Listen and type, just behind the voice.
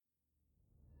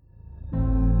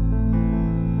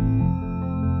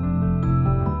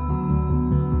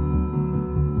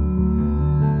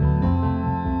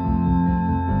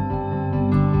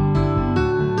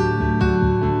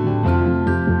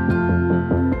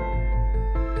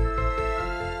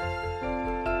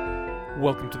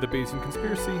Welcome to the Bayesian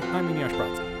Conspiracy. I'm Eneasz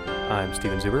Bratze. I'm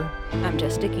Steven Zuber. I'm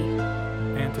Jess Dickey.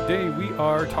 And today we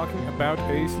are talking about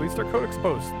a Slate Star Codex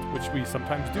post, which we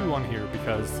sometimes do on here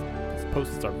because these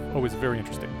posts are always very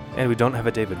interesting. And we don't have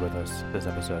a David with us this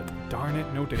episode. Darn it,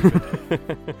 no David.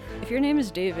 If your name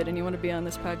is David and you want to be on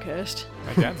this podcast,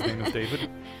 My dad's name is David.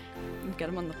 get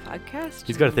him on the podcast.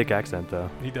 He's got a thick accent, though.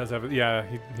 He does have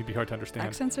he'd be hard to understand.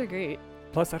 Accents are great.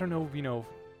 Plus, I don't know,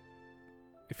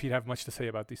 if he'd have much to say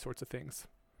about these sorts of things.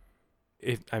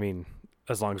 As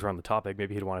long as we're on the topic,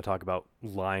 maybe he'd want to talk about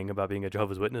lying about being a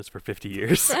Jehovah's Witness for 50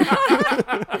 years.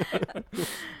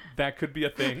 That could be a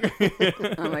thing.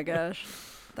 Oh my gosh.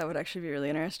 That would actually be really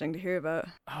interesting to hear about.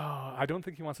 Oh, I don't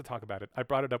think he wants to talk about it. I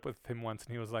brought it up with him once,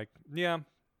 and he was like, yep,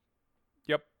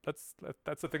 that's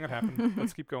the thing that happened.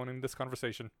 Let's keep going in this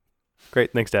conversation.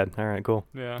 Great. Thanks, Dad. All right, cool.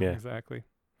 Yeah, Yeah. exactly.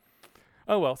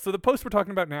 Oh, well, so the post we're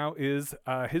talking about now is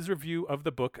his review of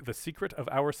the book, The Secret of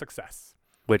Our Success.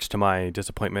 Which, to my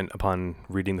disappointment upon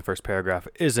reading the first paragraph,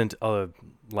 isn't a,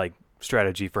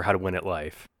 strategy for how to win at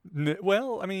life. It's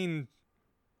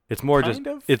more kind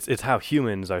of? it's how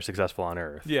humans are successful on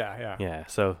Earth. Yeah. Yeah,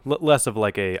 so less of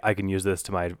I can use this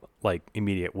to my,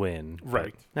 immediate win.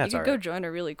 Right. That's you all could right. go join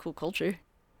a really cool culture.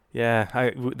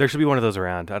 Yeah, there should be one of those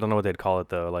around. I don't know what they'd call it,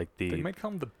 though. They might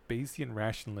call them the Bayesian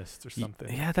rationalists or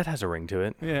something. Yeah, that has a ring to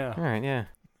it. Yeah. All right, yeah.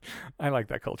 I like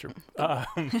that culture.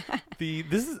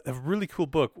 This is a really cool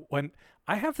book. When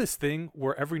I have this thing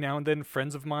where every now and then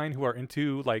friends of mine who are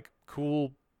into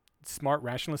cool, smart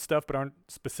rationalist stuff but aren't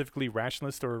specifically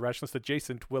rationalist or rationalist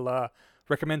adjacent will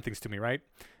recommend things to me, right?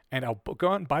 And I'll go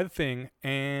out and buy the thing,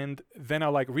 and then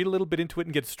I'll read a little bit into it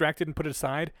and get distracted and put it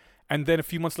aside. And then a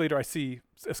few months later, I see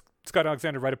Scott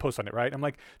Alexander write a post on it, right? I'm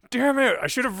like, damn it, I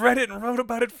should have read it and wrote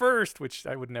about it first, which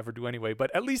I would never do anyway.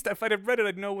 But at least if I'd have read it,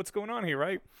 I'd know what's going on here,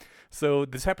 right? So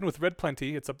this happened with Read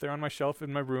Plenty. It's up there on my shelf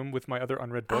in my room with my other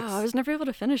unread books. Oh, I was never able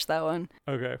to finish that one.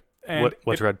 Okay. And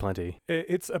What's Read Plenty?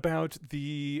 It's about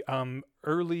the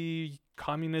early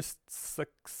communist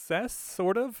success,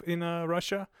 sort of, in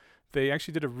Russia. They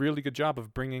actually did a really good job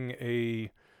of bringing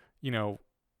a,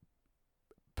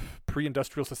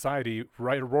 pre-industrial society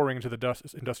roaring into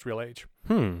the industrial age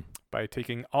by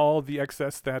taking all the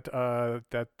excess that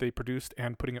they produced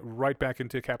and putting it right back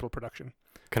into capital production.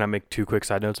 Can I make two quick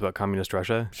side notes about communist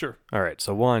Russia? Sure. All right.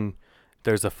 So one,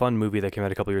 there's a fun movie that came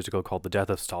out a couple years ago called The Death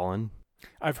of Stalin.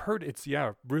 I've heard it's,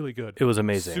 really good. It was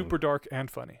amazing. Super dark and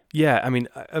funny. Yeah,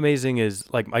 amazing is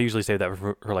I usually say that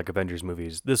for Avengers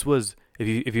movies. This was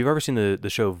if you've ever seen the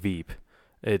show Veep,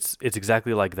 it's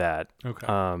exactly like that.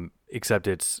 Okay. Except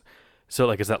it's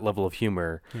it's that level of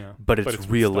humor, Yeah. but it's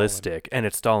realistic and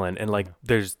it's Stalin and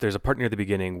there's a part near the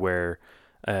beginning where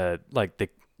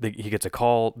he gets a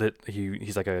call that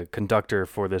he's like a conductor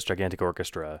for this gigantic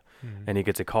orchestra, and he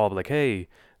gets a call hey,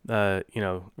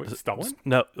 Wait, Stalin?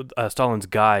 No, Stalin's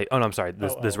guy. Oh no, I'm sorry.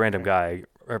 This random okay.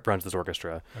 guy runs this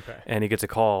orchestra, Okay. and he gets a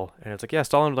call, and it's yeah,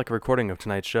 Stalin would a recording of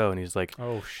tonight's show, and he's like,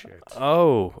 Oh, shit.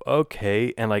 oh,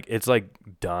 okay, and it's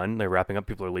done. They're wrapping up.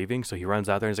 People are leaving, so he runs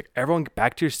out there, and he's like, everyone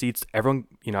back to your seats. Everyone,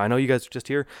 I know you guys are just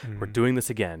here. We're doing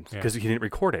this again because he didn't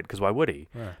record it. Because why would he?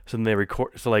 Yeah. So then they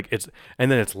record. So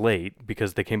and then it's late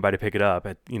because they came by to pick it up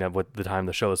at what the time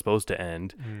the show is supposed to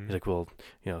end. He's like, well,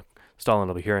 Stalin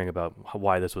will be hearing about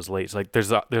why this was late. So there's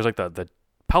the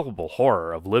palpable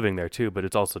horror of living there too, but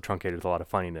it's also truncated with a lot of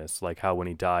funniness, like how when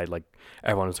he died,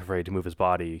 everyone was afraid to move his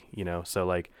body,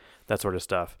 so that sort of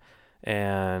stuff.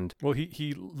 And Well,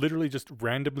 he literally just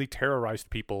randomly terrorized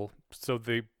people, so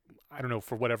they, I don't know,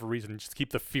 for whatever reason, just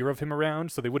keep the fear of him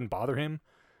around so they wouldn't bother him.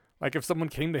 If someone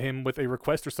came to him with a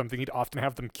request or something, he'd often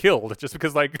have them killed just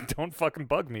because, don't fucking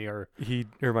bug me, or... he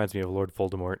reminds me of Lord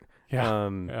Voldemort. Yeah.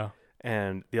 Yeah.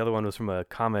 And the other one was from a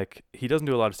comic. He doesn't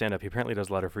do a lot of stand-up. He apparently does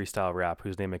a lot of freestyle rap,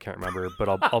 whose name I can't remember. But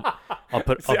I'll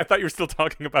put. See, I thought you were still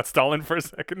talking about Stalin for a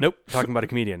second. Nope, talking about a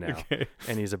comedian now. Okay.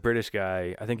 And he's a British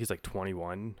guy. I think he's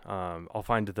 21. I'll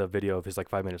find the video of his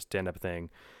 5-minute stand-up thing,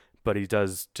 but he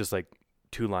does just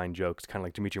 2-line jokes, kind of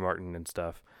like Dimitri Martin and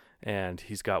stuff. And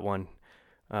he's got one.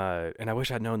 And I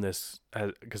wish I'd known this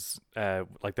because the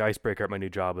icebreaker at my new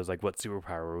job is what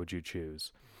superpower would you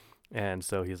choose? And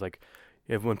so he's like,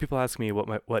 when people ask me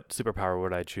what superpower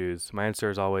would I choose, my answer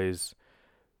is always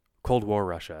Cold War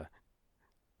Russia.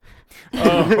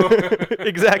 Oh.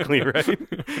 Exactly, right?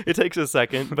 It takes a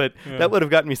second, but Yeah. that would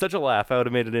have gotten me such a laugh. I would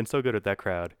have made it in so good with that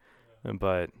crowd.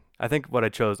 But I think what I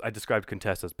chose, I described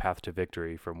Contest as Path to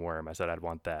Victory from Worm. I said I'd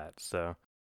want that. So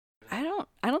I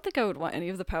don't think I would want any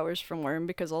of the powers from Worm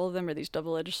because all of them are these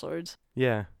double-edged swords.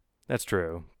 yeah, that's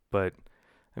true. But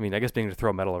I guess being able to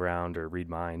throw metal around or read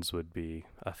minds would be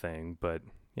a thing. But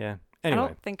yeah, anyway. I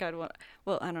don't think I'd want...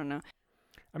 Well, I don't know.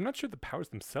 I'm not sure the powers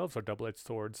themselves are double-edged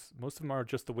swords. Most of them are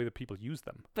just the way that people use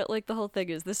them. But like the whole thing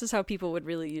is, this is how people would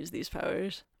really use these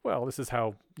powers. Well, this is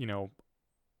how,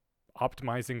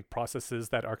 optimizing processes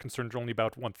that are concerned only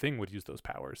about one thing would use those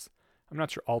powers. I'm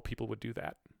not sure all people would do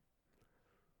that.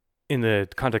 In the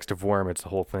context of Worm, it's the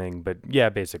whole thing, but yeah,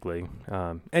 basically.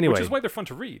 Anyway. Which is why they're fun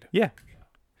to read. Yeah.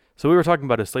 So we were talking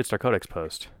about a Slate Star Codex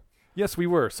post. Yes, we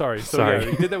were. Sorry. So Sorry.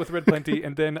 Yeah, we did that with Red Plenty.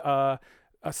 And then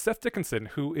Seth Dickinson,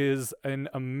 who is an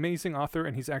amazing author,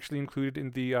 and he's actually included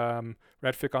in the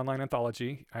Radfic Online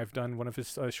Anthology. I've done one of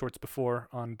his shorts before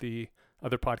on the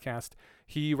other podcast.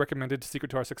 He recommended Secret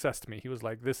to Our Success to me. He was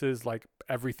like, this is like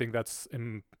everything that's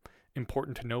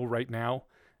important to know right now.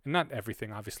 And not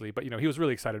everything, obviously, but, he was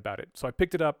really excited about it. So I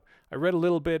picked it up. I read a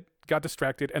little bit, got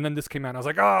distracted, and then this came out. And I was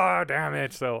like, oh, damn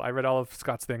it. So I read all of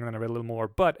Scott's thing, and then I read a little more.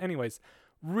 But anyways,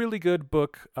 really good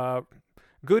book.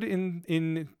 Good in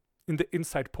the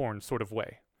inside porn sort of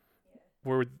way.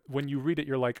 Where when you read it,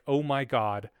 you're like, oh, my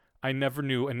God, I never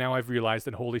knew, and now I've realized,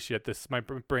 and holy shit, my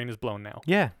brain is blown now.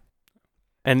 Yeah.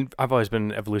 And I've always been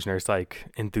an evolutionary psych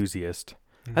enthusiast.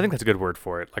 I think that's a good word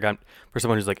for it. Like, I'm for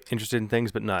someone who's like interested in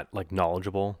things but not like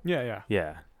knowledgeable. Yeah.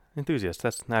 Yeah, enthusiast.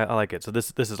 I like it. So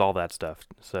this is all that stuff.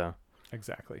 So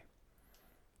exactly.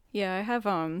 Yeah, I have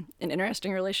an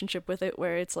interesting relationship with it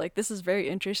where it's like, this is very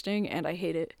interesting and I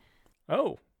hate it.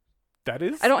 Oh, that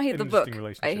is. I don't hate an the book.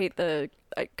 relationship. I hate the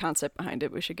concept behind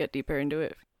it. We should get deeper into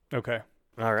it. Okay.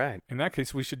 all right, In that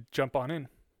case, we should jump on in.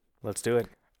 let's do it.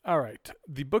 All right.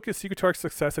 The book is Secret to Our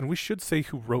Success, and we should say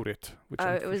who wrote it.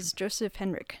 It was Joseph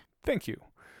Henrich. Thank you.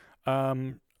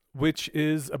 Which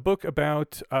is a book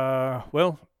about,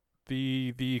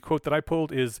 the quote that I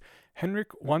pulled is,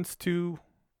 Henrich wants to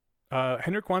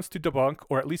debunk,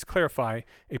 or at least clarify,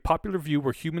 a popular view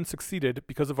where humans succeeded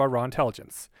because of our raw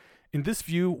intelligence. In this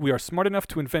view, we are smart enough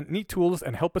to invent neat tools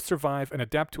and help us survive and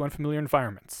adapt to unfamiliar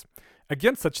environments.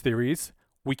 Against such theories,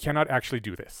 we cannot actually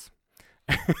do this.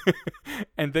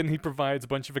 And then he provides a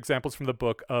bunch of examples from the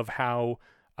book of how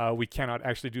we cannot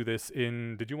actually do this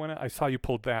I saw you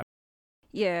pulled that.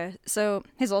 Yeah, so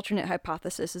his alternate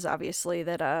hypothesis is obviously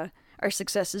that our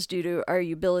success is due to our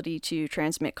ability to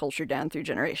transmit culture down through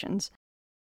generations.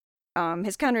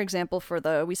 His counterexample for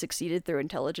the we succeeded through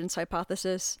intelligence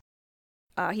hypothesis,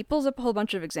 he pulls up a whole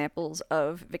bunch of examples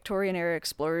of Victorian-era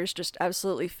explorers just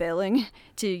absolutely failing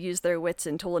to use their wits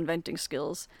and tool inventing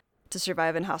skills to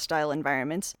survive in hostile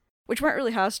environments, which weren't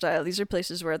really hostile. These are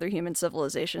places where other human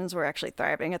civilizations were actually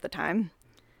thriving at the time.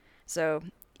 So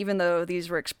even though these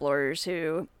were explorers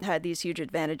who had these huge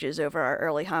advantages over our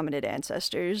early hominid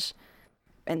ancestors,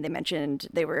 and they mentioned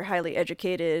they were highly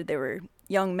educated, they were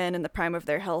young men in the prime of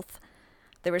their health,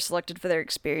 they were selected for their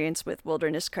experience with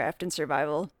wilderness craft and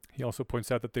survival. He also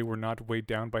points out that they were not weighed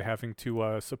down by having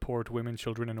to support women,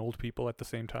 children, and old people at the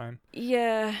same time.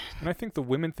 Yeah. And I think the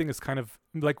women thing is kind of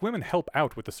like women help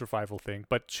out with the survival thing,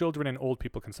 but children and old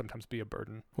people can sometimes be a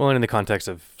burden. Well, and in the context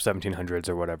of 1700s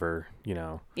or whatever,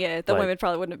 Yeah, the Like- women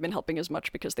probably wouldn't have been helping as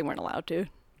much because they weren't allowed to.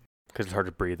 because it's hard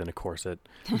to breathe in a corset.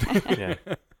 Yeah.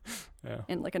 Yeah.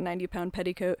 In like a 90-pound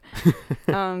petticoat.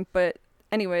 But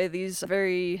anyway, these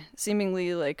very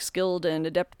seemingly like skilled and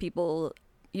adept people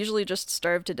usually just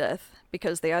starved to death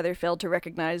because they either failed to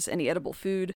recognize any edible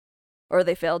food, or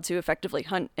they failed to effectively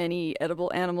hunt any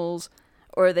edible animals,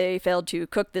 or they failed to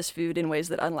cook this food in ways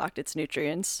that unlocked its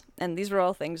nutrients. And these were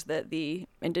all things that the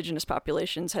indigenous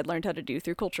populations had learned how to do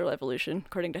through cultural evolution,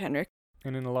 according to Henrich.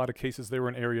 And in a lot of cases, they were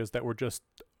in areas that were just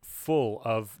full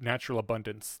of natural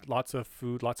abundance. Lots of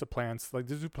food, lots of plants. Like,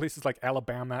 there's places like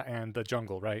Alabama and the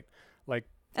jungle, right? Like,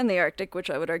 And the Arctic, which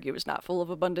I would argue was not full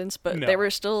of abundance, but No. they were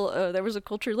still, there was a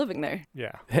culture living there.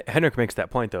 yeah. Henrik makes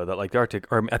that point though, that like the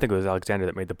Arctic, or I think it was Alexander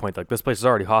that made the point, like this place is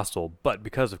already hostile, but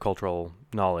because of cultural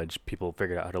knowledge, people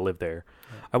figured out how to live there.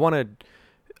 Yeah.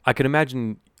 I could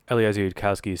imagine Eliezer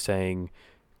Yudkowsky saying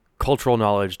cultural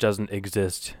knowledge doesn't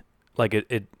exist, like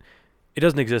it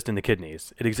doesn't exist in the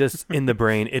kidneys. It exists in the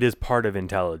brain. It is part of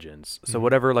intelligence. So Mhm.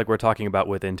 whatever like we're talking about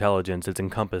with intelligence, it's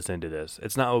encompassed into this.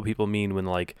 It's not what people mean when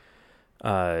like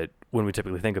when we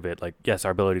typically think of it, like, yes,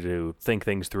 our ability to think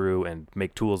things through and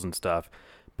make tools and stuff.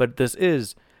 But this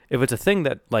is, if it's a thing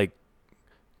that like,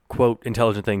 quote,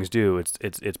 intelligent things do, it's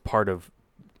part of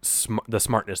the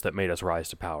smartness that made us rise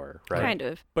to power, right? Kind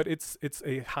of. But it's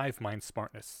a hive mind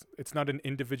smartness. It's not an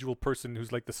individual person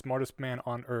who's like the smartest man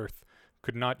on earth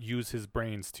could not use his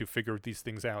brains to figure these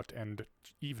things out and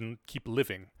even keep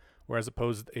living, whereas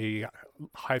opposed a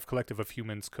hive collective of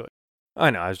humans could. I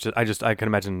know. I can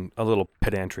imagine a little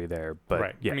pedantry there, but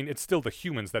right. yeah. I mean, it's still the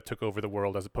humans that took over the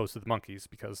world as opposed to the monkeys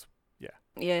because,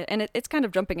 Yeah, and it's kind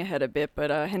of jumping ahead a bit, but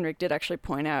Henrik did actually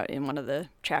point out in one of the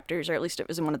chapters, or at least it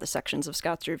was in one of the sections of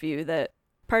Scott's review, that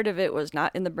part of it was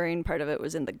not in the brain, part of it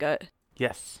was in the gut.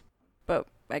 Yes. But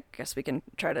I guess we can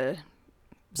try to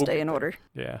stay in order.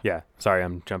 Yeah. Yeah. Sorry,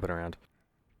 I'm jumping around.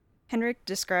 Henrik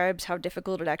describes how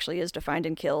difficult it actually is to find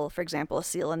and kill, for example, a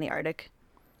seal in the Arctic,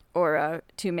 or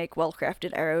to make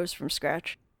well-crafted arrows from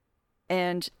scratch.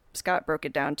 And Scott broke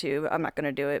it down too. I'm not going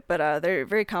to do it, but they're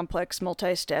very complex,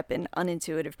 multi-step, and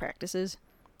unintuitive practices.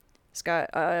 Scott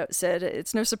said,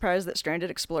 "It's no surprise that stranded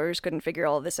explorers couldn't figure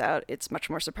all of this out. It's much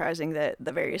more surprising that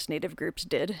the various native groups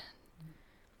did."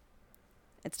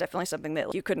 It's definitely something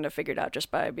that you couldn't have figured out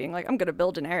just by being like, I'm going to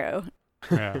build an arrow.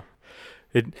 Yeah.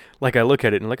 Like I look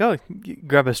at it and like, oh, you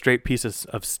grab a straight piece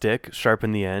of stick,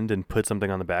 sharpen the end, and put something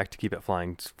on the back to keep it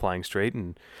flying straight.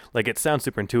 And like it sounds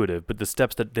super intuitive, but the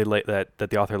steps that that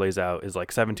the author lays out is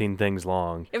like 17 things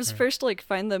long. It was first like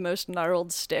find the most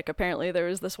gnarled stick. Apparently there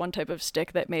was this one type of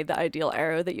stick that made the ideal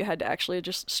arrow that you had to actually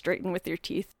just straighten with your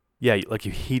teeth. Yeah, like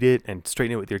you heat it and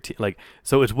straighten it with your teeth. Like,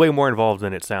 so it's way more involved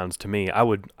than it sounds to me. I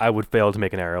would fail to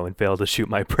make an arrow and fail to shoot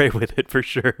my prey with it for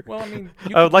sure. Well, I mean,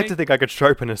 I would like to think I could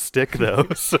sharpen a stick though.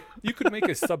 So. You could make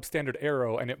a substandard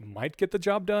arrow and it might get the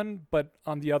job done, but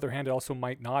on the other hand, it also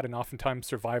might not. And oftentimes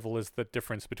survival is the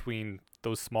difference between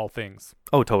those small things.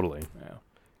 Oh, totally. Yeah.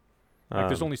 Like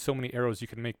there's only so many arrows you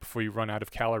can make before you run out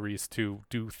of calories to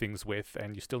do things with,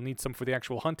 and you still need some for the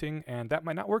actual hunting, and that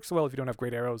might not work so well if you don't have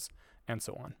great arrows, and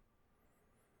so on.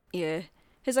 Yeah.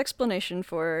 His explanation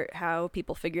for how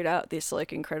people figured out this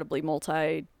like incredibly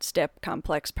multi-step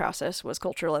complex process was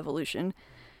cultural evolution,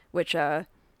 which I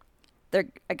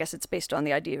guess it's based on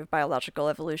the idea of biological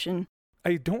evolution.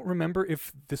 I don't remember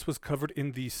if this was covered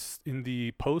in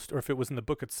the post or if it was in the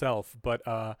book itself, but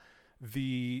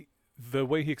the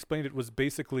way he explained it was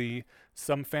basically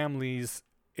some families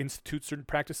institute certain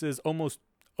practices almost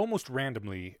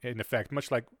randomly, in effect, much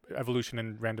like evolution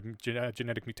and random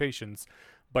genetic mutations.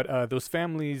 But those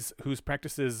families whose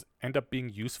practices end up being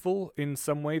useful in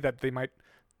some way that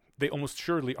they almost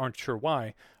surely aren't sure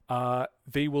why,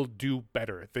 they will do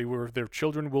better. Their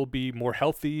children will be more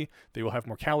healthy. They will have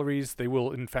more calories. They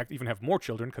will, in fact, even have more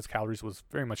children because calories was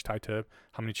very much tied to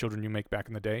how many children you make back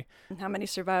in the day. And how many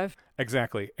survive?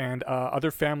 Exactly. And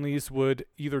other families would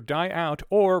either die out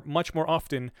or, much more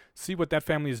often, see what that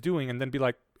family is doing and then be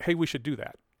like, hey, we should do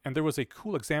that. And there was a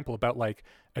cool example about like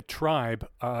a tribe,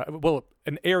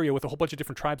 an area with a whole bunch of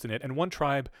different tribes in it. And one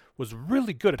tribe was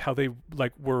really good at how they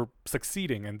like were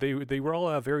succeeding. And they were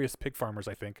all various pig farmers,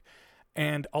 I think.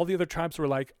 And all the other tribes were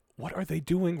like, what are they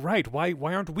doing right? Why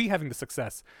aren't we having the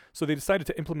success? So they decided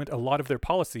to implement a lot of their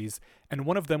policies. And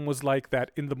one of them was like that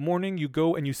in the morning you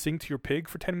go and you sing to your pig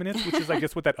for 10 minutes, which is, I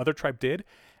guess, what that other tribe did.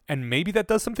 And maybe that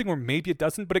does something or maybe it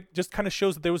doesn't. But it just kind of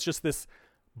shows that there was just this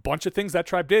bunch of things that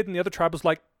tribe did. And the other tribe was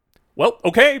like, well,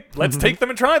 okay, let's take them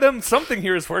and try them. Something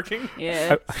here is working.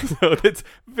 Yeah. So it's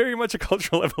very much a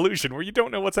cultural evolution where you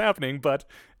don't know what's happening, but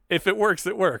if it works,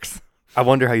 it works. I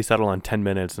wonder how you settle on 10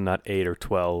 minutes and not 8 or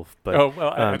 12. But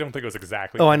I don't think it was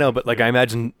exactly. Oh, I know, but like I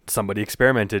imagine somebody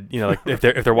experimented. You know, like if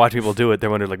they're watching people do it, they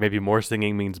wonder like maybe more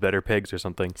singing means better pigs or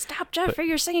something. Stop, Jeffrey!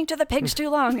 You're singing to the pigs too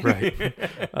long. Right.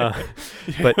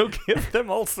 But you'll give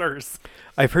them ulcers.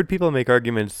 I've heard people make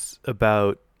arguments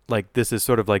about like this is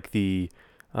sort of like the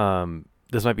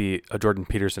this might be a Jordan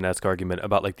Peterson-esque argument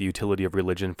about like the utility of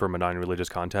religion from a non-religious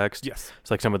context. Yes. It's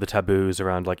like some of the taboos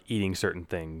around like eating certain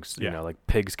things. You know, like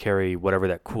pigs carry whatever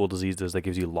that cool disease is that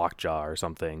gives you lockjaw or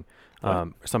something.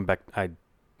 I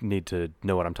need to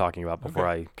know what I'm talking about before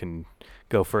I can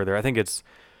go further. I think it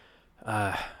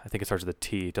starts with a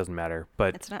T. It doesn't matter,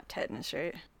 but it's not tetanus,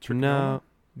 right? No.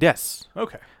 Yes.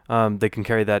 Okay. They can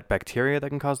carry that bacteria that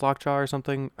can cause lockjaw or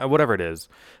something, whatever it is.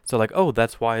 So like, oh,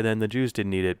 that's why then the Jews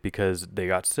didn't eat it because they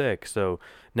got sick. So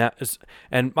now,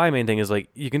 and my main thing is like,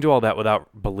 you can do all that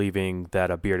without believing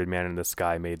that a bearded man in the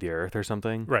sky made the earth or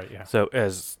something. Right. Yeah. So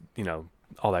as you know,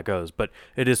 all that goes, but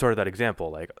it is sort of that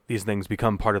example. Like these things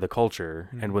become part of the culture,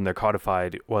 and when they're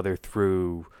codified, whether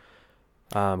through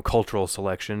cultural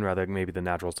selection rather than maybe the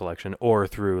natural selection, or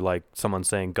through like someone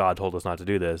saying God told us not to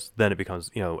do this, then it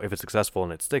becomes, you know, if it's successful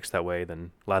and it sticks that way,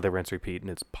 then lather, rinse, repeat, and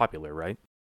it's popular, right?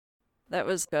 That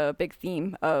was a big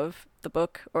theme of the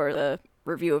book or the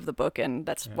review of the book, and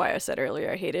that's why I said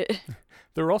earlier I hate it.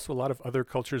 There were also a lot of other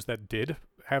cultures that did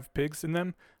have pigs in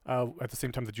them at the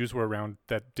same time the Jews were around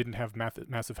that didn't have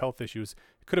massive health issues.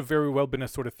 It could have very well been a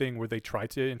sort of thing where they tried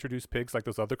to introduce pigs like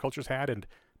those other cultures had, and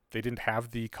they didn't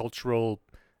have the cultural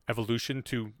evolution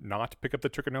to not pick up the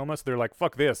trichonoma. So they're like,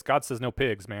 fuck this. God says no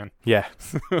pigs, man. Yeah.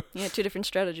 Yeah, two different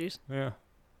strategies. Yeah.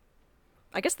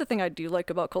 I guess the thing I do like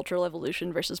about cultural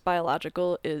evolution versus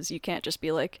biological is you can't just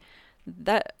be like,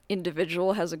 that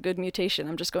individual has a good mutation,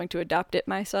 I'm just going to adopt it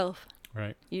myself.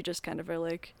 Right. You just kind of are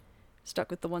like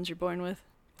stuck with the ones you're born with.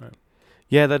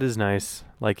 Yeah, that is nice.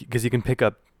 Like, because you can pick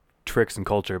up tricks in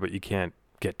culture, but you can't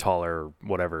get taller or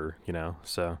whatever,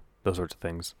 so those sorts of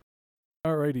things.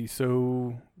 Alrighty,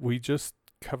 so we just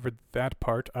covered that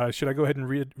part. Should I go ahead and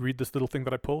read this little thing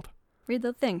that I pulled? Read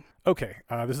the thing. Okay,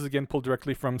 this is again pulled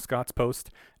directly from Scott's post.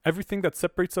 Everything that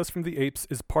separates us from the apes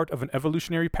is part of an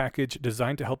evolutionary package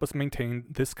designed to help us maintain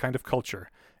this kind of culture,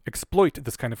 exploit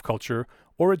this kind of culture,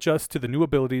 or adjust to the new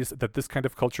abilities that this kind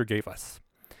of culture gave us.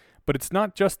 But it's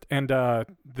not just, and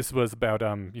this was about,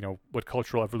 what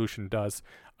cultural evolution does.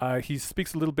 He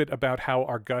speaks a little bit about how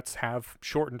our guts have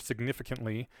shortened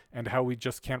significantly and how we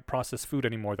just can't process food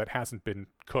anymore that hasn't been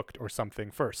cooked or something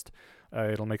first.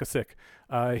 It'll make us sick.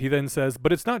 He then says,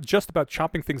 but it's not just about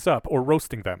chopping things up or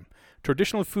roasting them.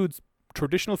 Traditional food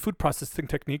processing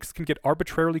techniques can get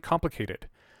arbitrarily complicated.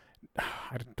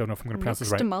 I don't know if I'm going to pronounce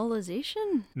this right.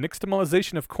 Nixtamalization?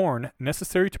 Nixtamalization of corn,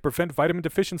 necessary to prevent vitamin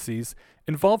deficiencies,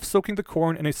 involves soaking the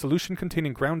corn in a solution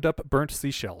containing ground-up burnt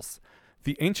seashells.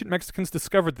 The ancient Mexicans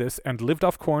discovered this and lived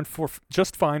off corn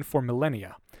just fine for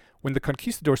millennia. When the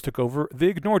conquistadors took over, they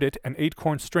ignored it and ate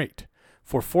corn straight.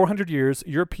 For 400 years,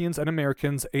 Europeans and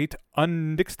Americans ate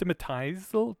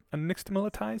unnixtamalized?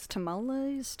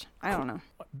 Tamalized? I don't know.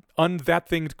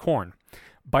 That-thinged corn.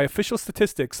 By official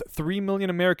statistics, 3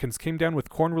 million Americans came down with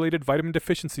corn-related vitamin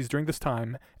deficiencies during this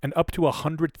time, and up to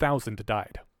 100,000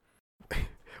 died.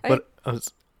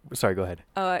 Sorry, go ahead.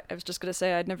 I was just going to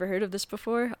say I'd never heard of this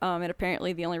before, and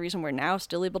apparently the only reason we're now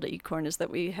still able to eat corn is that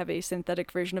we have a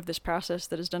synthetic version of this process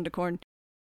that is done to corn.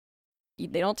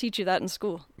 They don't teach you that in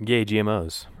school. Yay,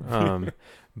 GMOs.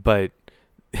 But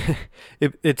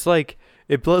it's like,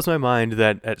 it blows my mind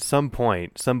that at some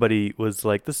point somebody was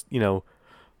like, this,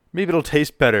 maybe it'll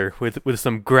taste better with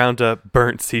some ground up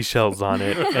burnt seashells on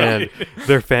it, and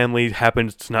their family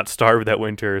happens to not starve that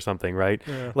winter or something, right?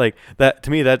 Yeah. Like that,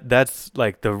 to me, that's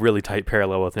like the really tight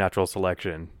parallel with natural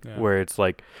selection, where it's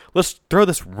like, let's throw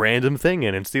this random thing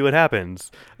in and see what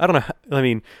happens. I don't know. I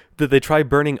mean, did they try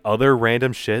burning other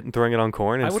random shit and throwing it on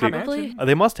corn? And I would imagine.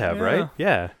 They must have, Yeah. right?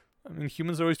 Yeah. I mean,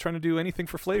 humans are always trying to do anything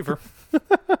for flavor.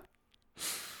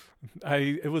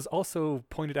 It was also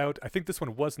pointed out, I think this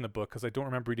one was in the book because I don't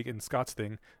remember reading it in Scott's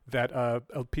thing, that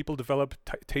people develop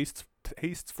tastes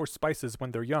for spices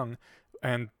when they're young,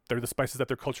 and they're the spices that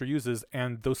their culture uses,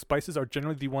 and those spices are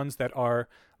generally the ones that are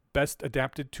best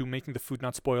adapted to making the food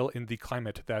not spoil in the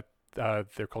climate that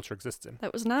their culture exists in.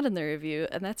 That was not in the review,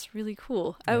 and that's really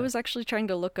cool. Yeah. I was actually trying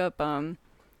to look up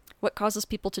what causes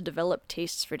people to develop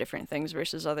tastes for different things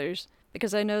versus others,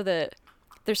 because I know that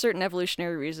there's certain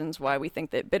evolutionary reasons why we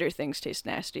think that bitter things taste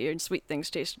nasty and sweet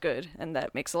things taste good, and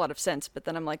that makes a lot of sense. But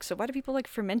then I'm like, so why do people like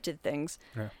fermented things?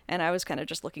 Yeah. And I was kind of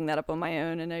just looking that up on my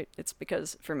own, and it's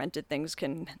because fermented things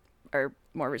are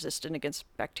more resistant against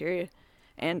bacteria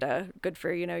and good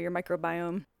for, your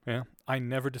microbiome. Yeah, I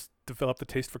never just developed a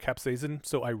taste for capsaicin,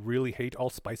 so I really hate all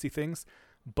spicy things.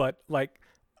 But like,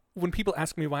 when people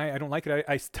ask me why I don't like it,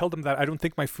 I tell them that I don't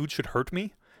think my food should hurt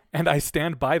me, and I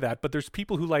stand by that. But there's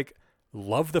people who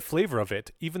love the flavor of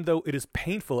it, even though it is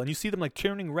painful, and you see them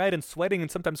turning red and sweating and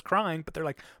sometimes crying, but they're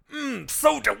like,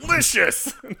 so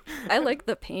delicious. I like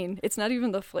the pain. It's not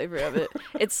even the flavor of it.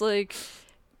 It's like,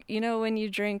 when you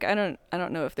drink, I don't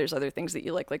know if there's other things that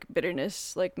you like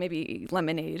bitterness, like maybe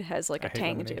lemonade has a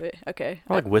tang to it. Okay.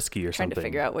 Or like whiskey or trying something. to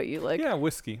figure out what you like. Yeah,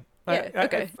 whiskey. Yeah,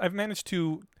 okay. I've managed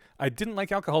to. I didn't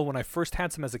like alcohol when I first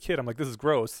had some as a kid. I'm like, this is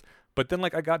gross. But then I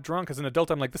got drunk as an adult.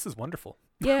 I'm like, this is wonderful.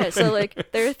 Yeah, so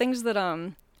there are things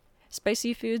that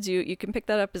spicy foods, you can pick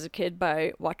that up as a kid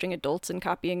by watching adults and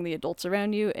copying the adults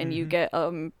around you, and you get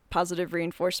positive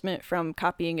reinforcement from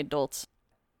copying adults.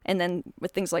 And then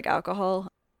with things like alcohol,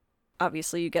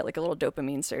 obviously you get a little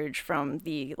dopamine surge from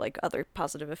the other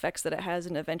positive effects that it has,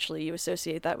 and eventually you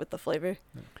associate that with the flavor.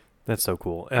 That's so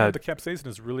cool. The capsaicin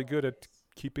is really good at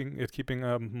keeping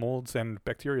molds and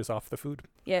bacteria off the food.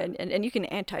 Yeah, and you can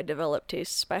anti-develop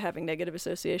tastes by having negative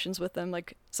associations with them.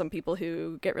 Like some people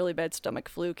who get really bad stomach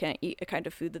flu can't eat a kind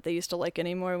of food that they used to like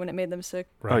anymore when it made them sick.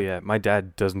 Right. Oh yeah, my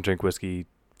dad doesn't drink whiskey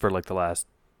for the last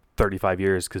 35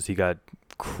 years because he got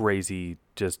crazy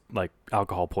just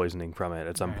alcohol poisoning from it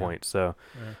at some point. So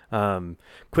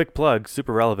quick plug,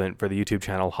 super relevant for the YouTube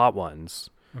channel Hot Ones.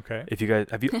 Okay. If you guys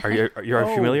are you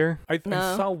familiar? I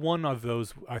No. saw one of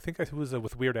those. I think it was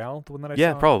with Weird Al, the one that I saw.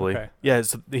 Yeah, probably. Okay. Yeah,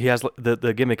 so he has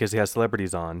the gimmick is he has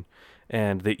celebrities on,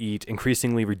 and they eat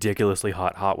increasingly ridiculously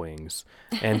hot wings,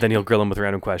 and then he'll grill them with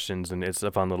random questions, and it's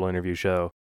a fun little interview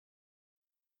show.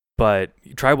 But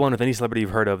try one with any celebrity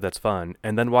you've heard of that's fun,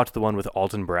 and then watch the one with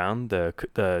Alton Brown, the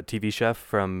TV chef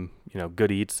from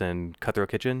Good Eats and Cutthroat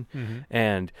Kitchen, Mm-hmm.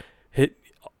 and hit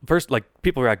first like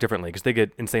people react differently because they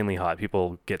get insanely hot.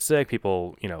 People get sick.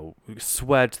 People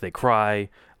sweat. They cry.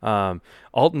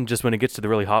 Alton just when it gets to the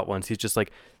really hot ones, he's just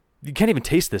like, you can't even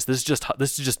taste this. This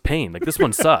is just pain. Like this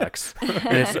one sucks.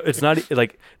 And it's not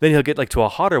like then he'll get like to a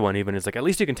hotter one even. It's like at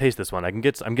least you can taste this one. I'm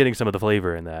getting some of the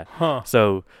flavor in that. Huh.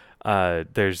 So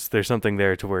there's something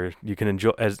there to where you can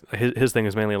enjoy. As his thing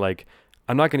is mainly like,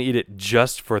 I'm not going to eat it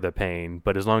just for the pain,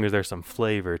 but as long as there's some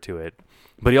flavor to it.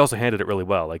 But he also handled it really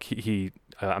well. Like he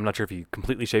I'm not sure if he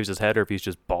completely shaves his head or if he's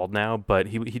just bald now, but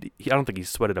he I don't think he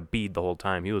sweated a bead the whole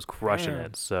time. He was crushing Damn.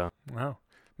 it. So Wow.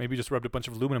 Maybe he just rubbed a bunch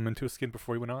of aluminum into his skin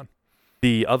before he went on.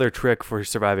 the other trick for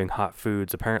surviving hot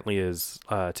foods apparently is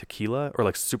tequila or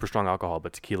like super strong alcohol,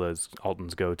 but tequila is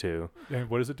Alton's go-to. And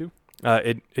what does it do?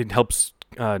 It helps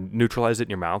neutralize it in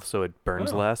your mouth so it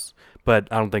burns Oh. less. But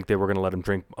I don't think they were going to let him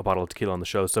drink a bottle of tequila on the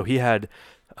show. So he had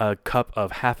a cup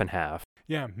of half and half.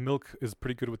 Yeah, milk is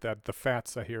pretty good with that. The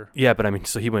fats, I hear. Yeah, but I mean,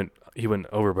 so he went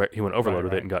overload with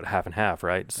right. it and got half and half,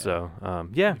 right? Yeah. So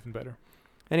yeah. Even better.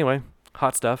 Anyway,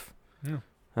 hot stuff.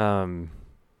 Yeah.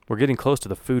 We're getting close to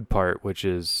the food part, which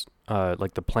is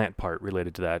like the plant part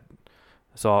related to that.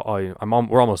 So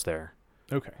we're almost there.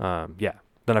 Okay. Yeah.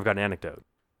 Then I've got an anecdote.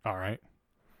 All right.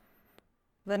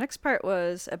 The next part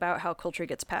was about how culture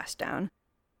gets passed down.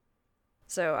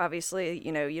 So obviously,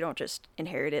 you don't just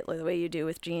inherit it the way you do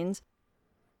with genes.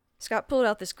 Scott pulled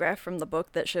out this graph from the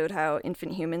book that showed how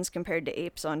infant humans compared to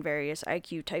apes on various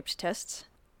IQ types tests.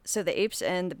 So the apes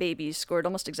and the babies scored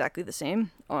almost exactly the same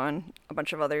on a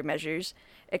bunch of other measures,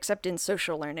 except in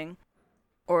social learning,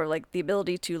 or like the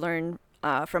ability to learn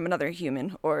from another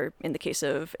human, or in the case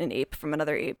of an ape, from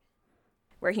another ape,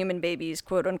 where human babies,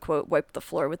 quote unquote, wiped the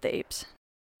floor with the apes.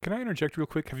 Can I interject real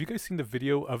quick? Have you guys seen the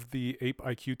video of the ape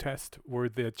IQ test where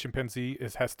the chimpanzee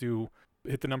has to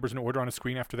hit the numbers in order on a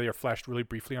screen after they are flashed really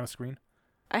briefly on a screen?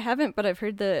 I haven't, but I've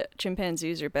heard that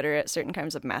chimpanzees are better at certain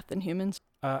kinds of math than humans.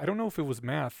 I don't know if it was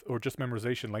math or just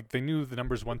memorization. Like, they knew the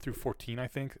numbers 1 through 14, I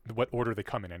think, what order they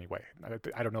come in anyway.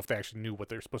 I don't know if they actually knew what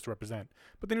they're supposed to represent,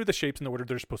 but they knew the shapes and the order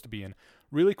they're supposed to be in.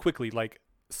 Really quickly, like,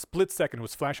 split second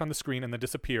was flash on the screen and then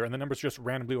disappear, and the numbers just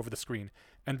randomly over the screen.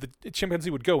 And the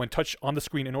chimpanzee would go and touch on the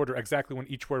screen in order exactly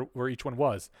where each one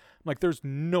was. I'm like, there's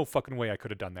no fucking way I could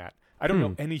have done that. I don't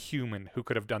know any human who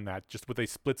could have done that just with a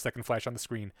split second flash on the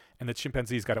screen, and the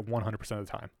chimpanzees got it 100% of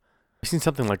the time. I've seen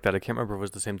something like that. I can't remember if it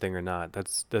was the same thing or not.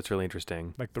 That's really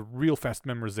interesting. Like, the real fast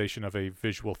memorization of a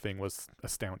visual thing was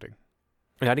astounding.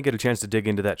 And I didn't get a chance to dig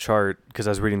into that chart because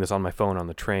I was reading this on my phone on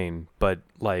the train, but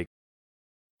like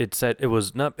it said it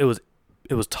was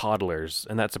toddlers,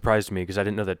 and that surprised me because I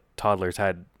didn't know that toddlers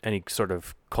had any sort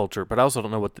of culture, but I also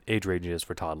don't know what the age range is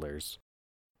for toddlers.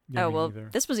 Yeah, Oh, me well, neither.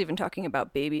 this was even talking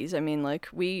about babies. I mean, like,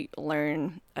 we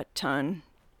learn a ton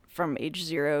from age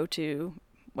 0 to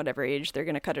whatever age they're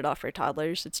going to cut it off for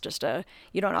toddlers. It's just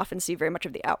you don't often see very much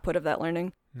of the output of that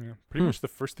learning. Yeah, pretty much the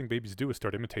first thing babies do is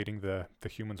start imitating the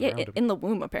humans Yeah, around them. in the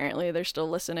womb, apparently. They're still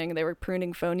listening. They were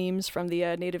pruning phonemes from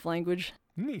the native language.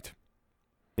 Neat.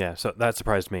 Yeah, so that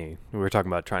surprised me. We were talking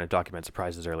about trying to document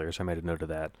surprises earlier, so I made a note of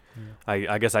that. Yeah.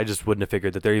 I guess I just wouldn't have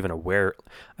figured that they're even aware.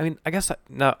 I mean, I guess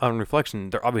now on reflection,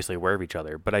 they're obviously aware of each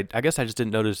other, but I guess I just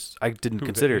didn't notice. I didn't Who,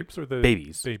 consider the apes or the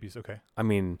babies. Babies, okay. I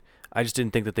mean, I just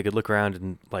didn't think that they could look around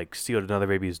and like see what another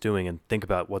baby is doing and think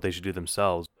about what they should do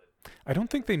themselves. I don't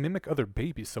think they mimic other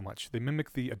babies so much. They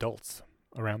mimic the adults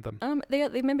around them. They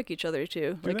mimic each other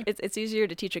too. Do Like they? it's easier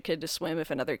to teach a kid to swim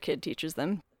if another kid teaches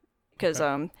them. Because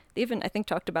Okay. they even I think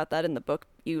talked about that in the book.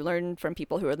 You learn from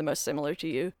people who are the most similar to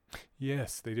you.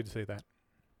 Yes, they did say that.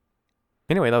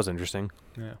 Anyway, that was interesting.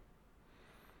 Yeah.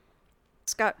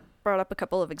 Scott brought up a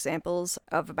couple of examples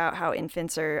of about how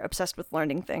infants are obsessed with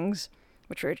learning things,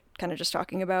 which we're kind of just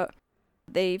talking about.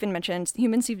 They even mentioned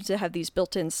humans seem to have these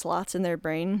built-in slots in their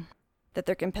brain that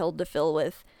they're compelled to fill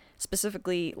with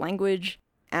specifically language,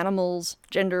 animals,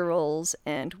 gender roles,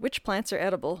 and which plants are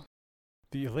edible.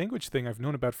 The language thing I've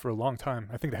known about for a long time.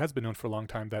 I think it has been known for a long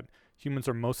time that humans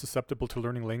are most susceptible to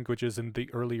learning languages in the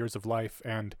early years of life,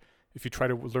 and if you try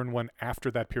to learn one after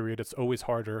that period, it's always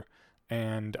harder,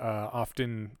 and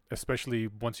often, especially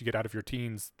once you get out of your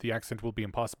teens, the accent will be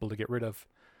impossible to get rid of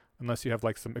unless you have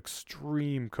like some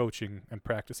extreme coaching and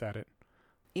practice at it.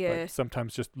 Yeah. But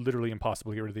sometimes just literally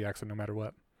impossible to get rid of the accent no matter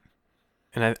what.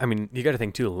 And I mean, you got to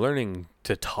think too. Learning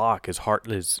to talk is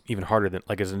even harder than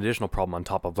like as an additional problem on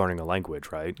top of learning a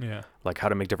language, right? Yeah. Like how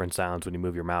to make different sounds when you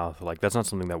move your mouth. Like that's not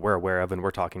something that we're aware of, and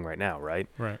we're talking right now, right?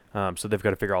 Right. So they've got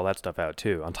to figure all that stuff out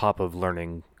too, on top of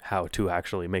learning how to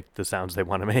actually make the sounds they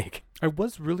want to make.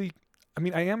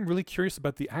 I am really curious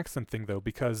about the accent thing though,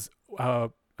 because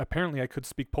apparently I could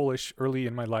speak Polish early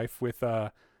in my life with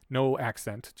no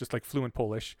accent, just like fluent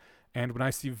Polish. And when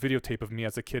I see videotape of me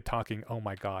as a kid talking, oh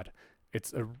my God,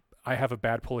 I have a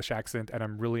bad Polish accent and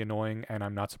I'm really annoying, and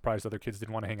I'm not surprised other kids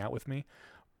didn't want to hang out with me.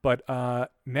 But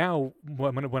now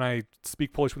when I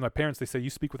speak Polish with my parents, they say you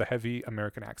speak with a heavy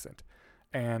American accent.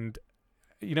 And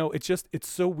it's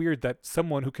so weird that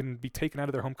someone who can be taken out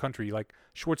of their home country, like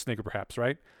Schwarzenegger perhaps,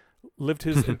 right? Lived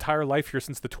his entire life here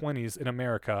since the 20s in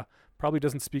America, probably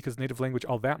doesn't speak his native language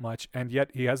all that much, and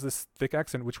yet he has this thick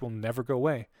accent which will never go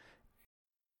away.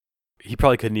 He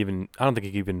probably couldn't even, I don't think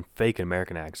he could even fake an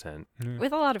American accent.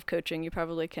 With a lot of coaching, you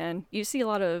probably can. You see a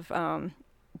lot of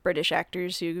British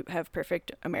actors who have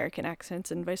perfect American accents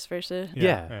and vice versa.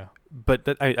 Yeah.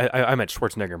 But I meant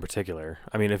Schwarzenegger in particular.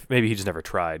 I mean, if maybe he just never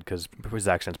tried because his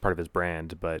accent's part of his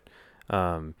brand. But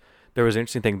there was an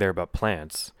interesting thing there about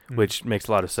plants, which makes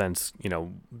a lot of sense,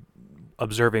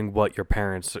 observing what your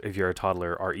parents, if you're a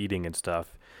toddler, are eating and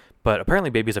stuff. But apparently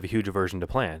babies have a huge aversion to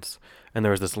plants. And there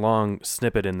was this long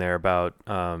snippet in there about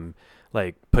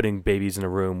like putting babies in a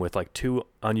room with like two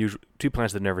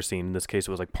plants they'd never seen. In this case,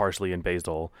 it was like parsley and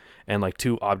basil, and like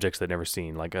two objects they'd never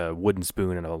seen, like a wooden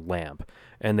spoon and a lamp.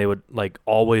 And they would like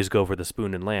always go for the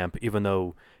spoon and lamp, even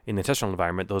though in the intestinal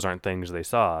environment, those aren't things they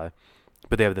saw,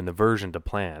 but they have an aversion to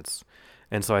plants.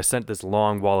 And so I sent this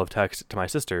long wall of text to my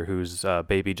sister, whose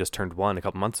baby just turned 1 a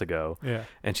couple months ago. Yeah.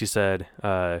 And she said,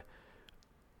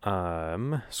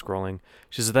 scrolling.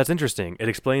 She said, that's interesting. It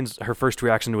explains her first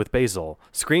reaction with basil.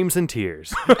 Screams and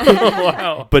tears.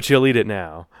 Wow. But she'll eat it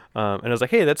now. And I was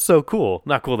like, hey, that's so cool.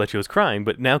 Not cool that she was crying,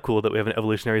 but now cool that we have an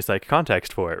evolutionary psych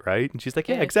context for it, right? And she's like,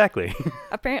 yeah, exactly.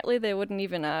 Apparently they wouldn't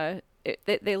even,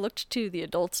 they looked to the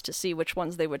adults to see which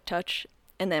ones they would touch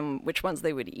and then which ones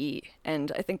they would eat.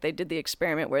 And I think they did the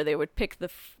experiment where they would pick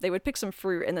some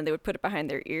fruit and then they would put it behind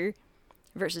their ear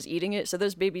versus eating it. So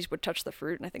those babies would touch the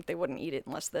fruit, and I think they wouldn't eat it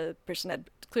unless the person had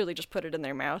clearly just put it in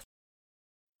their mouth.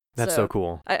 That's so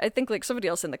cool. I think like somebody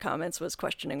else in the comments was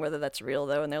questioning whether that's real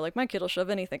though, and they're like, my kid will shove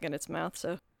anything in its mouth.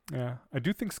 So yeah, I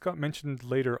do think Scott mentioned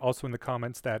later also in the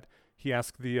comments that he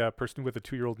asked the person with a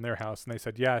 2-year-old in their house, and they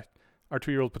said, yeah, our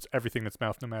 2-year-old puts everything in its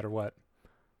mouth no matter what.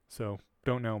 So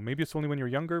don't know. Maybe it's only when you're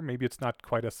younger. Maybe it's not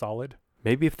quite as solid.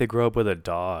 Maybe if they grow up with a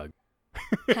dog.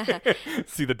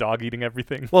 See the dog eating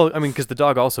everything. Well, I mean, because the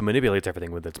dog also manipulates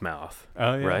everything with its mouth.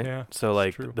 Oh yeah, right? Yeah. So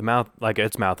like the mouth, like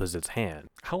its mouth is its hand.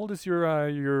 How old is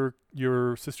your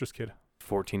sister's kid?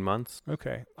 14 months.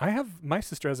 Okay, my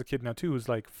sister has a kid now too, who's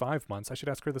like 5 months. I should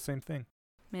ask her the same thing.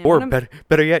 Man, or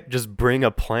better yet, just bring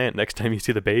a plant next time you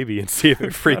see the baby and see if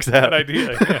it freaks out. Good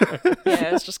idea. Yeah. Yeah,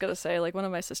 I was just gonna say, like, one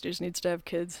of my sisters needs to have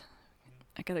kids.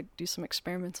 I gotta do some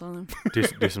experiments on them.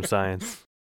 do some science.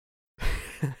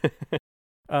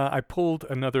 I pulled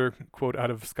another quote out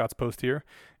of Scott's post here.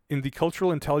 In the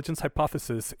cultural intelligence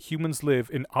hypothesis, humans live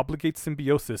in obligate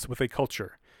symbiosis with a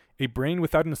culture. A brain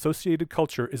without an associated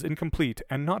culture is incomplete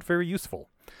and not very useful.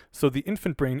 So the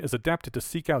infant brain is adapted to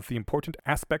seek out the important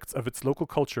aspects of its local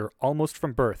culture almost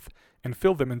from birth and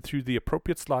fill them into the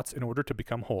appropriate slots in order to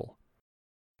become whole.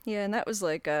 Yeah, and that was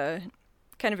like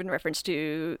kind of in reference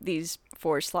to these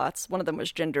 4 slots. One of them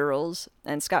was gender roles,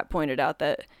 and Scott pointed out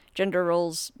that gender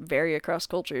roles vary across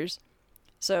cultures.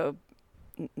 So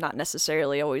not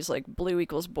necessarily always like blue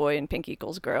equals boy and pink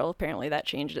equals girl. Apparently that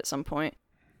changed at some point.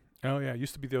 Oh yeah, it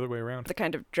used to be the other way around. The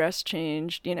kind of dress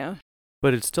changed,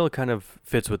 But it still kind of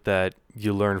fits with that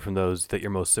you learn from those that you're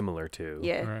most similar to.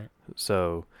 Yeah. Right.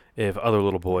 So if other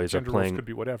little boys gender are playing... roles could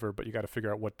be whatever, but you got to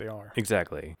figure out what they are.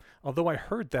 Exactly. Although I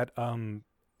heard that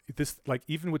this, like,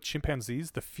 even with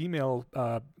chimpanzees, the female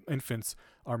infants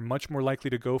are much more likely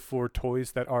to go for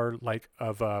toys that are like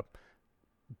of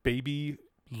baby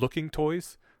looking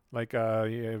toys, like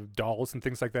dolls and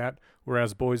things like that,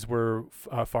 whereas boys were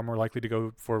far more likely to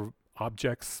go for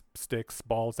objects, sticks,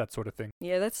 balls, that sort of thing.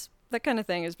 Yeah, that kind of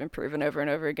thing has been proven over and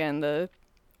over again.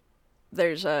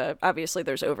 There's obviously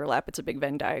there's overlap. It's a big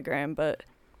Venn diagram, but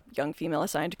young female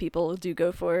assigned people do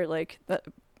go for like the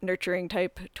nurturing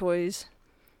type toys,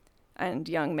 and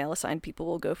young male assigned people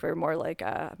will go for more like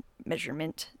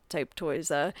measurement type toys.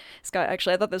 Scott,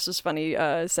 actually, I thought this was funny,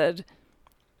 said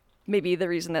maybe the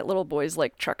reason that little boys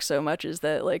like trucks so much is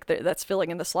that like that's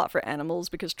filling in the slot for animals,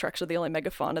 because trucks are the only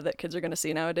megafauna that kids are going to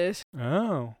see nowadays.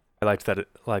 Oh. I like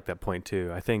that point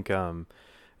too. I think,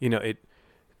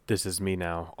 this is me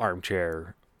now,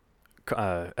 armchair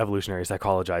evolutionary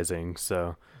psychologizing.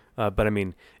 So, but I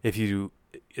mean, if you,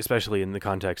 especially in the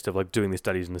context of like doing these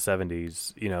studies in the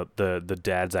 70s, you know, the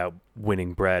dad's out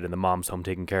winning bread and the mom's home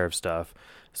taking care of stuff.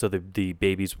 So the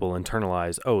babies will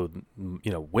internalize, oh,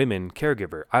 you know, women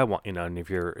caregiver. I want, you know, and if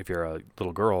you're a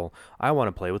little girl, I want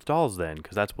to play with dolls then,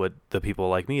 because that's what the people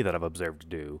like me that I've observed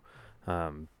do.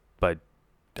 But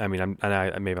I mean,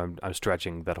 I'm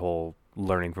stretching that whole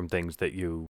learning from people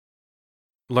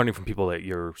that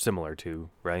you're similar to,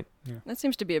 right? Yeah. That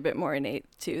seems to be a bit more innate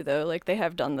too, though. Like they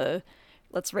have done the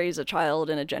let's raise a child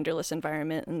in a genderless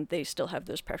environment, and they still have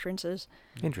those preferences.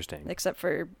 Interesting. Except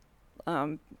for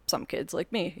some kids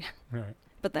like me. Right.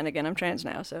 But then again, I'm trans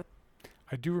now, so.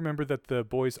 I do remember that the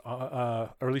boys,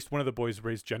 or at least one of the boys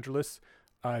raised genderless,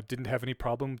 didn't have any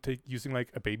problem using like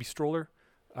a baby stroller,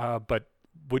 but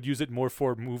would use it more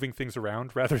for moving things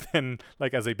around rather than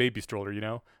like as a baby stroller, you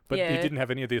know? But he Yeah. didn't have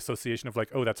any of the association of like,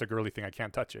 oh, that's a girly thing, I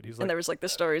can't touch it. He's like, And there was like the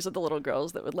stories of the little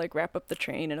girls that would like wrap up the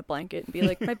train in a blanket and be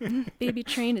like, my baby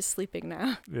train is sleeping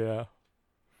now. yeah.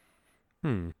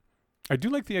 I I do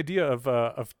like the idea of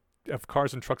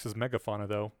cars and trucks as megafauna,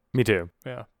 though. Me too.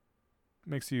 Yeah.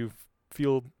 Makes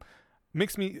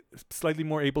me slightly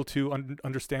more able to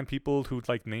understand people who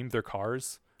like name their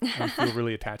cars and feel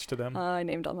really attached to them. I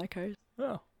named all my cars.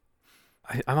 Oh.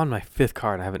 I'm on my 5th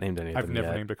car and I haven't named any of I've them never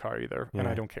yet. named a car either, and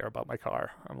I Yeah. don't care about my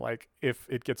car. I'm like, if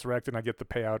it gets wrecked and I get the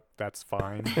payout, that's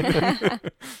fine.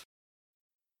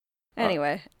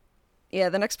 Anyway, yeah,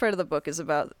 the next part of the book is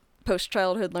about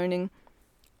post-childhood learning,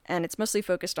 and it's mostly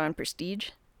focused on prestige,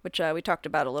 which we talked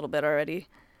about a little bit already.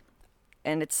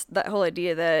 And it's that whole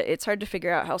idea that it's hard to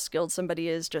figure out how skilled somebody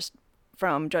is just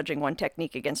from judging one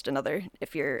technique against another.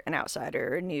 If you're an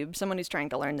outsider or a noob, someone who's trying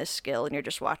to learn this skill and you're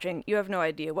just watching, you have no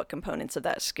idea what components of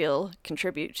that skill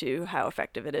contribute to how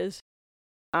effective it is.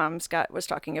 Scott was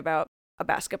talking about a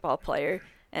basketball player,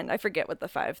 and I forget what the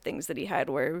 5 things that he had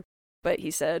were, but he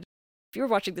said, if you were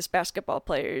watching this basketball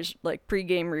player's like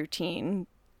pre-game routine,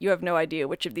 you have no idea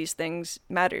which of these things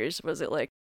matters. Was it like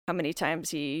how many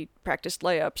times he practiced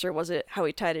layups, or was it how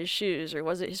he tied his shoes, or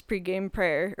was it his pre-game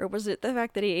prayer, or was it the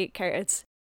fact that he ate carrots?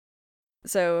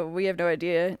 So we have no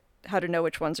idea how to know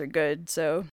which ones are good,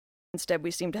 so instead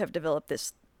we seem to have developed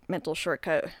this mental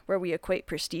shortcut where we equate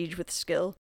prestige with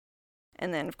skill.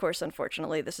 And then, of course,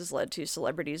 unfortunately, this has led to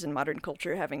celebrities in modern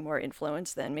culture having more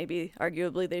influence than maybe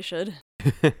arguably they should.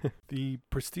 The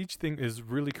prestige thing is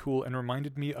really cool and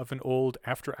reminded me of an old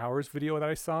After Hours video that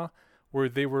I saw where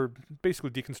they were basically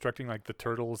deconstructing like the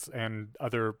turtles and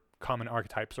other common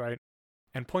archetypes, right?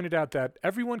 And pointed out that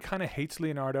everyone kind of hates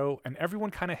Leonardo and everyone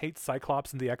kind of hates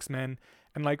Cyclops and the X-Men.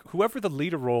 And like whoever the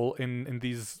leader role in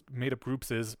these made-up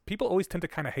groups is, people always tend to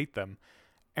kind of hate them.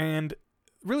 And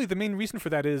really the main reason for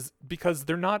that is because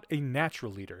they're not a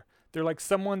natural leader. They're like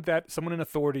someone in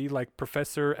authority, like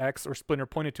Professor X or Splinter,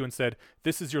 pointed to and said,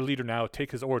 this is your leader now,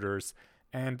 take his orders.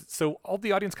 And so all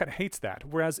the audience kind of hates that.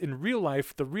 Whereas in real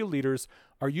life, the real leaders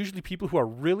are usually people who are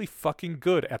really fucking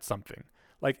good at something.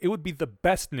 Like, it would be the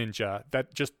best ninja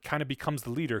that just kind of becomes the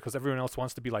leader because everyone else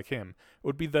wants to be like him. It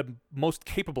would be the most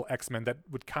capable X-Men that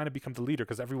would kind of become the leader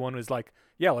because everyone is like,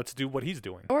 yeah, let's do what he's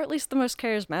doing. Or at least the most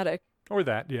charismatic. Or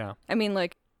that, yeah. I mean,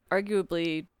 like,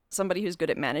 arguably, somebody who's good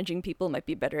at managing people might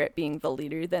be better at being the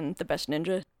leader than the best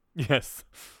ninja. Yes.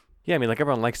 Yeah, I mean, like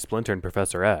everyone likes Splinter and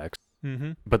Professor X,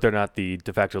 Mm-hmm. but they're not the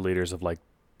de facto leaders of like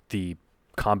the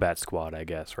combat squad, I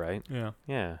guess, right? Yeah.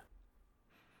 Yeah.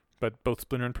 But both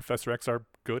Splinter and Professor X are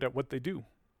good at what they do.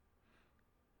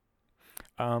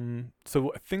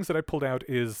 So things that I pulled out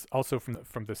is also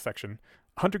from this section.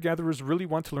 Hunter-gatherers really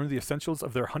want to learn the essentials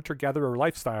of their hunter-gatherer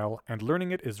lifestyle, and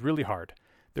learning it is really hard.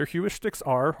 Their heuristics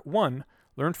are, 1,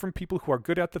 learn from people who are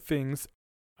good at the things.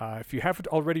 If you haven't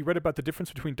already read about the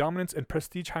difference between dominance and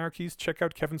prestige hierarchies, check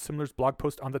out Kevin Simler's blog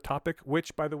post on the topic,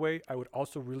 which, by the way, I would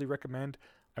also really recommend.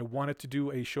 I wanted to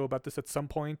do a show about this at some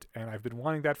point, and I've been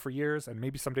wanting that for years, and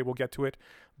maybe someday we'll get to it.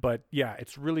 But yeah,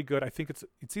 it's really good. I think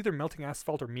it's either Melting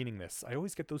Asphalt or Meaningless. I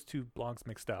always get those two blogs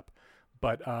mixed up.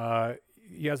 But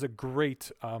he has a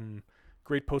great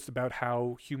post about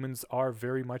how humans are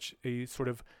very much a sort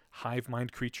of hive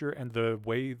mind creature, and the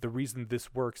reason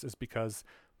this works is because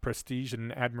prestige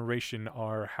and admiration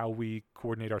are how we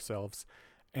coordinate ourselves.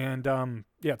 And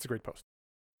yeah, it's a great post.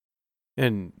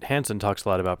 And Hansen talks a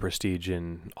lot about prestige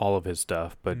in all of his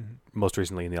stuff, but most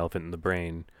recently in The Elephant in the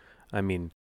Brain. I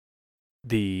mean,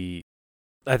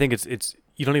 I think it's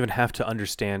you don't even have to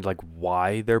understand like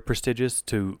why they're prestigious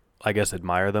to, I guess,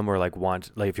 admire them or like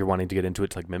if you're wanting to get into it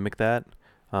to like mimic that.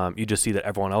 You just see that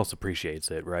everyone else appreciates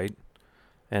it, right?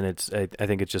 And I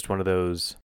think it's just one of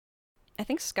those. I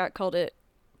think Scott called it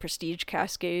prestige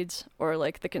cascades, or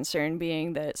like the concern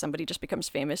being that somebody just becomes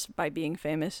famous by being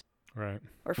famous Right.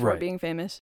 or for Right. being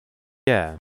famous.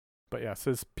 Yeah. But yeah, it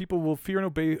says people will fear and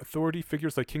obey authority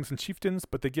figures like kings and chieftains,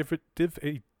 but they give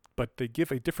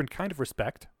a different kind of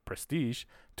respect, prestige,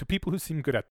 to people who seem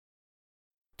good at.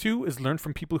 2 is learn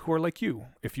from people who are like you.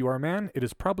 If you are a man, it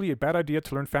is probably a bad idea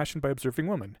to learn fashion by observing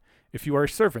women. If you are a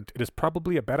servant, it is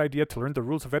probably a bad idea to learn the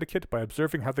rules of etiquette by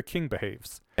observing how the king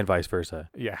behaves. And vice versa.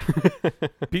 Yeah.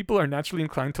 People are naturally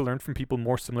inclined to learn from people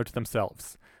more similar to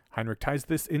themselves. Heinrich ties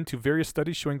this into various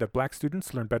studies showing that black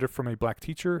students learn better from a black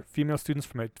teacher, female students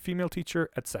from a female teacher,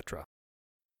 etc.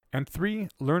 And 3,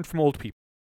 learn from old people.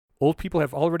 Old people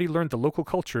have already learned the local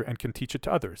culture and can teach it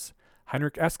to others.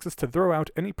 Heinrich asks us to throw out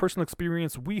any personal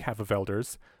experience we have of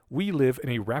elders. We live in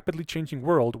a rapidly changing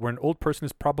world where an old person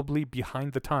is probably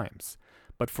behind the times.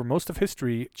 But for most of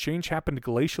history, change happened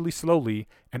glacially slowly,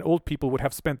 and old people would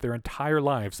have spent their entire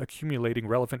lives accumulating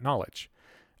relevant knowledge.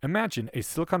 Imagine a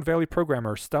Silicon Valley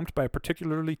programmer stumped by a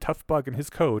particularly tough bug in his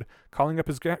code, calling up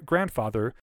his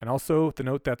grandfather, and also the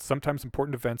note that sometimes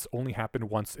important events only happen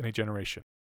once in a generation.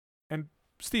 And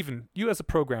Stephen, you as a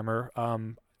programmer,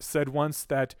 said once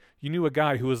that you knew a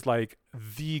guy who was like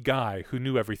the guy who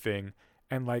knew everything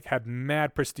and like had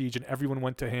mad prestige and everyone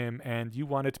went to him, and you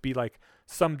wanted to be like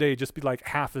someday just be like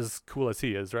half as cool as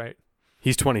he is, right?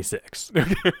 He's 26.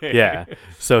 Yeah.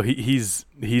 So he's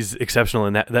exceptional,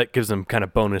 and that gives him kind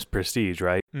of bonus prestige,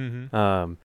 right?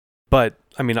 Mm-hmm. But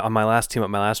I mean, on my last team,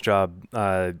 at my last job,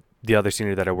 the other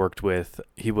senior that I worked with,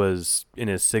 he was in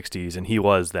his 60s, and he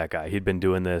was that guy. He'd been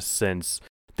doing this since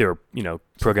they were,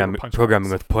 programming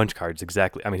with punch cards.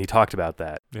 Exactly. I mean, he talked about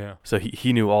that. Yeah. So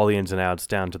he knew all the ins and outs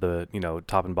down to the,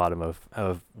 top and bottom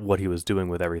of what he was doing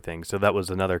with everything. So that was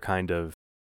another kind of,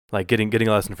 like, getting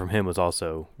a lesson from him was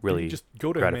also really you just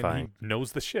go to gratifying. him and he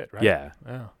knows the shit, right? Yeah.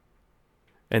 Yeah.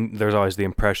 And there's always the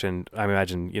impression, I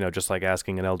imagine, just like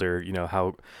asking an elder,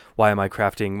 why am I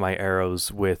crafting my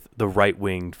arrows with the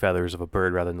right-winged feathers of a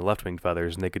bird rather than the left-winged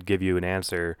feathers? And they could give you an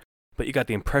answer, but you got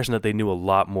the impression that they knew a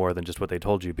lot more than just what they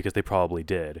told you, because they probably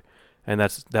did. And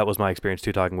that was my experience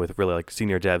too, talking with really like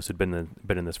senior devs who'd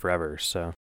been in this forever.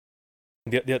 So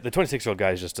the 26-year-old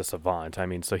guy is just a savant. I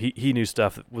mean, so he knew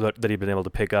stuff that he'd been able to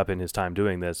pick up in his time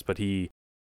doing this, but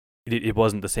it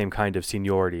wasn't the same kind of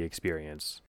seniority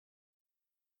experience.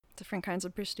 Different kinds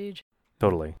of prestige.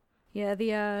 Totally. Yeah,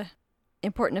 the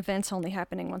important events only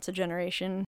happening once a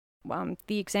generation.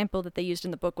 The example that they used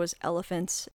in the book was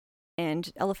elephants,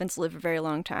 and elephants live a very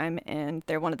long time, and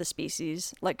they're one of the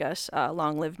species, like us,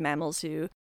 long-lived mammals who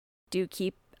do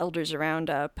keep elders around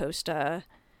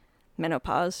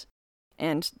post-menopause,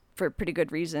 and for pretty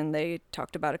good reason. They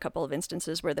talked about a couple of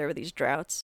instances where there were these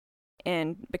droughts,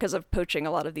 and because of poaching,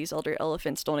 a lot of these elder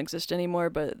elephants don't exist anymore,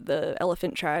 but the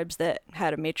elephant tribes that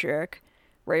had a matriarch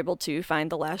were able to find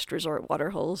the last resort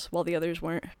water holes while the others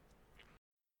weren't.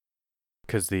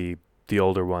 Because the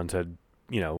older ones had,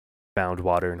 found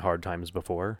water in hard times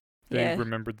before. They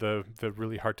remembered the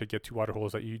really hard to get to water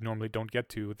holes that you normally don't get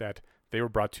to, that they were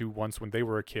brought to once when they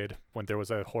were a kid, when there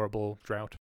was a horrible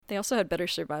drought. They also had better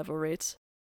survival rates,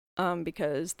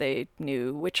 because they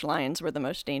knew which lions were the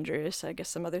most dangerous, I guess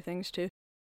some other things too.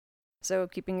 So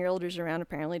keeping your elders around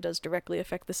apparently does directly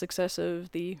affect the success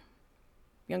of the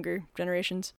younger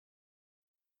generations.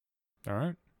 All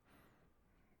right.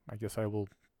 I guess I will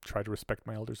try to respect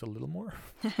my elders a little more.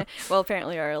 Well,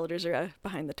 apparently our elders are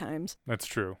behind the times. That's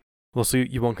true. Well, so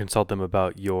you won't consult them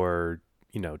about your,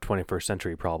 21st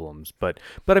century problems, but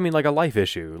I mean, like a life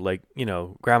issue, like,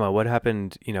 Grandma, what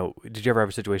happened? Did you ever have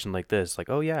a situation like this? Like,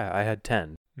 oh yeah, I had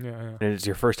 10. Yeah. And it's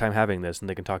your first time having this, and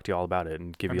they can talk to you all about it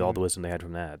and give you all the wisdom they had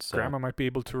from that. So. Grandma might be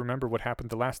able to remember what happened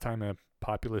the last time a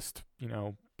populist,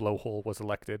 blowhole was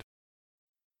elected.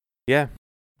 Yeah.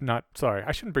 Sorry,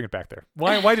 I shouldn't bring it back there.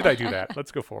 Why did I do that?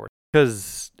 Let's go forward.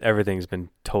 Because everything's been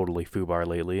totally foobar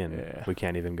lately, and we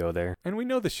can't even go there. And we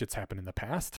know this shit's happened in the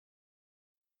past.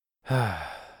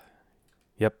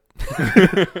 Yep.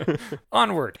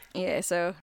 Onward. Yeah,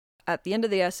 so at the end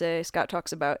of the essay, Scott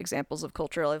talks about examples of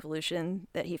cultural evolution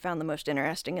that he found the most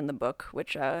interesting in the book,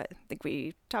 which I think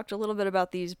we talked a little bit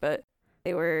about these, but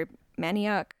they were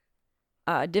manioc,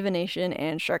 divination,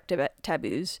 and shark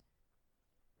taboos.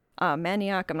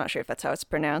 Manioc, I'm not sure if that's how it's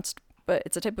pronounced, but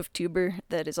it's a type of tuber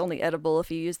that is only edible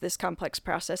if you use this complex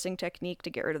processing technique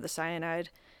to get rid of the cyanide,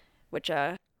 which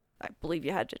I believe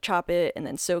you had to chop it and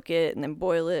then soak it and then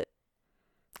boil it.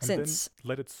 And then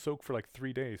let it soak for like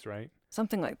 3 days, right?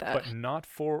 Something like that. But not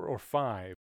 4 or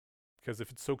 5, because if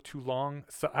it soaked too long,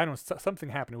 something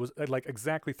happened. It was like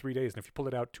exactly 3 days, and if you pull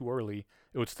it out too early,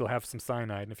 it would still have some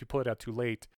cyanide, and if you pull it out too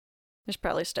late... There's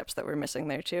probably steps that we're missing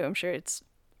there, too. I'm sure it's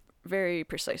very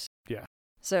precise. Yeah.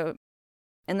 So,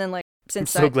 and then like I'm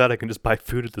since so glad I can just buy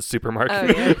food at the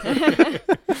supermarket. Oh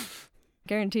yeah.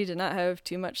 Guaranteed to not have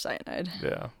too much cyanide,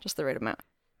 Yeah. just the right amount.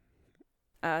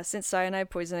 Since cyanide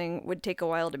poisoning would take a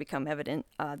while to become evident,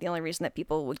 the only reason that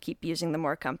people would keep using the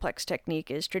more complex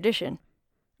technique is tradition.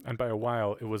 And by a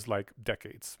while, it was like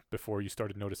decades before you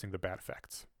started noticing the bad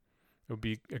effects. It would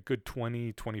be a good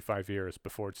 20, 25 years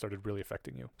before it started really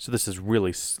affecting you. So this is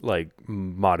really like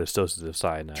modest doses of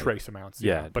cyanide. Trace amounts,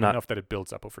 Yeah, but not- enough that it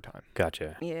builds up over time.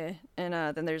 Gotcha. Yeah, and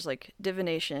then there's like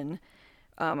divination.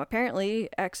 Apparently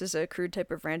acts as a crude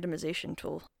type of randomization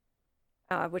tool,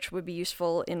 which would be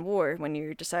useful in war when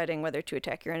you're deciding whether to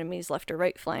attack your enemy's left or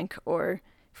right flank, or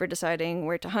for deciding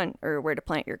where to hunt or where to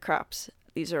plant your crops.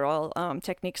 These are all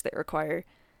techniques that require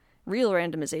real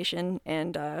randomization,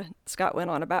 and Scott went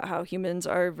on about how humans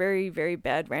are very, very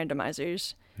bad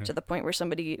randomizers, to the point where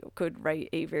somebody could write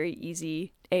a very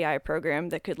easy AI program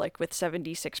that could, like, with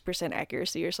 76%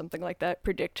 accuracy or something like that,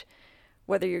 predict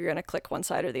whether you're going to click one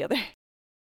side or the other.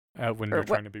 When Or you're what-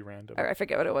 trying to be random. Or I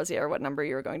forget what it was, or what number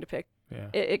you were going to pick. Yeah.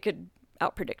 It could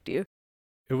outpredict you.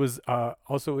 It was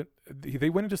also, they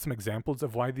went into some examples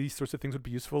of why these sorts of things would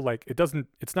be useful. Like,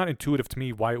 it's not intuitive to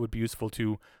me why it would be useful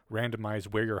to randomize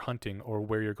where you're hunting or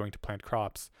where you're going to plant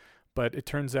crops. But it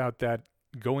turns out that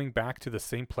going back to the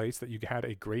same place that you had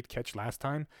a great catch last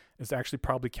time is actually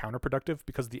probably counterproductive,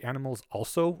 because the animals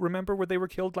also remember where they were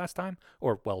killed last time,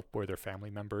 or, well, where their family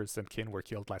members and kin were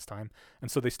killed last time.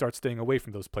 And so they start staying away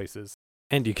from those places.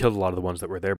 And you killed a lot of the ones that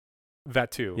were there.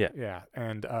 That too. Yeah.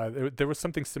 And there was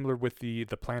something similar with the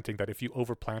planting, that if you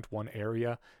overplant one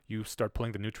area, you start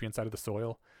pulling the nutrients out of the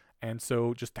soil. And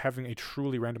so just having a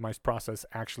truly randomized process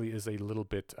actually is a little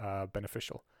bit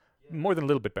beneficial. More than a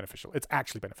little bit beneficial. It's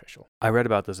actually beneficial. I read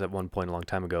about this at one point a long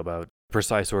time ago, about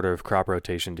precise order of crop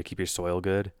rotation to keep your soil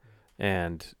good.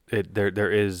 And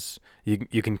there is, you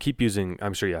can keep using,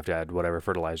 I'm sure you have to add whatever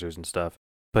fertilizers and stuff,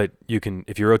 but you can,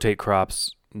 if you rotate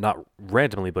crops, not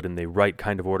randomly, but in the right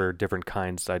kind of order, different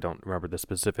kinds, I don't remember the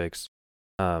specifics,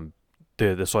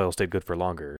 the soil stayed good for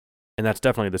longer. And that's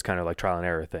definitely this kind of like trial and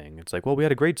error thing. It's like, well, we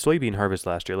had a great soybean harvest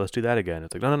last year, let's do that again.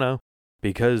 It's like, no.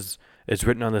 Because it's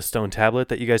written on this stone tablet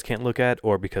that you guys can't look at,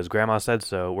 or because grandma said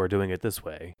so, we're doing it this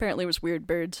way. Apparently it was weird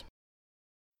birds.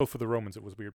 Oh, for the Romans, it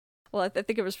was weird. Well, I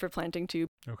think it was for planting too.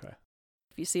 Okay.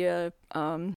 If you see a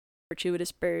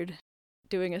fortuitous bird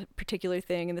doing a particular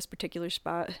thing in this particular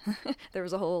spot, there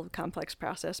was a whole complex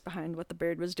process behind what the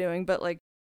bird was doing. But like,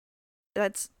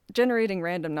 that's generating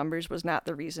random numbers was not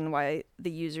the reason why the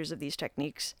users of these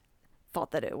techniques thought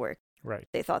that it worked. Right.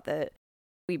 They thought that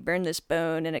we burn this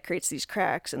bone and it creates these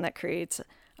cracks, and that creates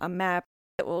a map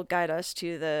that will guide us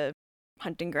to the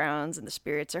hunting grounds, and the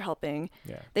spirits are helping.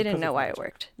 Yeah. They didn't because know of why it magic.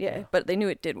 worked. Yeah, Yeah. but they knew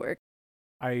it did work.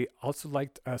 I also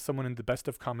liked someone in the best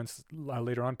of comments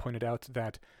later on pointed out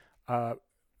that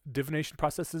divination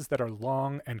processes that are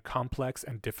long and complex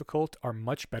and difficult are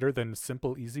much better than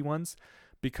simple, easy ones,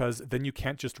 because then you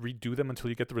can't just redo them until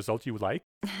you get the result you like.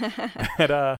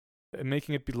 And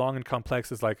making it be long and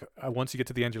complex is like, once you get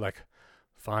to the end, you're like,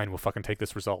 fine, we'll fucking take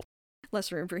this result.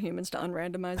 Less room for humans to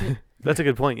unrandomize it. That's a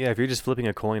good point. Yeah, if you're just flipping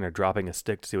a coin or dropping a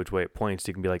stick to see which way it points,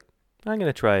 you can be like, I'm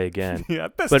gonna try again. Yeah,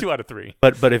 that's But- 2 out of 3.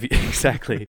 But if you,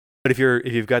 exactly, but if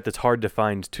you've got this hard to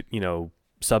find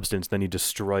substance, then you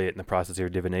destroy it in the process of your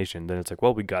divination. Then it's like,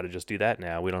 well, we got to just do that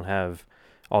now. We don't have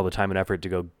all the time and effort to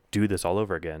go do this all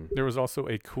over again. There was also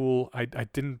a cool, I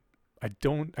didn't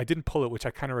pull it, which I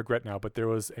kind of regret now, but there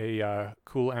was a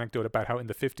cool anecdote about how in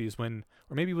the 50s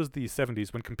or maybe it was the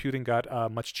 70s, when computing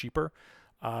got much cheaper,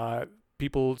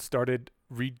 people started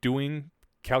redoing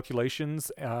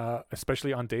calculations,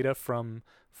 especially on data from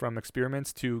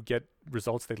experiments, to get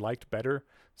results they liked better.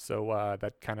 So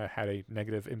that kind of had a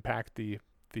negative impact, the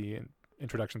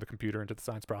introduction of the computer into the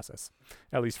science process,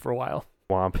 at least for a while.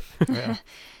 Womp. Yeah.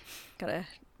 Gotta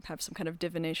have some kind of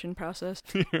divination process.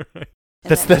 Right.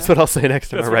 And That's what I'll say next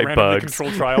time That's I what write randomly bugs.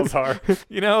 controlled trials are.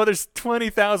 There's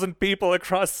 20,000 people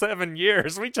across 7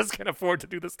 years. We just can't afford to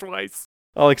do this twice.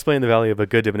 I'll explain the value of a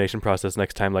good divination process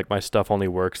next time. Like, my stuff only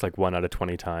works like 1 out of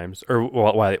 20 times, or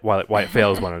why it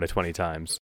fails 1 out of 20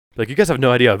 times. Like, you guys have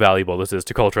no idea how valuable this is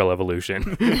to cultural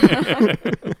evolution.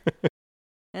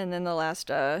 And then the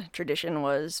last tradition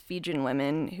was Fijian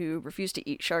women who refused to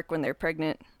eat shark when they're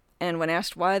pregnant. And when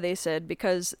asked why, they said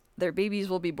because their babies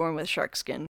will be born with shark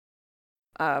skin.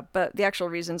 But the actual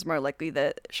reason's more likely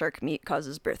that shark meat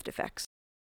causes birth defects.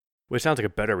 Which sounds like a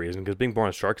better reason, because being born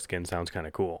with shark skin sounds kind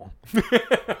of cool.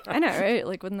 I know, right?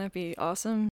 Like, wouldn't that be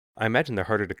awesome? I imagine they're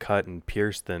harder to cut and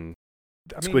pierce than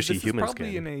I mean, squishy this is human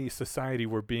probably skin. in a society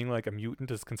where being like a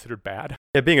mutant is considered bad.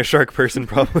 Yeah, being a shark person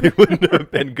probably wouldn't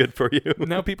have been good for you.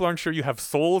 Now people aren't sure you have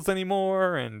souls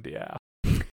anymore, and yeah.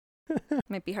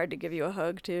 Might be hard to give you a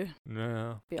hug too.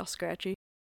 No. Be all scratchy.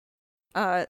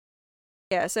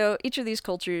 Yeah, so each of these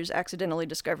cultures accidentally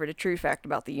discovered a true fact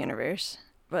about the universe,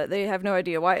 but they have no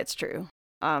idea why it's true.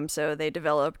 So they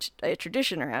developed a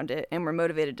tradition around it and were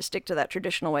motivated to stick to that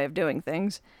traditional way of doing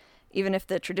things, even if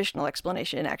the traditional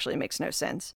explanation actually makes no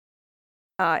sense.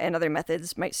 And other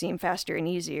methods might seem faster and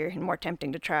easier and more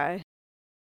tempting to try.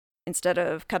 Instead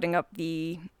of cutting up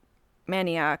the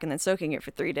manioc and then soaking it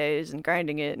for 3 days and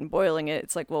grinding it and boiling it,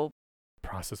 it's like, well,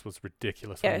 Process was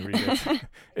ridiculous yeah. when you read it.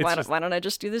 It's why don't I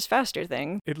just do this faster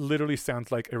thing? it literally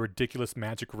sounds like a ridiculous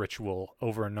magic ritual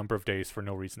over a number of days for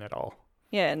no reason at all.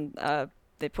 Yeah, and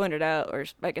they pointed out, or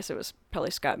I guess it was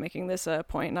probably Scott making this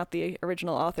point, not the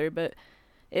original author, but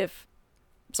if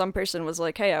some person was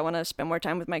like, hey, I want to spend more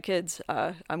time with my kids,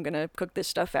 I'm going to cook this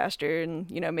stuff faster, and,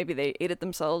 maybe they ate it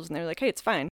themselves, and they're like, hey, it's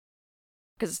fine.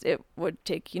 Because it would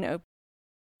take,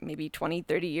 maybe 20,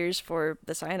 30 years for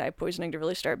the cyanide poisoning to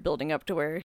really start building up to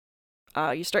where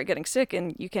you start getting sick,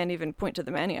 and you can't even point to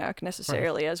the manioc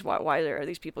necessarily as why are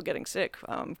these people getting sick.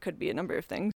 Could be a number of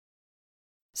things.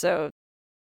 So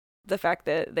the fact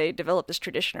that they developed this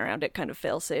tradition around it kind of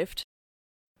fail-safed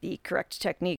the correct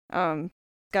technique.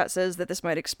 Scott says that this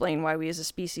might explain why we as a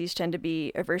species tend to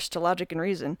be averse to logic and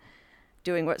reason.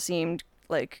 Doing what seemed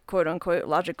like quote-unquote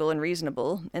logical and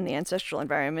reasonable in the ancestral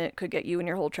environment could get you and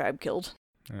your whole tribe killed.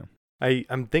 Yeah.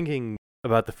 I'm thinking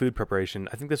about the food preparation.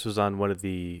 I think this was on one of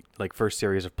the first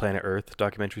series of Planet Earth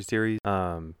documentary series.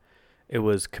 It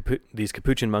was these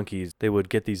capuchin monkeys. They would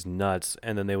get these nuts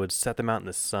and then they would set them out in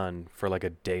the sun for a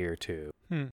day or two.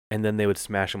 And then they would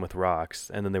smash them with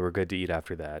rocks and then they were good to eat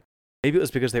after that. Maybe it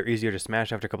was because they're easier to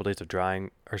smash after a couple days of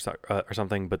drying or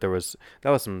something, but that was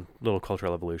some little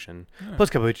cultural evolution. Yeah.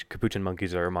 Plus capuchin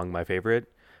monkeys are among my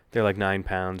favorite. They're 9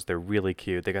 pounds. They're really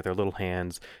cute. They got their little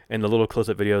hands and the little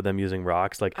close-up video of them using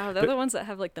rocks. Oh, they're the ones that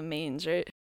have the manes, right?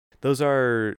 Those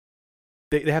are...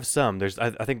 They have some. I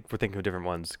think we're thinking of different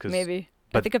ones. Maybe.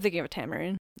 I think I'm thinking of a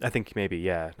tamarin. I think maybe,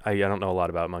 yeah. I don't know a lot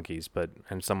about monkeys,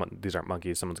 these aren't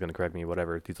monkeys. Someone's going to correct me,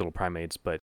 whatever. These little primates.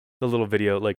 But the little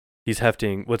video, he's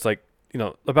hefting what's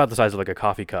about the size of a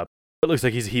coffee cup. It looks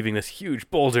like he's heaving this huge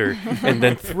boulder and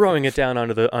then throwing it down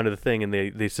onto the thing, and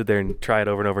they sit there and try it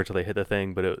over and over until they hit the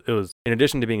thing. But it was, in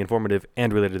addition to being informative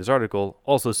and related to this article,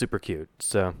 also super cute.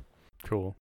 So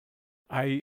Cool.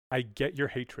 I get your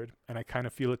hatred, and I kind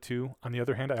of feel it too. On the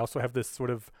other hand, I also have this sort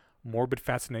of morbid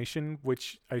fascination,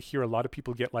 which I hear a lot of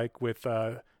people get with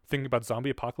thinking about zombie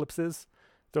apocalypses.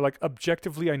 They're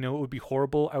objectively, I know it would be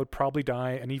horrible. I would probably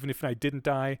die, and even if I didn't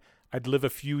die, I'd live a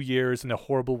few years in a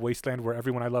horrible wasteland where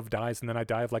everyone I love dies, and then I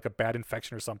die of a bad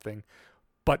infection or something.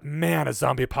 But man, a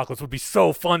zombie apocalypse would be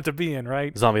so fun to be in,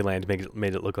 right? Zombieland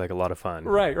made it look like a lot of fun.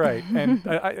 Right. And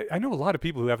I know a lot of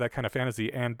people who have that kind of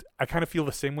fantasy, and I kind of feel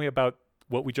the same way about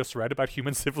what we just read about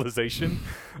human civilization.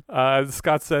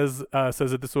 Scott says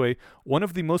it this way: one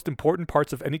of the most important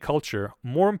parts of any culture,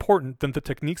 more important than the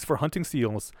techniques for hunting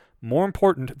seals, more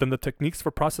important than the techniques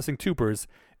for processing tubers,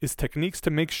 is techniques to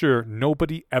make sure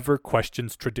nobody ever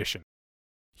questions tradition.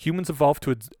 Humans evolved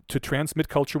to transmit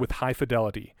culture with high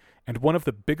fidelity, and one of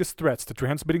the biggest threats to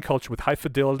transmitting culture with high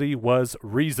fidelity was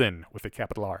reason, with a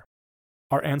capital R.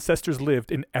 Our ancestors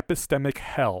lived in epistemic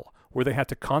hell, where they had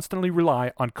to constantly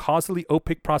rely on causally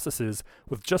opaque processes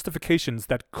with justifications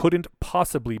that couldn't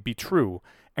possibly be true,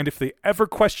 and if they ever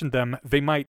questioned them, they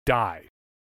might die.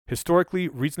 Historically,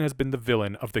 reason has been the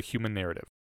villain of the human narrative.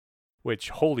 Which,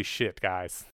 holy shit,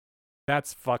 guys.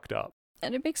 That's fucked up.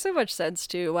 And it makes so much sense,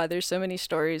 too, why there's so many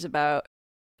stories about...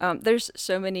 there's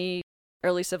so many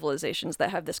early civilizations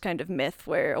that have this kind of myth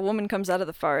where a woman comes out of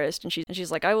the forest and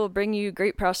she's like, I will bring you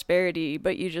great prosperity,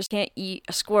 but you just can't eat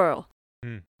a squirrel.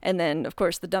 And then, of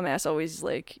course, the dumbass always,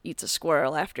 eats a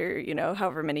squirrel after,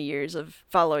 however many years of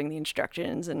following the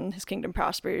instructions, and his kingdom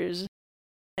prospers.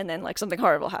 And then, something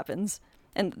horrible happens.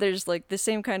 And there's, the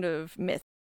same kind of myth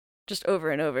just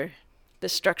over and over.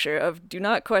 This structure of do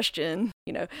not question,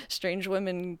 strange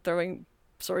women throwing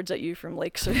swords at you from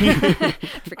lakes. Or I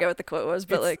forget what the quote was,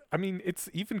 but it's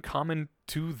even common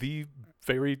to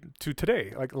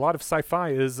today. A lot of sci-fi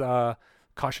is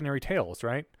cautionary tales,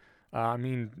 right? I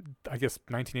guess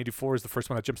 1984 is the first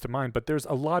one that jumps to mind, but there's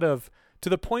a lot of, to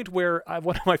the point where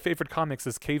one of my favorite comics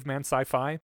is Caveman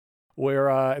Sci-Fi,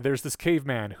 where there's this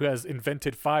caveman who has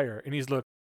invented fire, and he's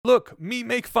look, me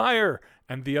make fire.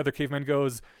 And the other caveman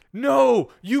goes, no,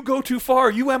 you go too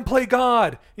far, you play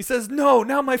God. He says, no,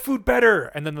 now my food better.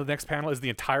 And then the next panel is the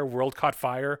entire world caught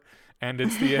fire. And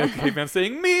it's the caveman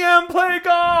saying, "Me am play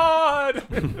God."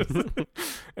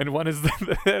 And one is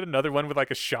another one with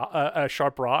like a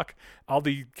sharp rock. All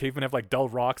the cavemen have like dull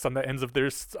rocks on the ends of their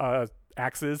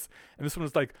axes, and this one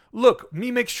was like, "Look,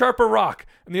 me make sharper rock."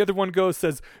 And the other one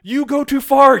says, "You go too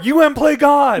far. You am play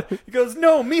God." He goes,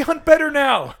 "No, me hunt better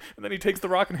now." And then he takes the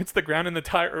rock and hits the ground, and the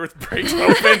entire earth breaks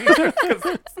open because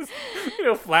it's this,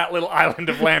 flat little island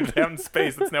of land out in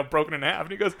space that's now broken in half.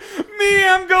 And he goes, "Me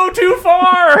am go too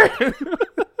far."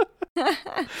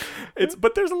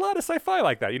 But there's a lot of sci-fi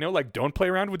like that, like don't play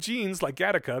around with genes like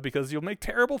Gattaca because you'll make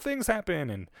terrible things happen,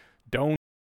 and don't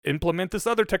implement this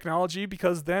other technology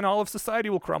because then all of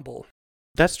society will crumble.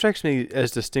 That strikes me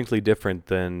as distinctly different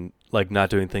than like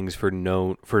not doing things for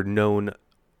known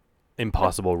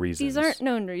impossible reasons. These aren't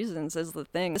known reasons is the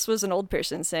thing. This was an old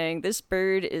person saying this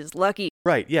bird is lucky.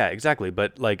 Right, yeah, exactly.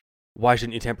 But like, why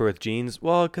shouldn't you tamper with genes?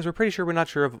 Well, because we're not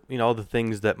sure of all the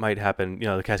things that might happen,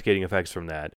 the cascading effects from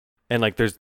that. And like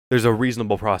there's a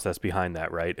reasonable process behind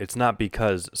that, right? It's not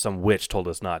because some witch told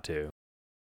us not to.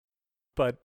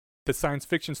 But the science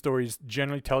fiction stories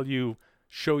generally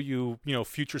show you,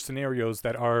 future scenarios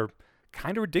that are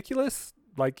kind of ridiculous,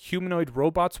 like humanoid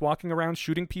robots walking around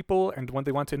shooting people, and when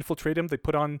they want to infiltrate them, they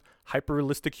put on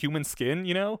hyper-realistic human skin,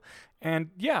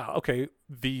 And yeah, okay,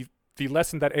 the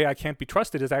lesson that AI can't be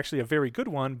trusted is actually a very good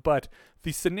one, but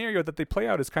the scenario that they play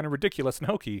out is kind of ridiculous and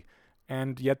hokey,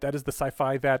 and yet that is the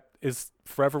sci-fi that is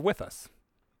forever with us.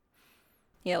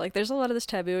 Yeah, like there's a lot of this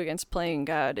taboo against playing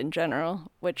God in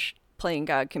general, which playing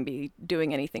God can be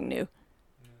doing anything new.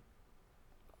 Yeah.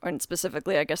 And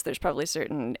specifically, I guess there's probably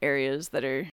certain areas that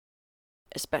are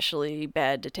especially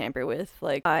bad to tamper with,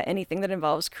 like anything that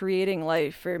involves creating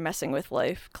life or messing with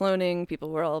life. Cloning, people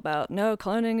were all about, no,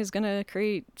 cloning is going to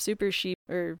create super sheep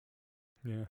or...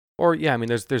 Yeah. Or, yeah, I mean,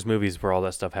 there's movies where all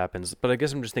that stuff happens, but I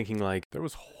guess I'm just thinking, like... There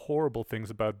was horrible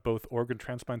things about both organ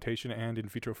transplantation and in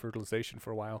vitro fertilization for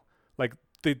a while. Like,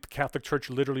 the Catholic Church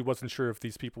literally wasn't sure if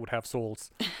these people would have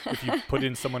souls if you put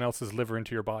in someone else's liver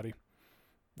into your body.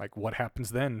 Like, what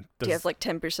happens then? Do you have, like,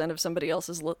 10% of somebody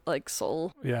else's,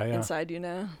 soul inside you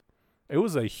now? It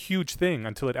was a huge thing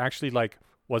until it actually,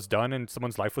 was done and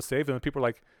someone's life was saved. And then people were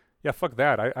like, yeah, fuck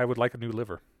that. I would like a new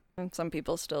liver. And some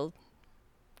people still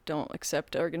don't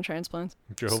accept organ transplants.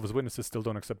 Jehovah's Witnesses still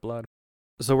don't accept blood.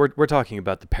 So we're talking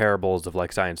about the parables of,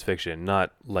 science fiction,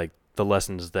 not, the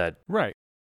lessons that... Right.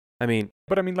 But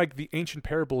the ancient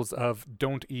parables of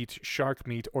don't eat shark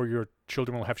meat or your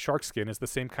children will have shark skin is the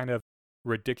same kind of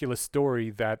ridiculous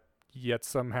story that yet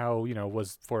somehow,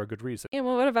 was for a good reason. Yeah,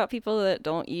 well, what about people that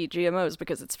don't eat GMOs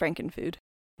because it's frankenfood?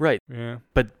 Right. Yeah.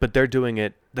 But they're doing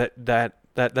it, that's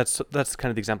kind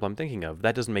of the example I'm thinking of.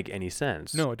 That doesn't make any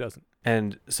sense. No, it doesn't.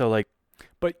 And so,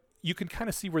 But you can kind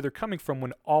of see where they're coming from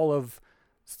when all of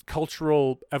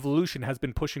cultural evolution has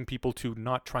been pushing people to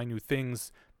not try new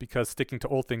things because sticking to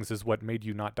old things is what made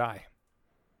you not die.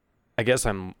 I guess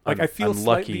I feel I'm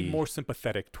slightly lucky. more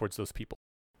sympathetic towards those people.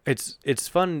 It's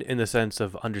fun in the sense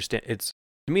of understand. It's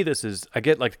to me this is I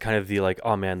get kind of the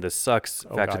oh man this sucks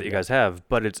factor that you guys have,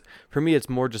 but for me it's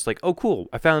more just oh cool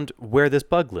I found where this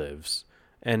bug lives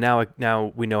and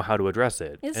now we know how to address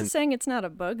it. It's saying it's not a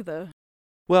bug though.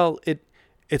 Well,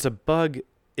 it's a bug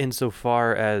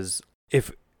insofar as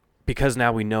because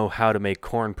now we know how to make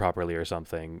corn properly or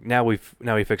something. Now we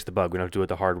fix the bug. We don't have to do it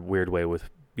the hard weird way with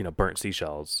burnt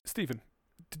seashells. Stephen,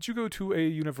 did you go to a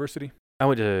university?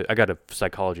 I got a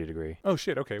psychology degree. Oh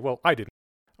shit, okay. Well, I didn't.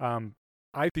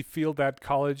 I feel that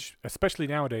college, especially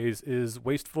nowadays, is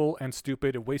wasteful and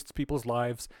stupid. It wastes people's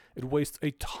lives. It wastes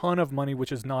a ton of money,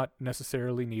 which is not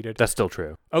necessarily needed. That's still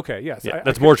true. Okay, yes. Yeah,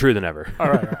 that's more true than ever. All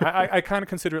right. I kind of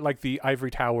consider it like the Ivory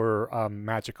Tower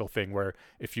magical thing, where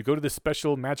if you go to this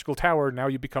special magical tower, now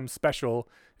you become special.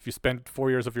 If you spend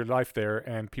 4 years of your life there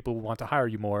and people want to hire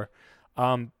you more.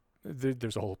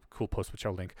 There's a whole cool post which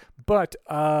I'll link. But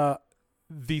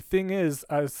the thing is,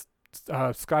 as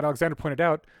Scott Alexander pointed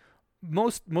out,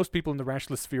 most people in the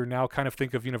rationalist sphere now kind of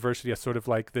think of university as sort of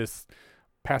like this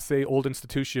passé old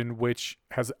institution which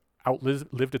has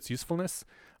outlived its usefulness.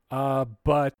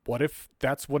 But what if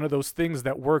that's one of those things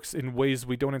that works in ways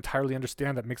we don't entirely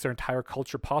understand that makes our entire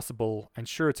culture possible? And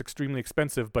sure, it's extremely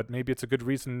expensive, but maybe it's a good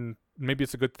reason, maybe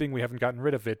it's a good thing we haven't gotten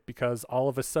rid of it, because all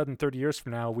of a sudden 30 years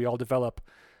from now we all develop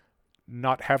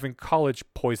not having college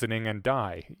poisoning and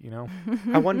die,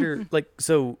 I wonder,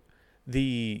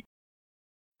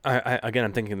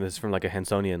 I'm thinking this from a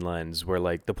Hansonian lens, where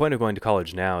the point of going to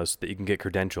college now is that you can get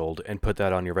credentialed and put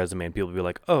that on your resume, and people will be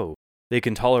like, oh, they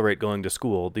can tolerate going to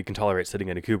school, they can tolerate sitting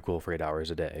in a cubicle for 8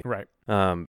 hours a day. Right.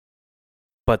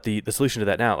 But the solution to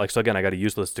that now, like, so again, I got a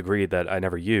useless degree that I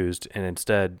never used, and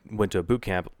instead went to a boot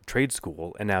camp, trade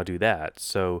school, and now do that.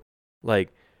 So,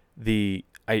 like,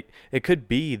 it could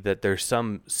be that there's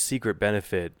some secret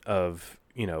benefit of,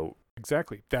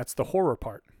 Exactly. That's the horror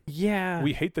part. yeah,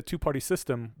 We hate the two-party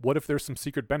system. What if there's some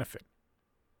secret benefit?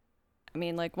 I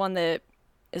mean, like, one that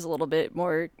is a little bit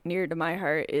more near to my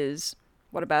heart is,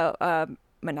 what about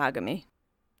monogamy?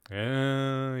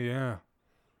 Yeah.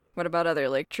 What about other,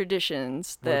 like,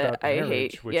 traditions What that about I marriage,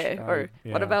 hate? which Yeah, or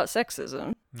what yeah. about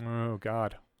sexism? Oh,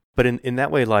 God. But in that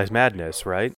way lies madness,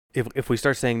 right? If we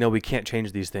start saying, no, we can't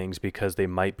change these things because they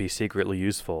might be secretly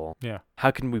useful, Yeah.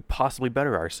 how can we possibly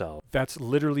better ourselves? That's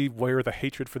literally where the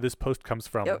hatred for this post comes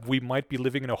from. Yep. We might be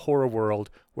living in a horror world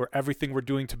where everything we're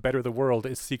doing to better the world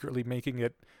is secretly making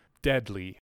it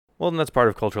deadly. Well, and that's part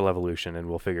of cultural evolution, and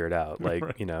we'll figure it out. Like,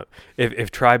 Right. if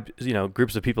tribes,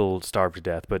 groups of people starved to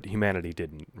death, but humanity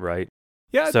didn't, right?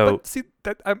 Yeah, So- but see,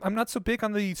 that I'm not so big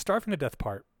on the starving to death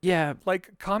part. Yeah,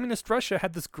 Like, communist Russia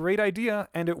had this great idea,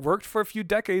 and it worked for a few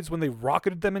decades when they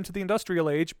rocketed them into the industrial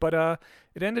age, but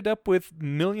it ended up with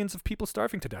millions of people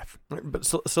starving to death. but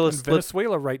so And let's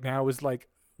Venezuela right now is like,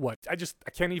 what? I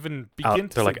can't even begin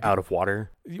to they're say like out of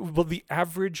water. Well, the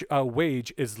average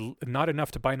wage is not enough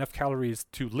to buy enough calories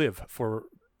to live for.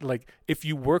 Like, if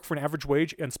you work for an average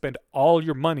wage and spend all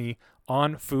your money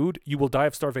on food, you will die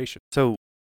of starvation. So,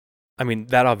 I mean,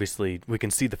 that obviously we can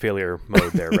see the failure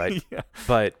mode there, right? Yeah.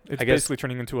 But It's I guess basically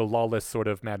turning into a lawless sort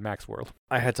of Mad Max world.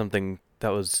 I had something that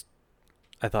was,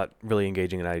 I thought, really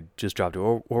engaging, and I just dropped it.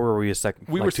 Or were we We like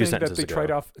were two saying that sentences they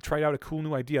ago? tried out a cool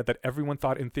new idea that everyone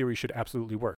thought in theory should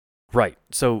absolutely work. Right.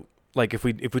 So, like, if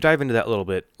we dive into that a little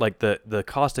bit, like the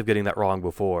cost of getting that wrong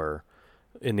before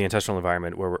in the ancestral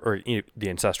environment, the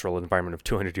ancestral environment of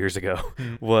 200 years ago,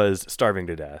 was starving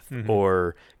to death Mhm.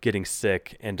 or getting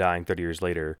sick and dying 30 years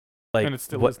later. Like, And it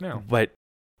still what, is now. But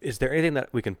is there anything that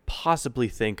we can possibly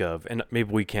think of, and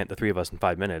maybe we can't, the three of us, in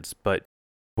 5 minutes, but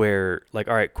where, like,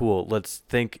 all right, cool, let's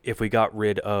think if we got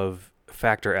rid of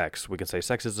factor X, we could say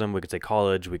sexism, we could say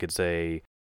college, we could say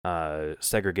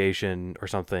segregation or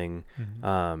something.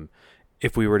 Mhm.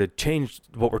 If we were to change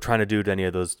what we're trying to do to any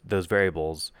of those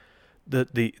variables,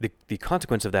 the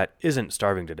consequence of that isn't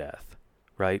starving to death,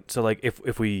 right? So, like,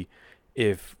 if we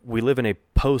live in a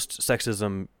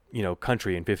post-sexism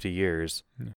country in 50 years,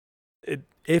 Yeah.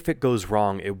 if it goes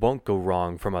wrong, it won't go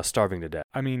wrong from us starving to death.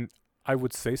 I mean, I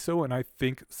would say so, and I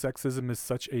think sexism is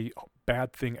such a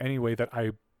bad thing anyway that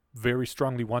I very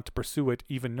strongly want to pursue it,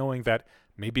 even knowing that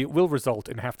maybe it will result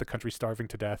in half the country starving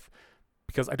to death,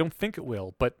 because I don't think it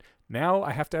will. But now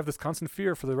I have to have this constant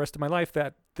fear for the rest of my life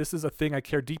that this is a thing I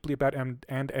care deeply about and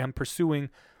am pursuing.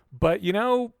 But,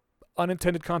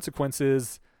 unintended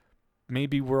consequences,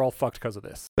 maybe we're all fucked because of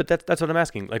this. But that's what I'm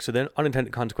asking. Like, so then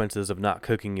unintended consequences of not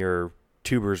cooking your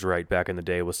tubers right back in the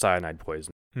day was cyanide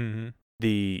poison. Mm-hmm.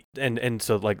 And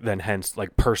so, like, then hence,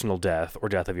 like, personal death or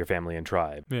death of your family and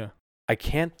tribe. Yeah. I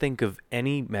can't think of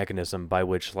any mechanism by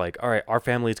which, like, all right, our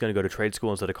family is going to go to trade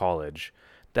school instead of college.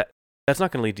 That's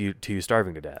not going to lead to you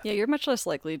starving to death. Yeah, you're much less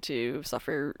likely to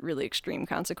suffer really extreme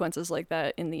consequences like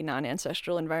that in the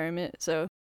non-ancestral environment. So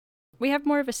we have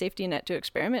more of a safety net to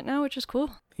experiment now, which is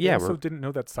cool. Yeah, I also didn't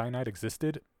know that cyanide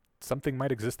existed. Something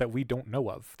might exist that we don't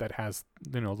know of that has,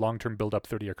 long-term build-up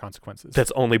 30-year consequences.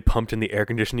 that's only pumped in the air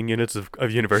conditioning units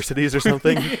of universities or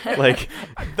something. Like,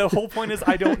 the whole point is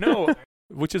I don't know.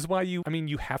 Which is why you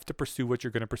have to pursue what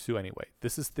you're going to pursue anyway.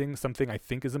 This is something I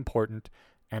think is important,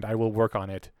 and I will work on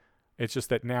it. It's just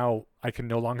that now I can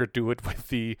no longer do it with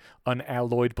the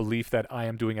unalloyed belief that I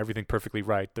am doing everything perfectly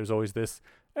right. There's always this,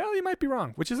 well, you might be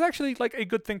wrong, which is actually like a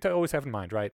good thing to always have in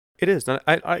mind, right? it is. And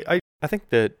I think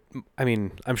that, I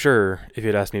mean, I'm sure if you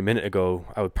had asked me a minute ago,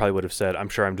 I would have said, I'm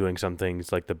sure I'm doing some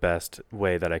things like the best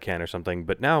way that I can or something.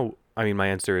 But now, I mean, my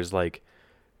answer is like,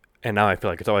 and now I feel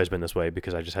like it's always been this way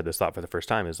because I just had this thought for the first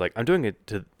time, is like, I'm doing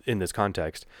it in this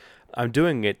context. I'm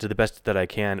doing it to the best that I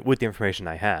can with the information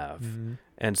I have. Mm-hmm.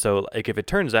 And so, like, if it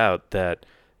turns out that,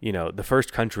 the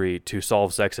first country to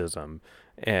solve sexism,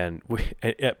 and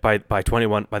by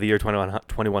the year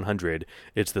 2100,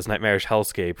 it's this nightmarish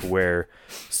hellscape where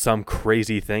some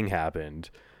crazy thing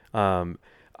happened.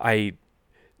 They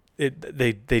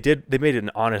made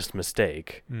an honest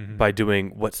mistake Mm-hmm. by doing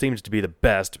what seems to be the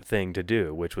best thing to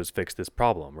do, which was fix this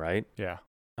problem, right? Yeah.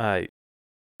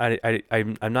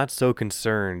 I'm not so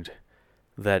concerned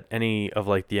that any of,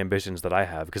 like, the ambitions that I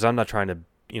have, because I'm not trying to,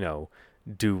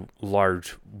 do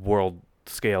large world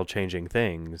scale changing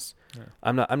things. Yeah.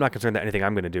 I'm not concerned that anything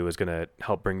I'm going to do is going to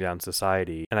help bring down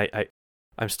society. And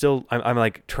I'm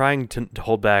like trying to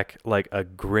hold back, like, a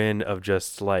grin of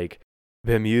just, like,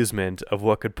 bemusement of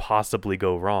what could possibly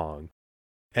go wrong.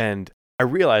 And I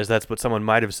realize that's what someone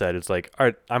might have said. It's like, all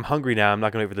right, I'm hungry now. I'm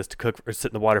not going to wait for this to cook or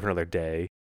sit in the water for another day.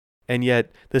 And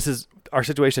yet, our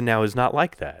situation now is not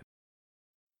like that.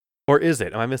 Or is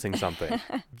it? Am I missing something?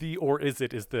 The or is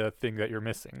it is the thing that you're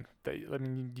missing.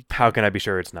 How can I be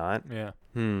sure it's not? Yeah.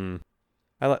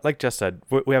 Like Jess said,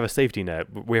 we have a safety net.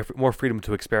 We have more freedom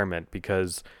to experiment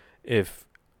because if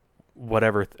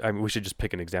whatever, we should just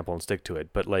pick an example and stick to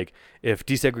it. But like, if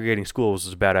desegregating schools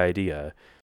was a bad idea,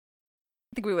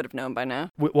 I think we would have known by now.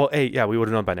 we would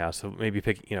have known by now. So maybe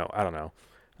I don't know.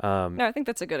 No, I think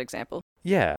that's a good example.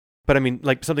 Yeah, but I mean,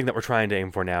 like something that we're trying to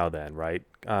aim for now. Then, right?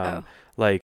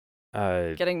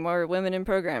 Getting more women in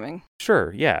programming.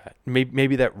 Sure, yeah.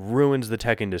 Maybe that ruins the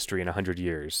tech industry in 100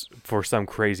 years for some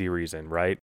crazy reason,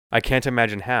 right? I can't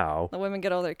imagine how. The women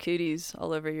get all their cooties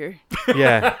all over your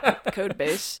code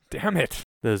base. Damn it.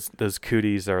 Those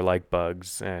cooties are like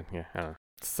bugs. I don't know.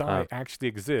 Psi actually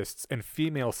exists, and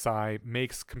female Psi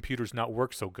makes computers not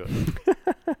work so good.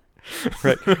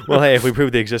 Right. Well, hey, if we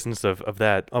prove the existence of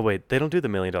that... Oh, wait. They don't do the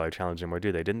 $1 Million Challenge anymore,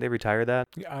 do they? Didn't they retire that?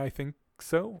 Yeah, I think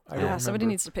so. I don't remember. Somebody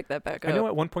needs to pick that back up. I know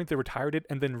at one point they retired it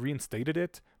and then reinstated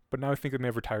it, but now I think they may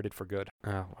have retired it for good.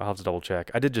 Oh, I'll have to double check.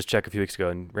 I did just check a few weeks ago,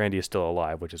 and Randy is still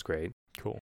alive, which is great.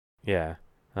 Cool. Yeah.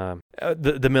 The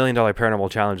 $1 Million Paranormal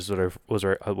Challenge is what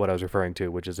I was referring to,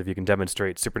 which is if you can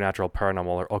demonstrate supernatural, paranormal,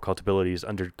 or occult abilities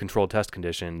under controlled test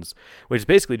conditions, which is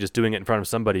basically just doing it in front of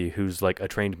somebody who's like a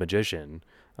trained magician.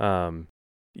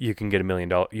 You can get $1 million.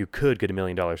 You could get $1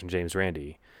 million from James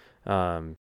Randi.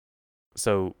 And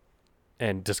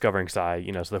discovering Psi,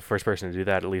 so the first person to do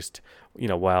that, at least,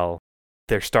 while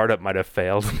their startup might have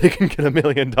failed, they can get $1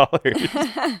 million.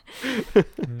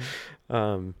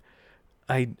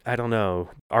 I don't know.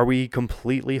 Are we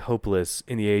completely hopeless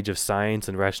in the age of science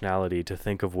and rationality to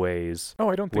think of ways? Oh,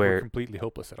 I don't think we're completely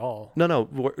hopeless at all. No.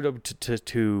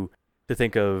 To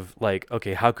think of like,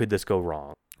 okay, how could this go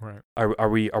wrong? Right. Are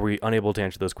we unable to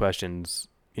answer those questions?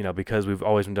 Because we've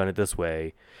always been done it this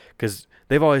way, because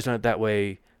they've always done it that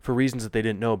way for reasons that they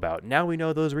didn't know about. Now we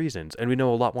know those reasons, and we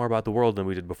know a lot more about the world than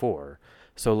we did before.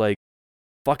 So like,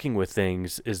 fucking with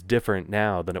things is different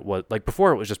now than it was. Like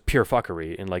before, it was just pure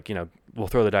fuckery, and like we'll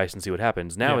throw the dice and see what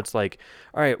happens. Now it's like,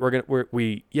 all right,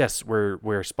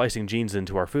 we're spicing genes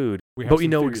into our food, but we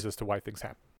know theories as to why things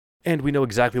happen, and we know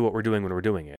exactly what we're doing when we're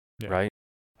doing it, right?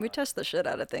 We test the shit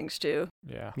out of things too.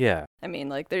 Yeah. I mean,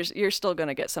 like you're still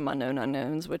gonna get some unknown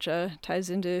unknowns, which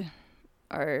ties into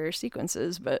our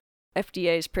sequences, but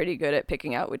FDA is pretty good at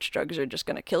picking out which drugs are just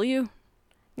gonna kill you.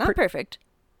 Not perfect,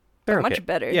 but much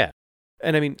better. Yeah.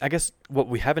 And I mean, I guess what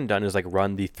we haven't done is like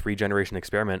run the 3-generation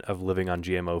experiment of living on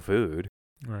GMO food,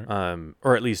 right?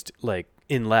 Or at least like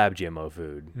in lab GMO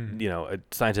food.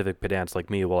 Scientific pedants like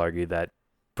me will argue that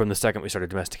from the second we started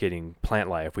domesticating plant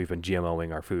life, we've been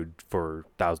GMOing our food for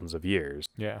thousands of years.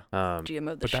 Yeah.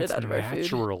 GMO the shit out of our food. But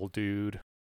that's natural, dude.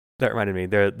 That reminded me,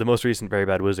 the most recent Very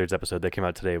Bad Wizards episode that came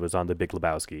out today was on the Big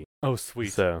Lebowski. Oh,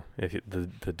 sweet. So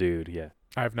the dude, yeah.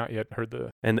 I have not yet heard the...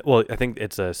 And, well, I think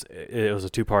it was a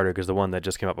two-parter because the one that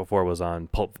just came out before was on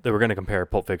Pulp... They were going to compare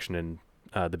Pulp Fiction and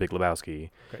The Big Lebowski.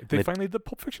 Okay. They finally did the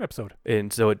Pulp Fiction episode.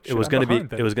 And so it was going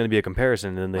to be a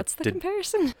comparison. And what's the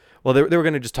comparison? Well, they were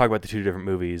going to just talk about the two different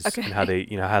movies and how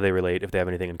they relate, if they have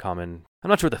anything in common. I'm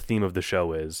not sure what the theme of the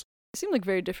show is. They seem like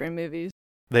very different movies.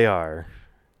 They are.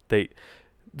 I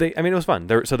mean, it was fun.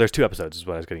 So there's 2 episodes is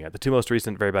what I was getting at. The 2 most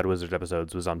recent Very Bad Wizards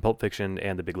episodes was on Pulp Fiction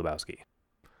and The Big Lebowski.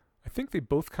 I think they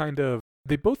both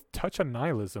touch on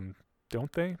nihilism,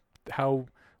 don't they? How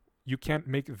you can't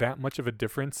make that much of a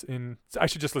difference in... I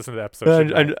should just listen to the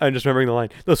episode. I'm just remembering the line.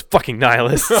 Those fucking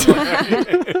nihilists.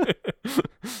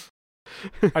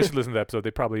 I should listen to the episode.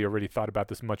 They probably already thought about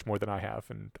this much more than I have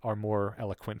and are more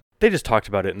eloquent. They just talked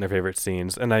about it in their favorite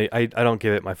scenes, and I don't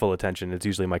give it my full attention. It's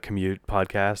usually my commute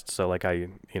podcast, so like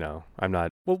I'm not...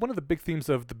 Well, one of the big themes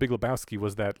of The Big Lebowski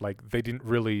was that like they didn't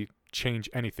really change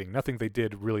anything. Nothing they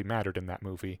did really mattered in that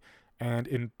movie. And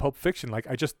in Pulp Fiction, like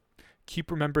I just keep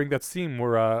remembering that scene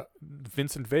where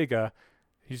Vincent Vega,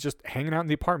 he's just hanging out in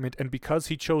the apartment, and because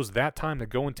he chose that time to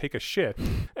go and take a shit,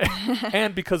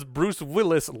 and because Bruce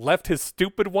Willis left his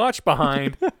stupid watch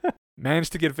behind,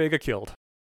 managed to get Vega killed.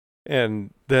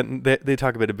 And then they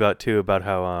talk a bit about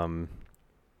how why am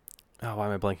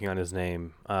I blanking on his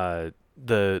name?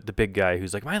 The big guy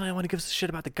who's like, am I the only one who gives a shit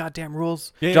about the goddamn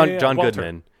rules? John Walter.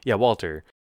 Goodman. Yeah, Walter.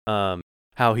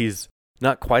 How he's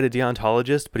not quite a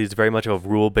deontologist, but he's very much of a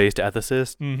rule-based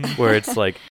ethicist, where it's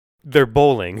like, they're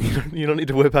bowling. You don't need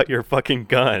to whip out your fucking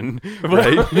gun,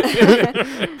 right?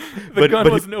 The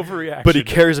gun was an overreaction. But he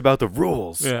cares about the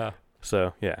rules. Yeah.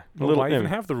 So yeah, Well, why even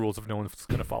have the rules if no one's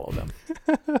going to follow them?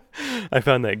 I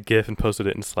found that GIF and posted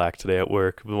it in Slack today at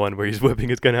work. The one where he's whipping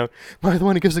his gun out. Am I the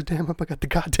one who gives a damn up? I got the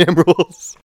goddamn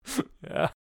rules. Yeah.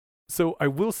 So I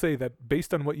will say that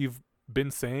based on what you've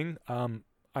been saying,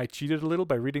 I cheated a little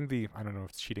by reading I don't know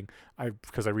if it's cheating,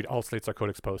 because I read all Slate Star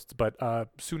Codex posts, but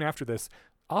soon after this,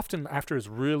 often after his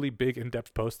really big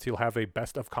in-depth posts, he'll have a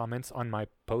best of comments on my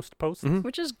post. Mhm.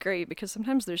 Which is great because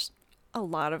sometimes there's a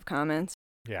lot of comments.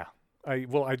 Yeah.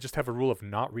 I just have a rule of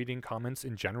not reading comments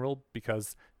in general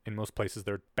because in most places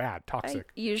they're bad,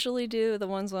 toxic. I usually do. The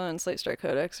ones on Slate Star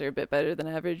Codex are a bit better than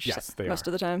average. Yes, they most are.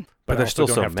 of the time. But I there's also still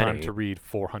don't so have time many. to read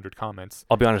 400 comments.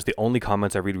 I'll be honest, the only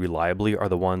comments I read reliably are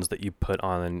the ones that you put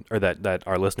on, or that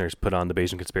our listeners put on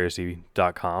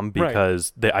thebayesianconspiracy.com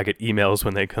because I get emails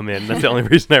when they come in. That's the only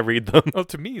reason I read them. Well,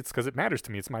 to me, it's because it matters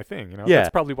to me. It's my thing. Yeah.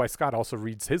 That's probably why Scott also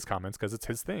reads his comments, because it's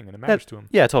his thing and it matters to him.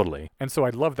 Yeah, totally. And so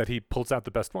I love that he pulls out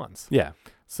the best ones. Yeah.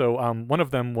 So one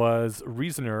of them was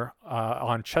Reasoner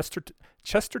on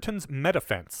Chesterton's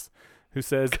Metafence, who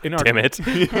says, Damn it.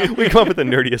 We come up with the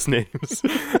nerdiest names.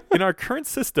 In our current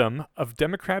system of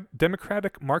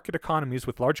democratic market economies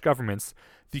with large governments,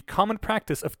 the common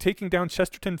practice of taking down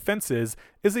Chesterton fences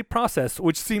is a process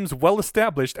which seems well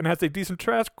established and has a decent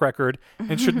track record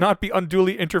and should not be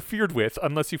unduly interfered with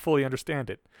unless you fully understand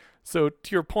it. So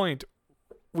to your point,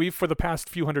 we've for the past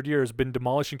few hundred years been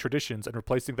demolishing traditions and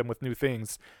replacing them with new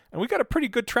things, and we got a pretty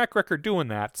good track record doing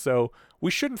that, so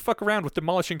we shouldn't fuck around with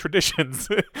demolishing traditions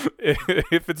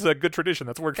if it's a good tradition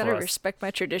that's worked for us. Gotta respect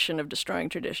my tradition of destroying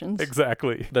traditions.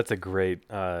 Exactly. That's a great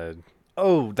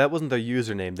oh, that wasn't their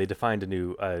username. They defined a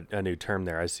new term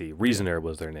there. I see. Reasoner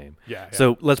was their name. Yeah.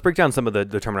 So let's break down some of the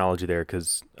terminology there,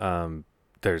 because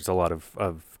there's a lot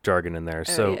of jargon in there.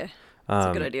 Oh, So yeah. It's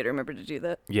a good idea to remember to do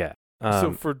that. Yeah.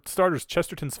 So for starters,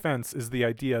 Chesterton's fence is the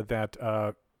idea that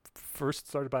first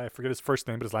started by, I forget his first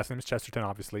name, but his last name is Chesterton,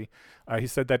 obviously. He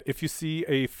said that if you see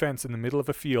a fence in the middle of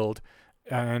a field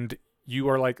and you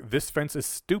are like, this fence is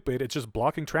stupid, it's just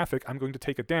blocking traffic, I'm going to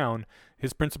take it down.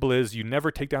 His principle is you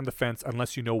never take down the fence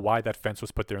unless you know why that fence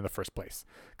was put there in the first place.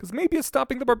 Because maybe it's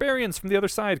stopping the barbarians from the other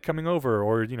side coming over,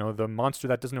 or, the monster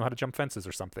that doesn't know how to jump fences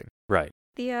or something. Right.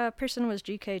 The person was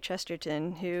G.K.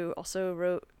 Chesterton, who also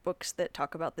wrote books that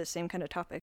talk about this same kind of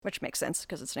topic, which makes sense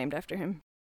because it's named after him.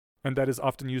 And that is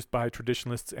often used by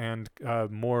traditionalists and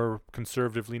more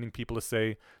conservative-leaning people to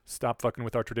say, stop fucking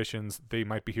with our traditions. They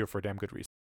might be here for a damn good reason.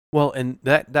 Well, and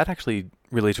that actually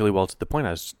relates really well to the point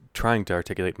I was trying to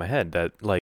articulate in my head. That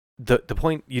like the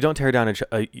point, you don't tear down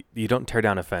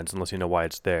a fence unless you know why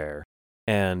it's there.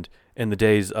 And in the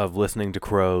days of listening to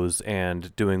crows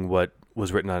and doing what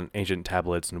was written on ancient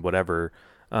tablets and whatever,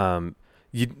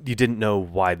 you didn't know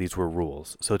why these were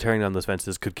rules. So tearing down those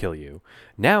fences could kill you.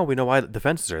 Now we know why the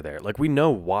fences are there. Like, we know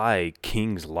why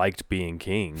kings liked being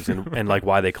kings and like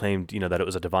why they claimed, that it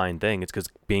was a divine thing. It's because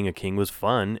being a king was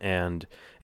fun. And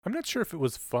I'm not sure if it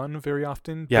was fun very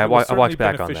often. Yeah, but I watched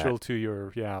back on beneficial that. to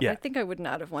your, yeah. I think I would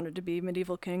not have wanted to be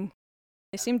medieval king.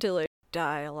 They seem to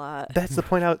die a lot. that's the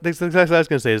point. That's exactly what I was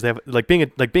gonna say. Is they have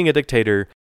being a dictator.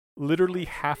 Literally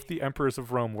half the emperors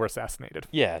of Rome were assassinated.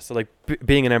 Yeah. So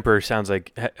being an emperor sounds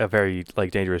like a very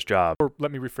dangerous job. Or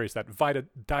let me rephrase that.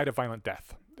 Died a violent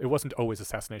death. It wasn't always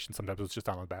assassination. Sometimes it was just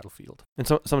on the battlefield. And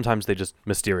sometimes they just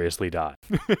mysteriously die.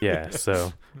 Yeah.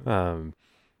 So. So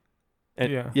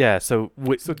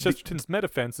Chesterton's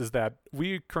metafence is that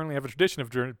we currently have a tradition of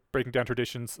breaking down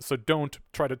traditions, so don't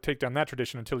try to take down that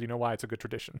tradition until you know why it's a good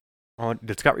tradition. Oh,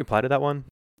 did Scott reply to that one?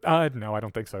 No, I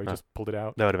don't think so. He Oh. just pulled it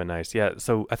out. That would have been nice. Yeah.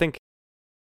 So I think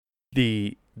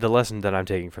the lesson that I'm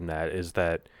taking from that is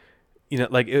that,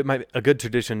 a good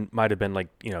tradition might have been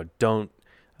don't.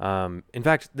 In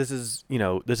fact, this is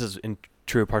in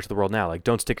true parts of the world now. Like,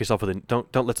 don't stick yourself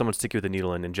don't let someone stick you with a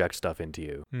needle and inject stuff into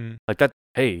you. Like that.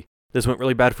 Hey, this went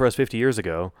really bad for us 50 years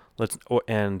ago.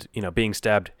 Being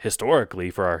stabbed historically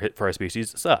for our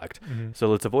species sucked. Mm-hmm. So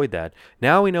let's avoid that.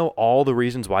 Now we know all the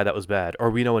reasons why that was bad, or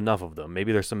we know enough of them.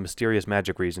 Maybe there's some mysterious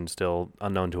magic reason still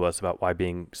unknown to us about why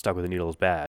being stuck with a needle is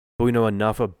bad. But we know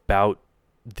enough about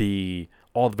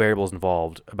all the variables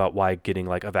involved about why getting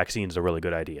a vaccine is a really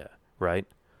good idea, right?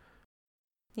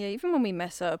 Yeah, even when we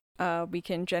mess up, we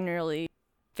can generally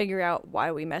figure out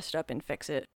why we messed up and fix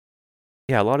it.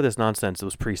 Yeah, a lot of this nonsense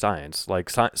was pre-science.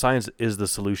 Science is the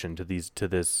solution to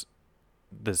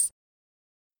this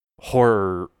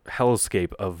horror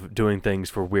hellscape of doing things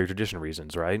for weird tradition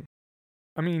reasons, right?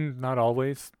 I mean, not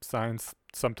always. Science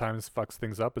sometimes fucks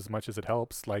things up as much as it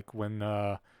helps. Like when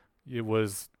it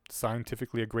was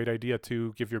scientifically a great idea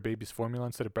to give your baby's formula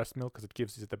instead of breast milk because it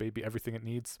gives the baby everything it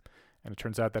needs. And it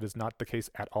turns out that is not the case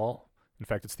at all. In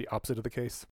fact, it's the opposite of the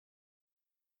case.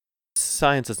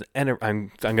 science as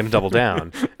I'm going to double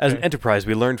down. As an enterprise,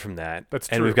 we learned from that. That's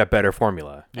and true. we've got better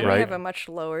formula, And right? we have a much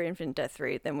lower infant death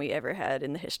rate than we ever had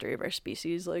in the history of our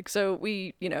species. Like, so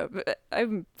we,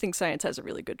 I think science has a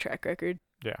really good track record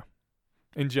Yeah.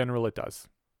 In general, it does.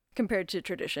 compared to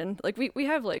tradition. Like, we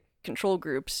have, like, control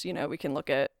groups, we can look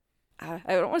at, I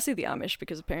don't want to say the Amish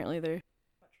because apparently they're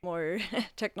more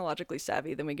technologically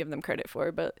savvy than we give them credit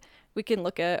for, but we can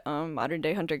look at modern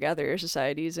day hunter-gatherer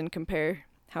societies and compare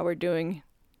how we're doing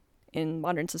in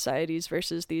modern societies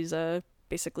versus these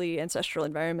basically ancestral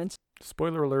environments.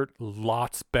 Spoiler alert,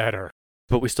 lots better.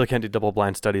 But we still can't do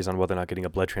double-blind studies on whether or not getting a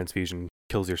blood transfusion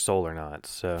kills your soul or not.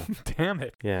 So, Damn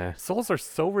it. yeah. Souls are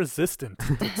so resistant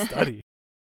to study.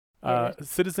 Yeah.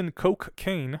 Citizen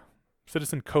Cocaine,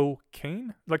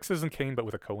 like Citizen Kane, but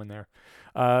with a co in there,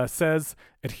 says,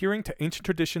 adhering to ancient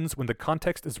traditions when the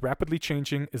context is rapidly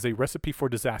changing is a recipe for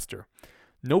disaster.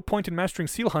 No point in mastering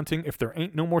seal hunting if there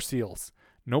ain't no more seals.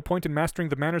 No point in mastering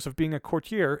the manners of being a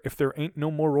courtier if there ain't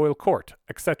no more royal court,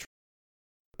 etc.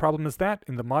 The problem is that,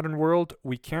 in the modern world,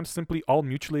 we can't simply all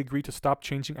mutually agree to stop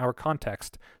changing our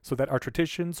context so that our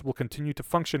traditions will continue to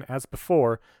function as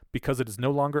before because it is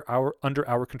no longer under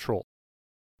our control.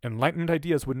 Enlightenment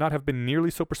ideas would not have been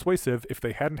nearly so persuasive if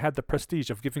they hadn't had the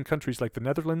prestige of giving countries like the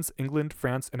Netherlands, England,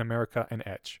 France, and America an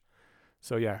edge.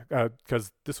 So yeah,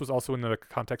 because this was also in the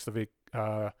context of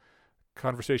a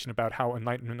conversation about how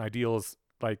Enlightenment ideals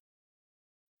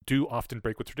do often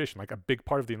break with tradition. Like, a big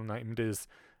part of the Enlightenment is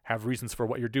have reasons for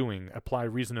what you're doing, apply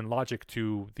reason and logic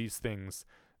to these things,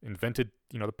 invented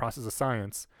the process of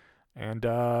science, and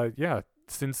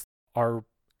since our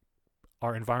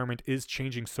environment is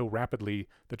changing so rapidly,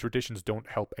 the traditions don't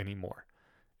help anymore.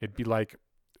 It'd be like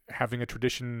having a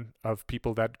tradition of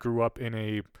people that grew up in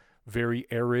a very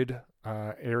arid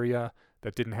area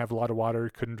that didn't have a lot of water,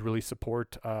 couldn't really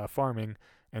support farming,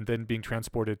 and then being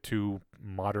transported to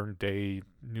modern day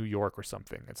New York or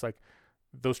something. It's like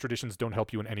those traditions don't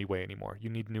help you in any way anymore. You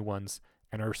need new ones,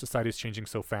 and our society is changing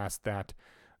so fast that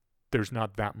there's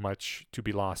not that much to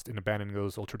be lost in abandoning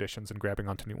those old traditions and grabbing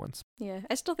onto new ones. Yeah,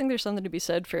 I still think there's something to be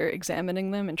said for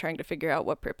examining them and trying to figure out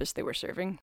what purpose they were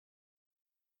serving.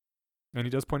 And he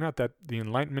does point out that the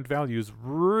Enlightenment values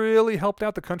really helped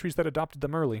out the countries that adopted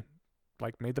them early,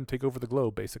 like made them take over the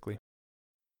globe, basically.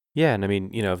 Yeah, and I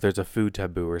mean, if there's a food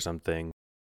taboo or something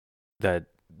that,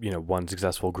 one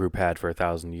successful group had for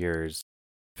 1,000 years,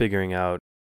 figuring out,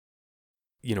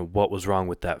 what was wrong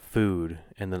with that food,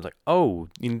 and then like, oh,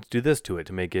 you need to do this to it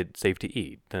to make it safe to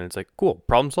eat. Then it's like, cool,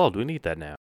 problem solved, we can eat that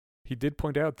now. He did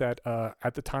point out that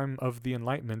at the time of the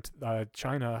Enlightenment,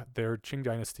 China, their Qing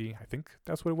dynasty, I think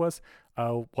that's what it was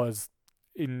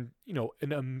in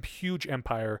a huge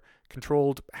empire,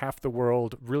 controlled half the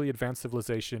world, really advanced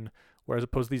civilization, whereas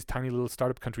opposed to these tiny little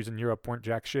startup countries in Europe weren't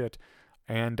jack shit.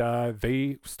 And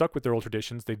they stuck with their old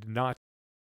traditions. They did not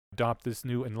adopt this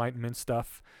new Enlightenment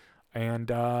stuff. And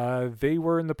they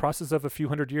were in the process of a few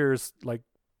hundred years,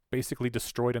 basically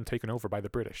destroyed and taken over by the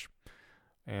British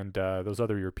and those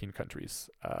other European countries.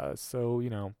 So,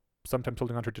 sometimes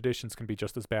holding on to traditions can be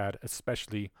just as bad,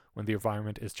 especially when the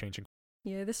environment is changing.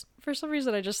 Yeah, this, for some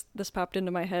reason, this popped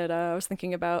into my head. I was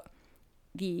thinking about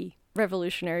the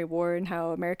Revolutionary War and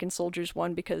how American soldiers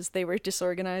won because they were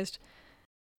disorganized.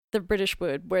 The British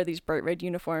would wear these bright red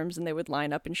uniforms and they would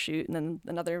line up and shoot, and then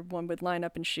another one would line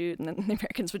up and shoot, and then the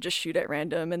Americans would just shoot at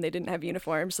random, and they didn't have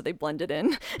uniforms, so they blended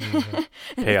in.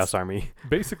 Mm-hmm. Chaos Army.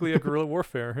 Basically a guerrilla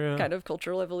warfare. Yeah. Kind of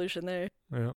cultural evolution there.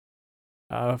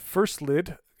 Yeah. First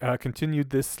Lid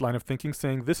continued this line of thinking,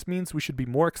 saying, this means we should be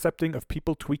more accepting of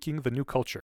people tweaking the new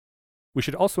culture. We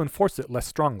should also enforce it less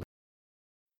strongly.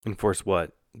 Enforce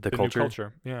what? The culture? New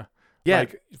culture, yeah. Yeah.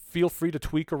 Feel free to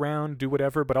tweak around, do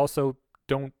whatever, but also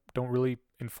don't really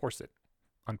enforce it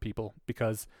on people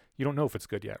because you don't know if it's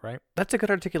good yet, right? That's a good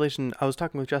articulation. I was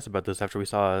talking with Jess about this after we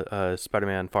saw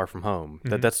Spider-Man Far From Home.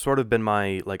 Mm-hmm. That's sort of been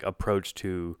my approach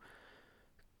to,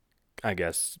 I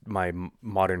guess, my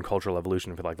modern cultural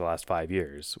evolution for the last 5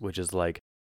 years, which is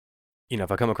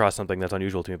if I come across something that's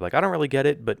unusual to me, I don't really get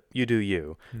it, but you do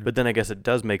you. Mm-hmm. But then I guess it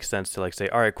does make sense to say,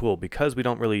 all right, cool, because we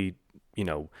don't really,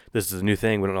 this is a new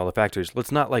thing, we don't know all the factors,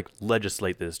 let's not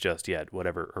legislate this just yet,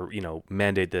 whatever, or,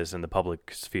 mandate this in the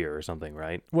public sphere or something,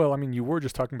 right? Well, I mean, you were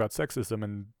just talking about sexism,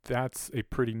 and that's a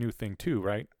pretty new thing too,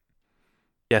 right?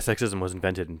 Yeah, sexism was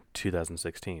invented in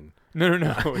 2016.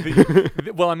 No.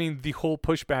 Well, I mean, the whole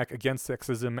pushback against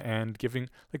sexism and giving,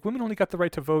 women only got the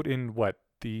right to vote in,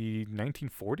 the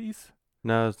 1940s?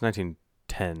 No, it's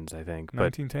 1910s, I think.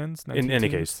 1910s? But in any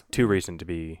case, too recent to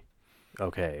be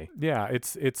okay. Yeah,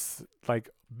 it's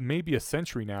maybe a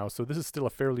century now, so this is still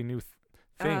a fairly new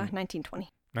thing. 1920.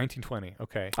 1920,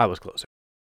 okay. I was closer.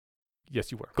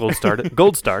 Yes, you were. Gold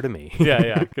star to me.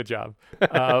 Yeah, good job.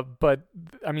 But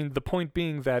I mean, the point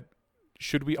being that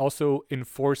should we also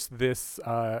enforce this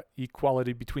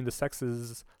equality between the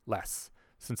sexes less,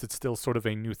 since it's still sort of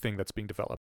a new thing that's being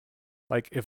developed? Like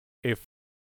if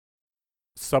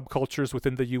subcultures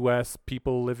within the U.S.,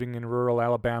 people living in rural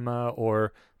Alabama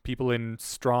or people in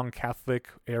strong Catholic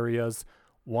areas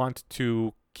want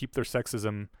to keep their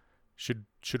sexism, should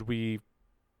we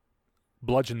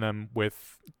bludgeon them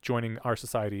with joining our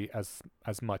society as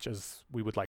much as we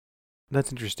would like?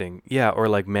 That's interesting. Yeah, or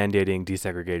like mandating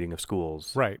desegregating of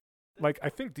schools. Right. Like, I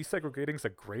think desegregating is a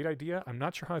great idea. I'm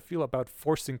not sure how I feel about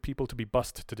forcing people to be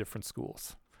bused to different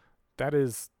schools. That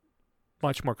is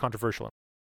much more controversial.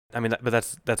 I mean, but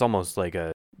that's almost like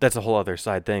that's a whole other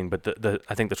side thing. But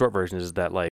I think the short version is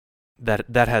that like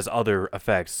that has other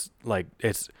effects. Like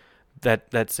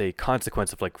that's a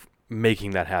consequence of like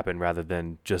making that happen rather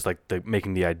than just like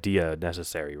making the idea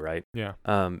necessary, right? Yeah.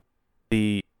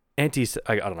 The I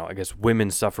don't know, I guess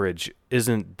women's suffrage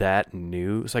isn't that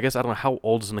new. So I guess I don't know, how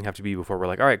old does something have to be before we're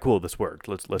like, all right, cool, this worked.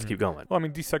 Let's keep going. Well, I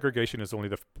mean, desegregation is only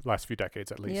the last few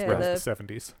decades at least. Yeah, Right. The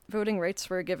 70s. Voting rights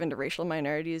were given to racial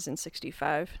minorities in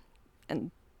 1965, and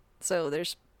so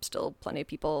there's still plenty of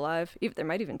people alive. There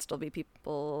might even still be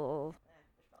people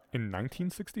In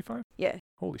 1965? Yeah.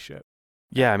 Holy shit.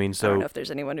 Yeah, I mean, so I don't know if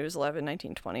there's anyone who was alive in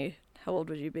 1920. How old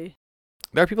would you be?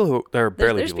 there are people who there are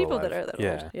barely There's people alive. that are that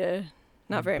yeah. old. Yeah.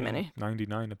 Not very many.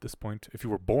 99 at this point. If you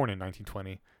were born in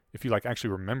 1920, if you like actually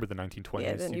remember the 1920s,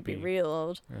 Yeah, then you'd be real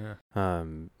old. Yeah.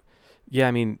 Yeah,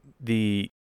 I mean,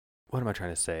 what am I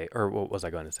trying to say? Or what was I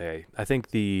going to say? I think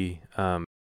I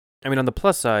mean, on the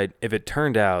plus side, if it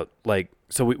turned out like,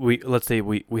 so we let's say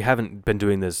we haven't been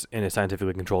doing this in a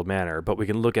scientifically controlled manner, but we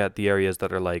can look at the areas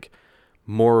that are like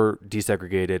more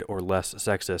desegregated or less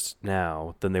sexist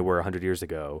now than they were 100 years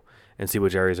ago and see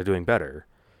which areas are doing better.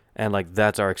 And like,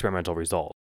 that's our experimental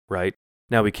result, right?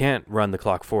 Now we can't run the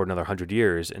clock forward another 100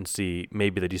 years and see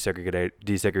maybe the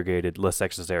desegregated, less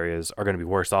sexist areas are going to be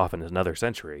worse off in another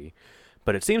century,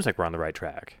 but it seems like we're on the right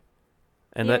track.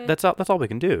 And that's all we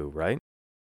can do, right?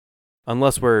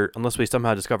 Unless we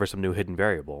somehow discover some new hidden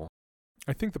variable.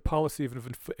 I think the policy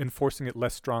of enforcing it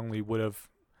less strongly would have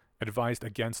advised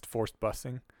against forced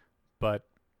busing, but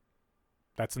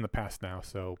that's in the past now,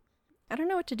 so I don't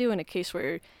know what to do in a case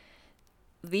where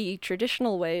the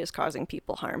traditional way is causing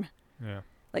people harm. yeah.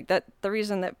 Like that, the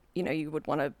reason that, you would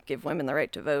want to give women the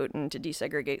right to vote and to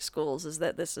desegregate schools is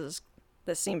that this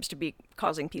seems to be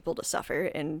causing people to suffer,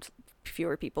 and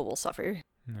fewer people will suffer.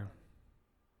 Yeah.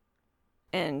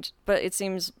 But it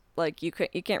seems like you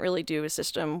can't really do a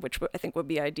system, which I think would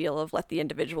be ideal, of let the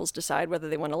individuals decide whether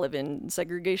they want to live in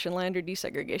segregation land or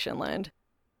desegregation land.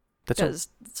 Because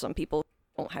some people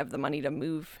won't have the money to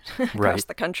move across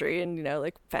the country, and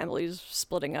like families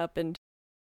splitting up. And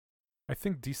I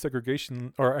think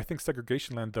segregation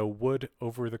land though would,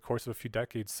 over the course of a few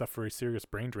decades, suffer a serious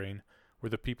brain drain, where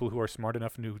the people who are smart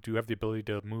enough and who do have the ability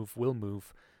to move will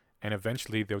move, and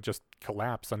eventually they'll just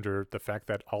collapse under the fact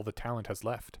that all the talent has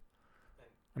left.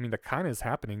 I mean, that kind of is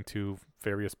happening to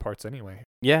various parts anyway.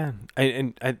 Yeah,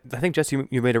 I think, Jess, you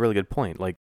made a really good point.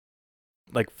 Like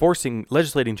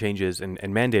legislating changes and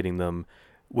mandating them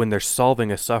when they're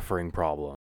solving a suffering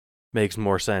problem makes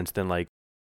more sense than like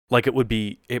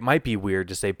it might be weird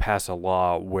to say pass a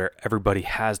law where everybody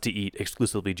has to eat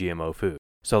exclusively GMO food.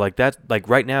 So like that, like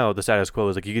right now the status quo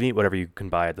is like you can eat whatever you can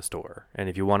buy at the store, and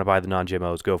if you want to buy the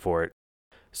non-GMOs, go for it.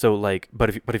 So like, but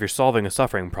if you're solving a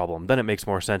suffering problem, then it makes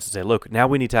more sense to say, look, now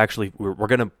we need to actually we're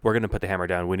gonna put the hammer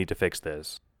down. We need to fix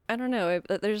this. I don't know.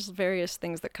 There's various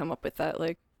things that come up with that.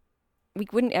 Like, we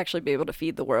wouldn't actually be able to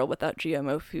feed the world without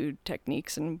GMO food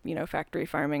techniques and factory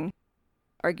farming.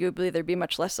 Arguably, there'd be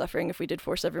much less suffering if we did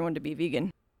force everyone to be vegan.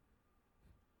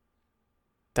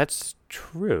 That's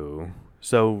true.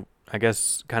 So I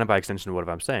guess kind of by extension of what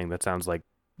I'm saying, that sounds like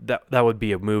that would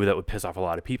be a move that would piss off a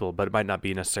lot of people, but it might not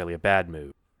be necessarily a bad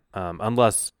move.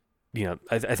 Unless,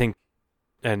 I think,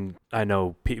 and I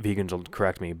know vegans will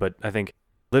correct me, but I think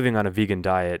living on a vegan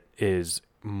diet is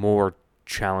more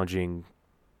challenging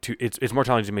it's more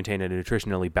challenging to maintain a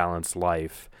nutritionally balanced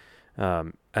life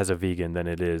as a vegan than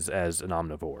it is as an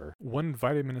omnivore. One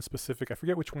vitamin in specific, I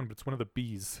forget which one, but it's one of the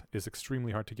Bs, is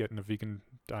extremely hard to get in a vegan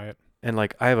diet. And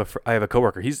like I have a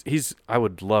coworker. He's I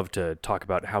would love to talk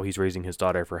about how he's raising his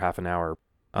daughter for half an hour,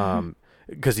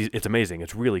 because it's amazing.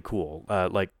 It's really cool.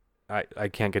 Like I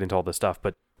can't get into all this stuff,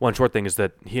 but one short thing is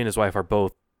that he and his wife are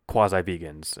both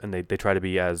quasi-vegans, and they try to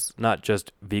be as not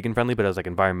just vegan friendly, but as like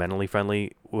environmentally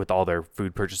friendly with all their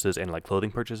food purchases and like clothing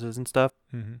purchases and stuff.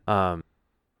 And so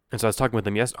I was talking with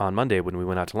them on Monday when we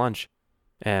went out to lunch,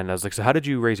 and I was like, so how did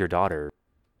you raise your daughter?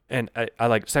 And I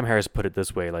like Sam Harris put it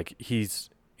this way, like he's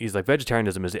like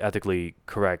vegetarianism is the ethically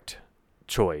correct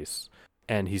choice,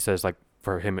 and he says like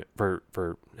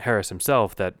for Harris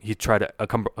himself that he tried a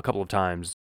couple of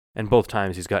times, and both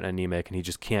times he's gotten anemic and he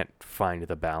just can't find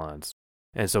the balance.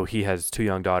 And so he has 2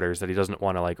 young daughters that he doesn't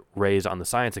want to like raise on the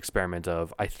science experiment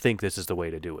of I think this is the way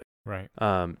to do it. Right.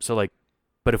 So like,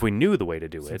 but if we knew the way to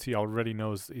do Since he already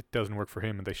knows it doesn't work for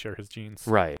him and they share his genes.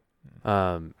 right.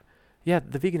 Yeah,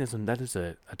 the veganism, that is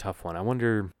a tough one. I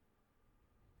wonder,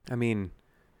 I mean,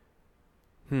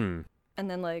 And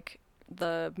then like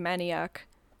the maniac,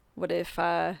 what if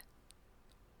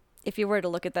you were to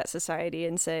look at that society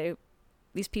and say,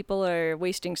 these people are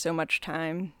wasting so much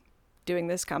time doing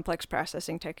this complex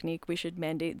processing technique, we should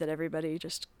mandate that everybody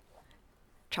just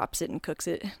chops it and cooks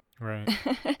it. Right.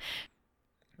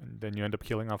 And then you end up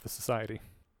killing off the society.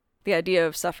 The idea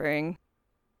of suffering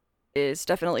is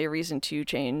definitely a reason to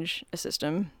change a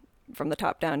system from the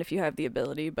top down if you have the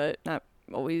ability, but not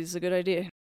always a good idea.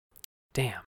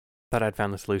 damn, thought I'd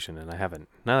found the solution and I haven't.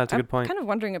 No, that's a good point. I'm kind of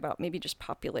wondering about maybe just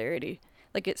popularity.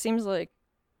 Like, it seems like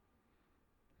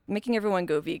making everyone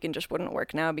go vegan just wouldn't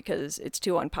work now because it's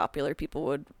too unpopular. People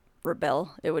would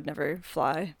rebel. It would never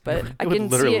fly. But I it would can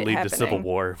literally see it lead happening. to civil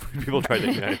war if people tried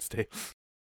the United States.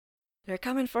 They're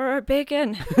coming for our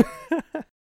bacon.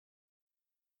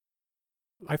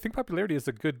 I think popularity is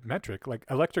a good metric. Like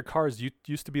electric cars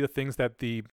used to be the things that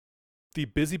the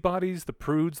busybodies, the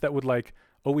prudes that would like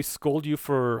always scold you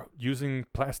for using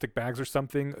plastic bags or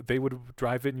something, they would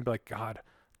drive it and you'd be like, God,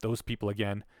 those people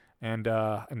again. And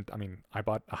I mean, I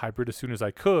bought a hybrid as soon as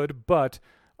I could, but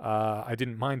I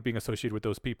didn't mind being associated with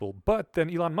those people. But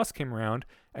then Elon Musk came around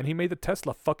and he made the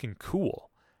Tesla fucking cool.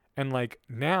 And like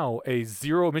now a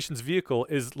zero emissions vehicle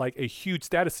is like a huge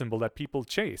status symbol that people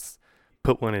chase.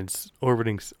 Put one in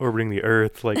orbiting the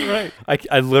Earth. Like, Right.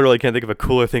 I literally can't think of a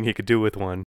cooler thing he could do with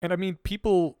one. And I mean,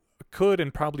 people could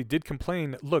and probably did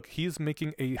complain, look, he's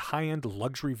making a high-end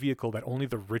luxury vehicle that only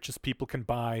the richest people can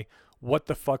buy. What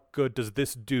the fuck good does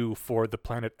this do for the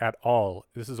planet at all?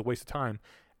 This is a waste of time.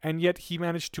 And yet he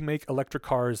managed to make electric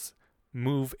cars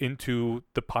move into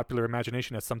the popular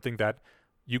imagination as something that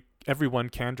everyone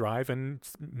can drive and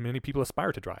many people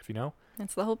aspire to drive, you know?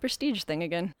 It's the whole prestige thing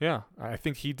again. Yeah, I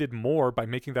think he did more by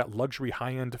making that luxury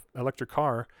high-end electric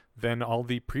car than all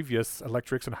the previous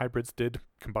electrics and hybrids did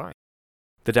combined.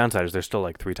 The downside is they're still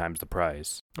like 3 times the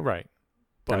price. Right.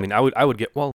 I mean, I would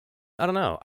get, well, I don't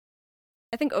know.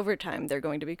 I think over time they're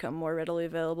going to become more readily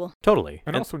available. Totally.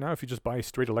 And also now if you just buy a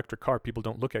straight electric car, people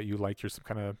don't look at you like you're some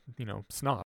kind of,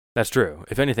 snob. That's true.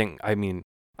 If anything, I mean,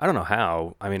 I don't know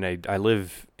how. I mean, I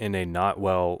live in a not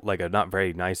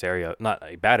very nice area, not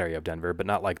a bad area of Denver, but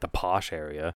not like the posh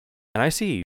area. And I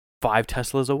see 5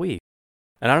 Teslas a week.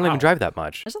 And I don't even drive that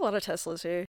much. There's a lot of Teslas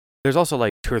here. There's also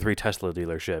like 2 or 3 Tesla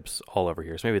dealerships all over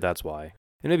here. So maybe that's why.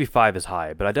 And maybe 5 is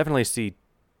high, but I definitely see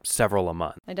several a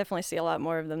month. I definitely see a lot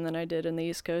more of them than I did in the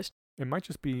East Coast. It might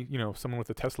just be, someone with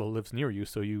a Tesla lives near you,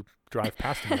 so you drive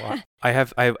past them a lot. I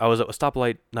was at a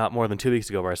stoplight not more than 2 weeks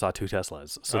ago where I saw 2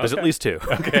 Teslas. So there's at least 2.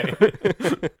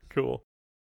 Okay. Cool.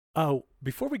 Oh,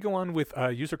 before we go on with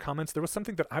user comments, there was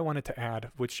something that I wanted to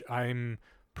add, which I'm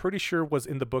pretty sure was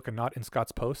in the book and not in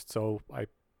Scott's post, so I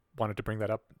wanted to bring that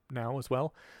up now as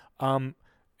well. An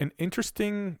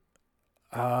interesting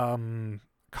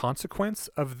consequence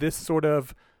of this sort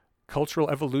of cultural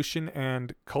evolution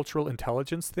and cultural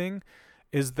intelligence thing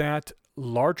is that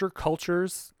larger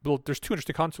cultures, well, there's 2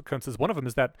 interesting consequences. One of them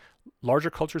is that larger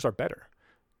cultures are better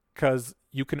because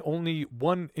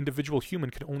one individual human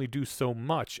can only do so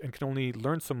much and can only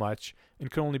learn so much and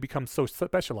can only become so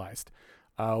specialized.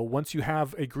 Once you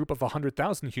have a group of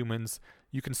 100,000 humans,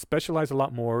 you can specialize a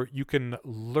lot more. You can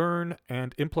learn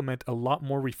and implement a lot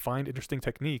more refined, interesting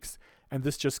techniques. And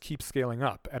this just keeps scaling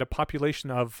up. At a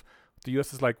population of, the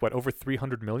U.S. is like, over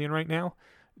 300 million right now?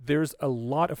 There's a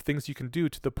lot of things you can do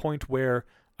to the point where,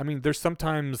 I mean, there's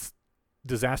sometimes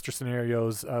disaster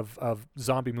scenarios of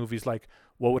zombie movies, like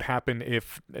what would happen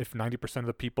if 90% of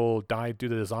the people died due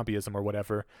to the zombieism or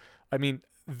whatever. I mean,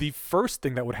 the first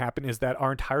thing that would happen is that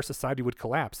our entire society would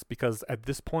collapse because at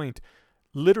this point,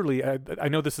 literally, I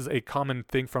know this is a common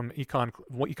thing from Econ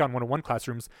 101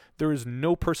 classrooms, there is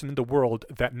no person in the world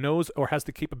that knows or has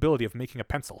the capability of making a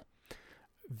pencil.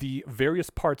 The various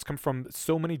parts come from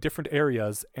so many different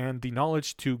areas, and the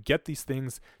knowledge to get these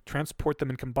things, transport them,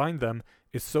 and combine them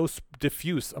is so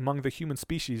diffuse among the human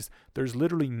species, there's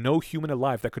literally no human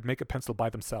alive that could make a pencil by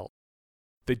themselves.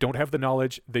 They don't have the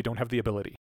knowledge, they don't have the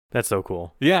ability. That's so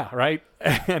cool. Yeah, right?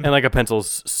 And like a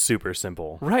pencil's super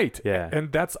simple. Right. Yeah.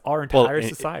 And that's our entire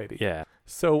society. Yeah.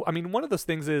 So, I mean, one of those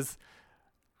things is,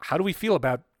 how do we feel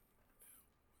about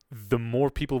the more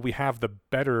people we have, the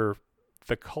better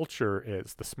the culture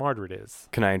is, the smarter it is.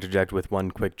 Can I interject with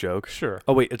one quick joke? Sure.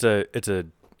 Oh wait, it's a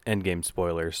Endgame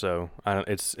spoiler, so I don't.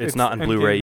 It's not on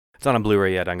Blu-ray. Endgame. It's not on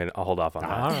Blu-ray yet. I'll hold off on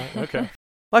that. All right. Okay.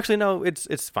 Well, actually, no.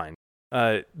 It's fine.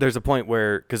 There's a point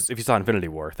where, because if you saw Infinity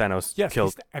War, Thanos Yes.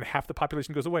 killed. And half the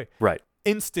population goes away. Right.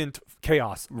 Instant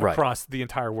chaos Right. across the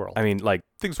entire world. I mean, like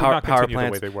Things will power not continue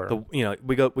plants. the way they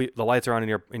were. The lights are on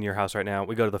in your house right now.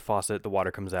 We go to the faucet, the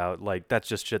water comes out. Like that's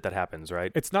just shit that happens,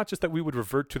 right? It's not just that we would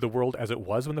revert to the world as it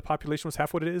was when the population was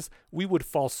half what it is. We would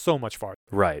fall so much farther.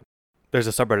 Right. There's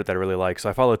a subreddit that I really like. So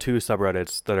I follow 2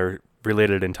 subreddits that are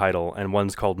related in title, and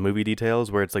one's called Movie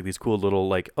Details, where it's like these cool little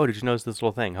like, oh, did you notice this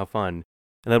little thing? How fun.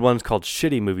 And then one's called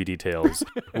Shitty Movie Details,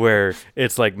 where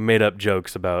it's like made up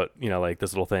jokes about, like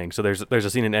this little thing. So there's a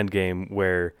scene in Endgame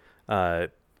where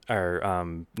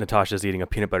Natasha's eating a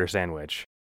peanut butter sandwich.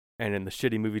 And in the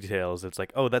Shitty Movie Details, it's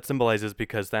like, oh, that symbolizes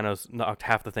because Thanos knocked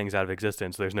half the things out of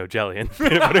existence. There's no jelly in the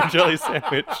peanut butter jelly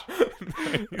sandwich.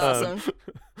 Awesome.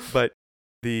 But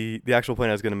the actual point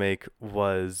I was going to make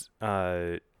was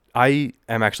I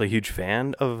am actually a huge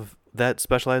fan of that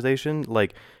specialization.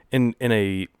 Like in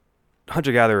a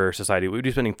hunter-gatherer society, we'd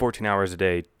be spending 14 hours a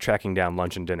day tracking down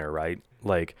lunch and dinner, right?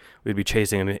 Like we'd be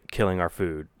chasing and killing our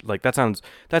food. Like that's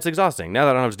exhausting. Now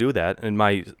that I don't have to do that, and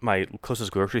my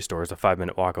closest grocery store is a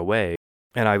 5-minute walk away.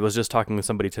 And I was just talking with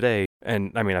somebody today,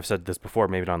 and I mean I've said this before,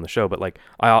 maybe not on the show, but like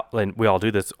we all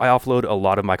do this. I offload a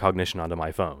lot of my cognition onto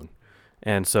my phone.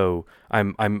 And so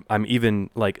I'm even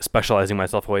like specializing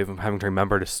myself away from having to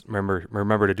remember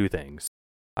to do things.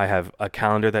 I have a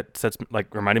calendar that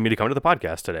reminded me to come to the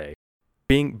podcast today.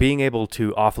 Being able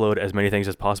to offload as many things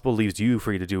as possible leaves you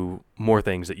free to do more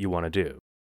things that you want to do.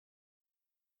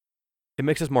 It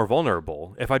makes us more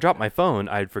vulnerable. If I drop my phone,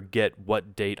 I'd forget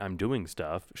what date I'm doing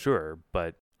stuff, sure,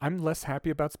 but I'm less happy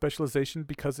about specialization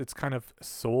because it's kind of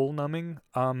soul numbing.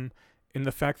 In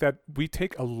the fact that we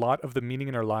take a lot of the meaning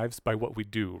in our lives by what we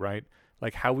do, right?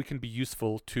 Like how we can be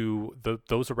useful to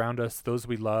those around us, those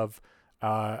we love,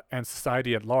 and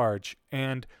society at large.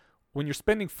 And when you're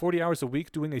spending 40 hours a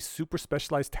week doing a super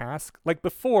specialized task, like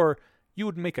before, you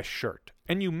would make a shirt.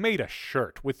 And you made a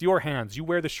shirt with your hands. You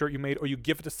wear the shirt you made, or you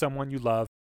give it to someone you love.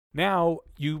 Now,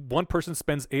 one person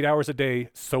spends 8 hours a day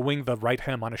sewing the right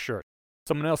hem on a shirt.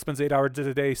 Someone else spends 8 hours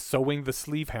a day sewing the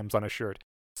sleeve hems on a shirt.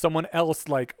 Someone else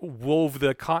wove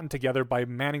the cotton together by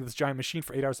manning this giant machine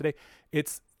for 8 hours a day.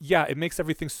 It makes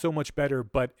everything so much better,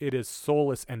 but it is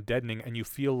soulless and deadening, and you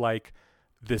feel like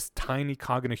this tiny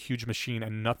cog in a huge machine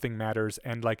and nothing matters.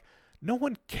 And no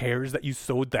one cares that you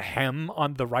sewed the hem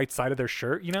on the right side of their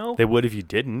shirt, They would if you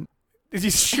didn't.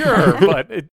 Sure,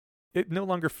 but it no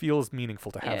longer feels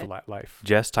meaningful to have that life.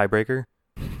 Jess, tiebreaker?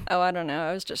 Oh, I don't know.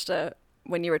 I was just,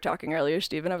 when you were talking earlier,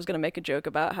 Stephen, I was going to make a joke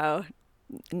about how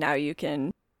now you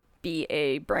can be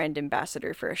a brand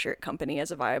ambassador for a shirt company as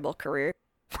a viable career.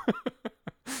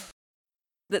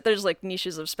 That there's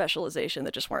niches of specialization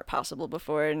that just weren't possible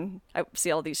before, and I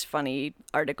see all these funny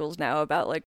articles now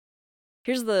about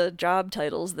here's the job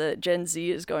titles that Gen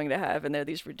Z is going to have, and they're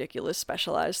these ridiculous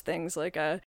specialized things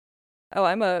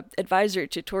I'm a advisor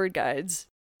to tour guides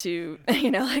to,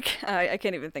 I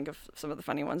can't even think of some of the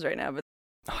funny ones right now, but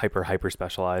hyper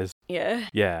specialized.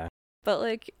 Yeah.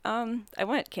 But I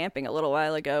went camping a little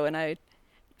while ago, and I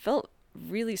felt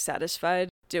really satisfied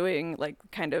doing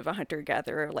kind of a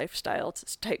hunter-gatherer lifestyle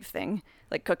type thing,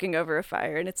 cooking over a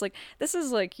fire. And it's this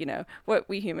is what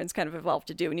we humans kind of evolved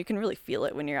to do, and you can really feel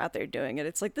it when you're out there doing it.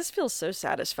 It's this feels so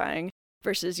satisfying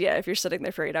versus if you're sitting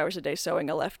there for 8 hours a day sewing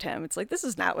a left hem, it's this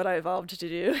is not what I evolved to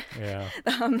do. Yeah.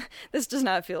 This does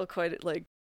not feel quite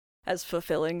as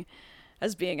fulfilling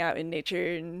as being out in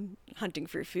nature and hunting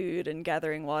for food and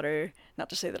gathering water. Not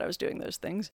to say that I was doing those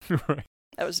things. Right.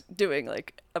 I was doing a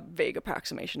vague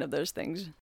approximation of those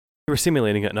things. You were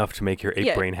simulating it enough to make your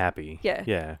ape brain happy.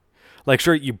 Yeah.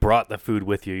 Sure, you brought the food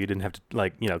with you. You didn't have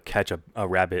to catch a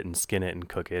rabbit and skin it and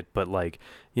cook it. But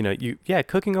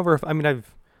cooking over. I've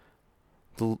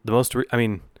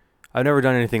never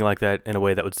done anything like that in a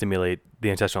way that would simulate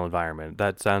the ancestral environment.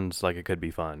 That sounds like it could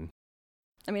be fun.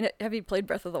 Have you played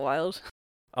Breath of the Wild?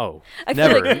 Oh, I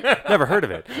never. feel Never heard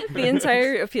of it. The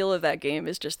entire appeal of that game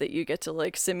is just that you get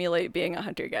to simulate being a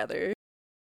hunter-gatherer.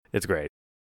 It's great.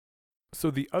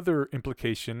 So the other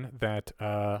implication that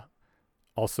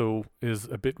also is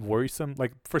a bit worrisome,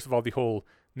 first of all, the whole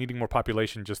needing more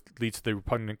population just leads to the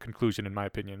repugnant conclusion, in my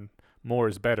opinion. More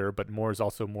is better, but more is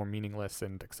also more meaningless,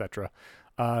 and etc.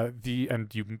 And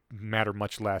you matter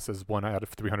much less as 1 out of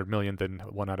 300 million than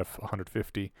 1 out of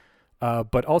 150.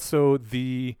 But also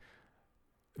the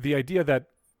idea that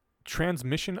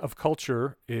transmission of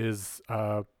culture is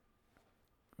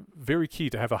very key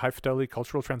to have a high fidelity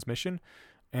cultural transmission.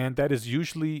 And that is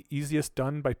usually easiest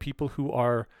done by people who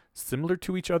are similar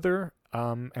to each other,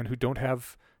 and who don't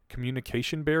have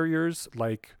communication barriers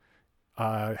like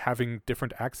having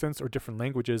different accents or different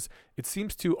languages. It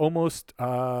seems to almost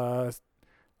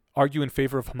argue in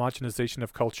favor of homogenization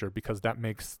of culture because that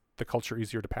makes the culture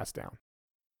easier to pass down.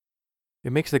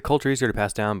 It makes the culture easier to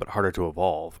pass down, but harder to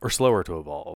evolve, or slower to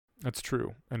evolve. That's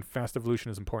true. And fast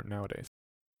evolution is important nowadays.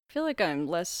 I feel like I'm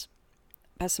less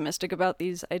pessimistic about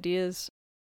these ideas.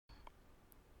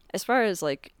 As far as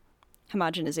like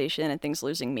homogenization and things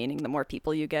losing meaning the more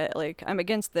people you get, like I'm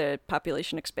against the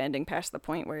population expanding past the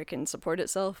point where it can support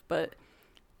itself, but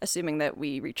assuming that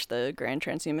we reach the grand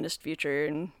transhumanist future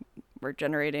and we're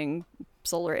generating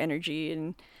solar energy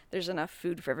and there's enough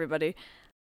food for everybody,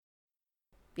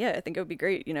 yeah, I think it would be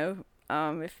great, you know,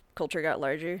 if culture got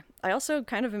larger. I also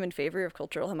kind of am in favor of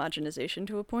cultural homogenization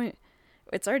to a point.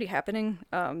 It's already happening.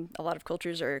 A lot of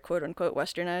cultures are quote-unquote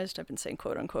westernized. I've been saying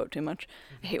quote-unquote too much.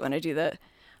 I hate when I do that.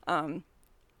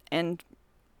 And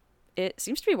it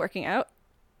seems to be working out.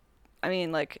 I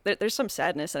mean, like, there's some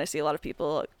sadness, and I see a lot of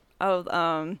people,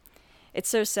 it's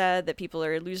so sad that people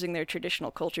are losing their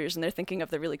traditional cultures, and they're thinking of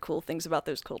the really cool things about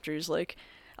those cultures, like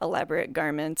elaborate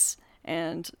garments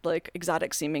and, like,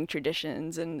 exotic-seeming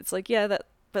traditions. And it's like, yeah,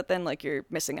 but then, like, you're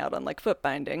missing out on, like, foot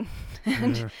binding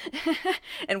and,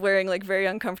 and wearing, like, very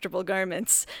uncomfortable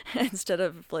garments instead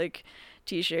of, like,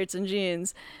 T-shirts and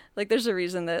jeans. Like, there's a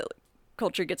reason that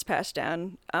culture gets passed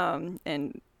down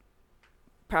and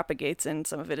propagates, and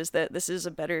some of it is that this is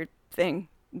a better thing.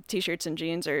 T-shirts and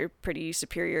jeans are pretty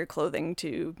superior clothing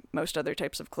to most other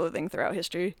types of clothing throughout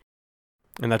history.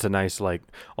 And that's a nice, like,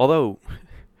 although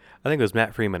I think it was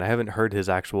Matt Freeman. I haven't heard his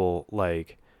actual,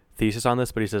 like, thesis on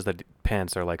this, but he says that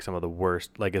pants are, like, some of the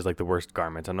worst, like, is, like, the worst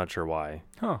garments. I'm not sure why.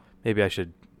 Huh. Maybe I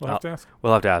should. We'll have to ask.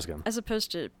 We'll have to ask him. As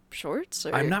opposed to shorts?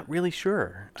 Or I'm not really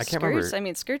sure. I can't skirts? remember. I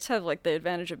mean, skirts have, like, the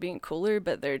advantage of being cooler,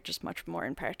 but they're just much more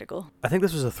impractical. I think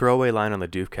this was a throwaway line on the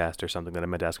Doofcast or something that I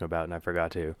meant to ask him about, and I forgot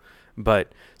to.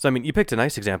 But, so, I mean, you picked a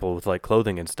nice example with, like,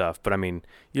 clothing and stuff, but, I mean,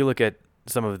 you look at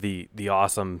some of the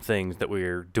awesome things that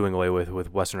we're doing away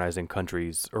with westernizing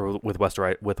countries, or with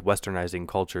westernizing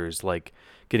cultures, like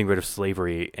getting rid of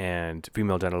slavery and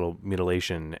female genital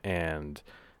mutilation and,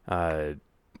 I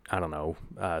don't know,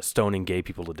 stoning gay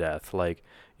people to death. Like,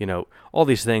 you know, all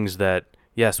these things that,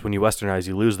 yes, when you westernize,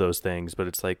 you lose those things, but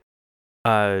it's like,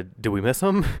 do we miss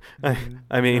them?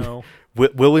 I mean, No.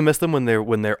 will we miss them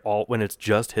when it's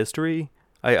just history?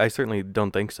 I certainly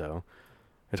don't think so.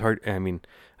 It's hard. I mean,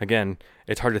 again,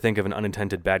 it's hard to think of an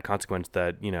unintended bad consequence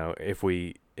that, you know, if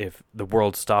the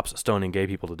world stops stoning gay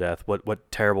people to death,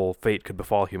 what terrible fate could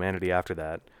befall humanity after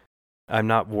that? I'm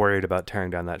not worried about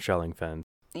tearing down that shelling fence.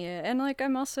 Yeah, and, like,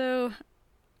 I'm also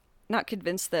not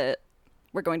convinced that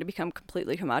we're going to become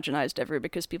completely homogenized ever,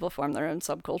 because people form their own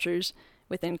subcultures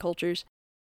within cultures.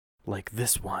 Like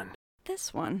this one.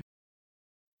 This one.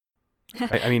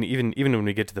 I mean, even when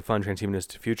we get to the fun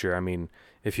transhumanist future, I mean,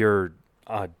 if you're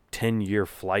a 10-year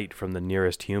flight from the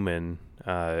nearest human,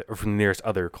 or from the nearest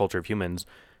other culture of humans,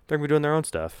 they're going to be doing their own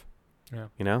stuff. Yeah.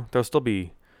 You know? There'll still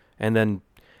be... And then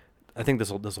I think this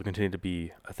will continue to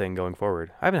be a thing going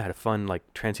forward. I haven't had a fun,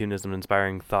 like,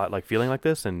 transhumanism-inspiring thought, like, feeling like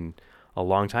this in a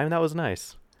long time. That was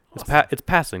nice. Awesome. It's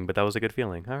passing, but that was a good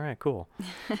feeling. All right, cool.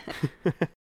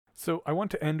 So I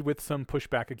want to end with some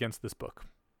pushback against this book,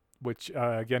 which,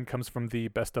 again, comes from the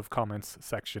best of comments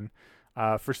section.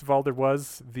 First of all, there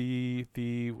was the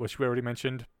which we already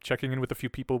mentioned, checking in with a few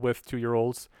people with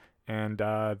 2-year-olds, and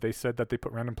they said that they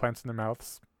put random plants in their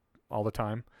mouths all the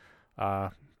time.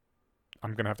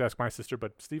 I'm going to have to ask my sister,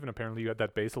 but Stephen, apparently you had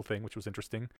that basil thing, which was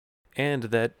interesting. And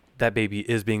that baby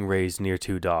is being raised near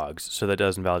 2 dogs, so that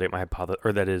does invalidate my hypothesis,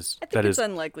 or that is... I think it's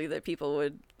unlikely that people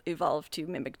would evolve to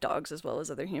mimic dogs as well as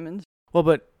other humans. Well,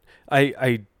 but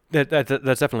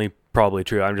that's definitely probably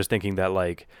true. I'm just thinking that,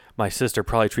 like, my sister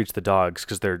probably treats the dogs,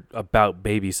 because they're about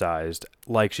baby-sized,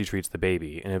 like she treats the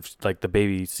baby. And if, like, the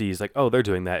baby sees, like, oh, they're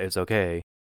doing that, it's okay.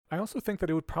 I also think that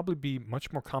it would probably be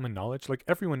much more common knowledge. Like,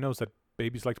 everyone knows that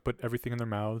babies like to put everything in their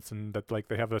mouths and that, like,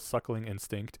 they have a suckling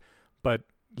instinct. But,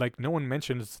 like, no one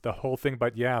mentions the whole thing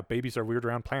about, yeah, babies are weird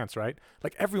around plants, right?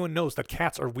 Like, everyone knows that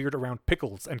cats are weird around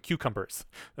pickles and cucumbers.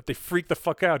 That they freak the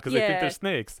fuck out because they think they're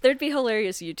snakes. There'd be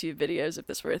hilarious YouTube videos if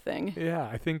this were a thing. Yeah,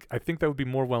 I think that would be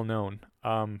more well known.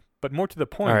 But more to the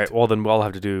point. All right, well, then we'll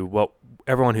have to do,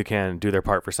 everyone who can do their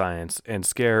part for science and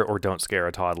scare or don't scare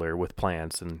a toddler with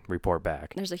plants and report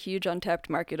back. There's a huge untapped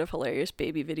market of hilarious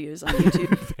baby videos on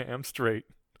YouTube. Damn straight.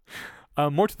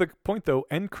 More to the point, though,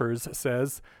 Enkers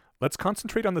says, Let's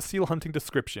concentrate on the seal hunting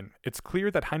description. It's clear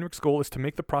that Heinrich's goal is to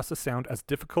make the process sound as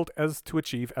difficult as to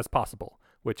achieve as possible,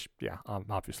 which, yeah,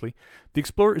 obviously. The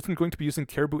explorer isn't going to be using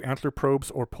caribou antler probes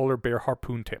or polar bear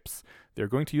harpoon tips. They're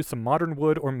going to use some modern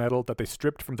wood or metal that they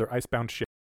stripped from their icebound ship.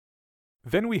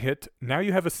 Then we hit, now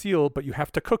you have a seal, but you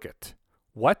have to cook it.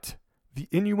 What? The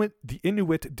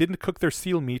Inuit didn't cook their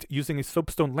seal meat using a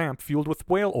soapstone lamp fueled with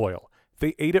whale oil.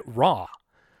 They ate it raw.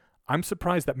 I'm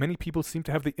surprised that many people seem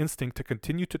to have the instinct to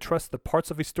continue to trust the parts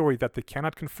of a story that they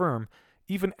cannot confirm,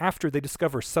 even after they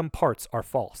discover some parts are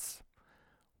false.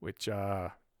 Which,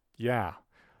 yeah.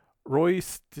 Roy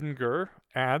Stinger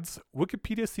adds,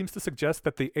 Wikipedia seems to suggest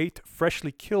that they ate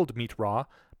freshly killed meat raw,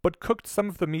 but cooked some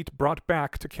of the meat brought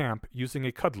back to camp using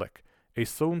a kudlik, a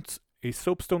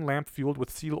soapstone lamp fueled with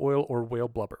seal oil or whale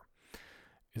blubber.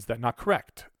 Is that not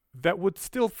correct? That would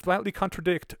still flatly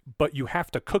contradict, but you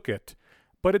have to cook it.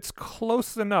 But it's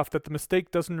close enough that the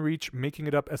mistake doesn't reach making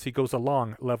it up as he goes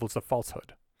along levels of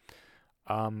falsehood.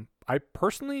 I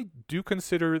personally do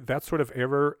consider that sort of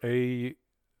error a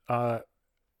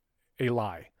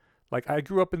lie. Like, I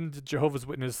grew up in the Jehovah's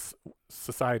Witness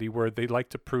society where they like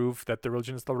to prove that the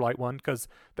religion is the right one because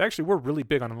they actually were really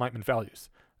big on Enlightenment values.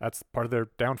 That's part of their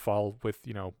downfall with,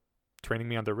 training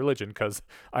me on their religion because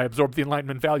I absorbed the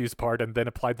Enlightenment values part and then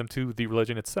applied them to the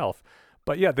religion itself.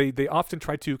 But yeah, they often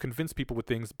try to convince people with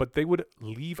things, but they would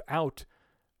leave out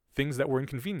things that were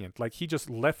inconvenient. Like, he just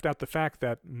left out the fact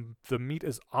that the meat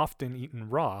is often eaten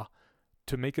raw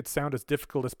to make it sound as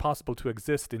difficult as possible to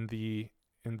exist in the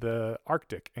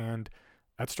Arctic. And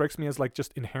that strikes me as like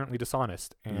just inherently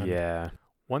dishonest. And Yeah.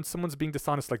 once someone's being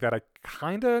dishonest like that, I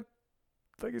kind of,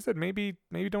 like I said, maybe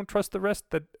don't trust the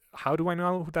rest. That how do I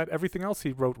know that everything else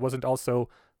he wrote wasn't also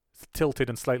tilted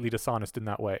and slightly dishonest in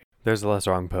that way? There's a less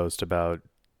wrong post about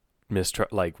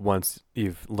like once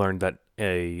you've learned that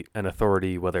an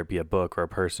authority, whether it be a book or a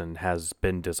person, has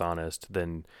been dishonest,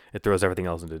 then it throws everything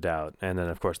else into doubt. And then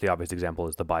of course the obvious example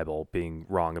is the Bible being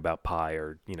wrong about pi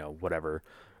or whatever,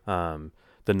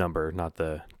 the number, not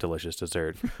the delicious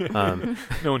dessert. No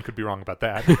one could be wrong about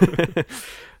that.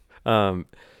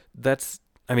 That's,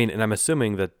 I mean, and I'm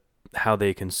assuming that how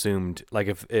they consumed, like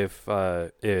if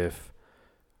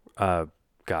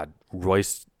God,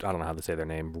 Royce, I don't know how to say their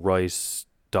name, Royce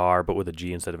Star, but with a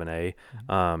G instead of an A,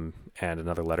 and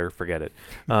another letter, forget it.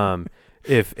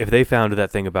 If they found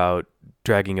that thing about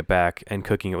dragging it back and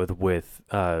cooking it with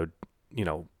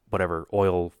whatever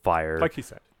oil fire, Like he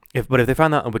said. If they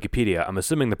found that on Wikipedia, I'm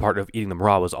assuming the part of eating them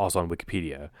raw was also on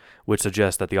Wikipedia, which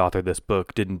suggests that the author of this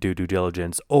book didn't do due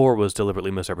diligence or was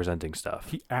deliberately misrepresenting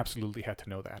stuff. He absolutely had to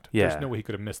know that. Yeah. There's no way he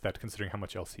could have missed that considering how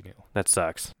much else he knew. That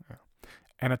sucks.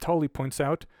 Anatoly points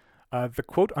out, the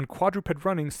quote on quadruped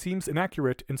running seems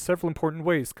inaccurate in several important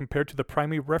ways compared to the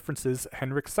primary references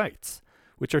Henrik cites,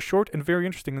 which are short and very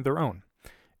interesting in their own.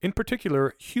 In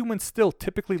particular, humans still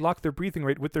typically lock their breathing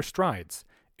rate with their strides.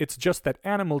 It's just that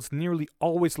animals nearly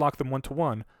always lock them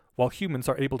 1-to-1, while humans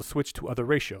are able to switch to other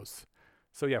ratios.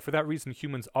 So yeah, for that reason,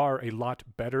 humans are a lot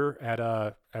better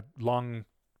at long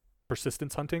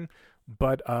persistence hunting,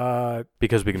 but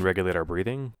because we can regulate our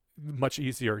breathing? Much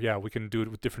easier. Yeah, we can do it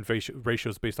with different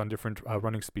ratios based on different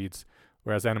running speeds,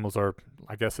 whereas animals are,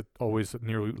 I guess, always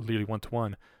nearly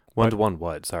 1-to-1. 1-to-1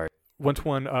 what? Sorry.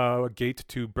 1-to-1 gait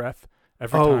to breath.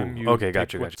 Every time you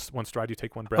gotcha. one stride, you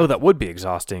take one breath. Oh, that would be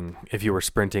exhausting if you were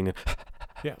sprinting.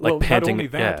 Yeah, like well, panting. Not only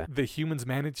that, yeah. the humans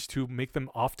manage to make them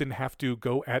often have to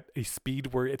go at a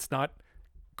speed where it's not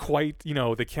quite,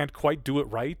 they can't quite do it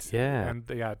right. Yeah. And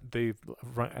they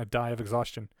die of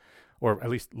exhaustion, or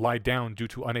at least lie down due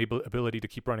to ability to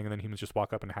keep running, and then humans just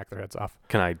walk up and hack their heads off.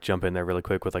 Can I jump in there really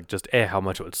quick with just how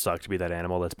much it would suck to be that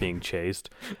animal that's being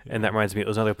chased? Yeah. And that reminds me, it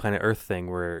was another Planet Earth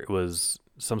thing where it was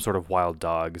some sort of wild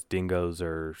dogs, dingoes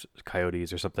or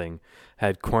coyotes or something,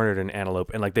 had cornered an antelope,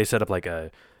 and they set up like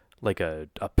a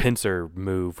pincer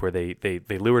move where they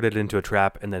lured it into a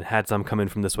trap and then had some come in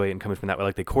from this way and come in from that way.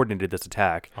 Like, they coordinated this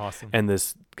attack. Awesome. And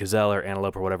this gazelle or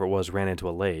antelope or whatever it was ran into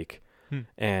a lake,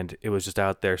 and it was just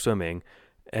out there swimming,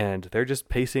 and they're just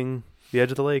pacing the edge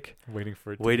of the lake, waiting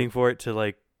for it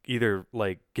to either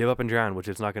give up and drown, which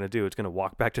it's not going to do. It's going to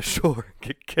walk back to shore and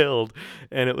get killed.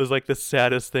 And it was the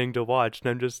saddest thing to watch.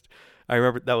 And I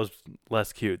remember that was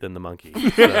less cute than the monkey.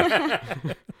 So.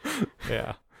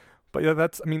 Yeah. But yeah,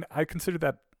 I consider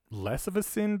that less of a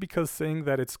sin, because saying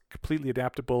that it's completely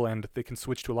adaptable and they can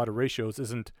switch to a lot of ratios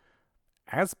isn't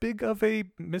as big of a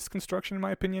misconstruction in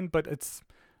my opinion, but it's,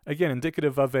 again,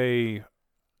 indicative of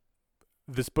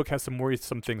this book has some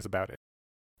worrisome things about it.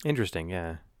 Interesting,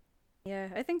 yeah. Yeah,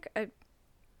 I think, I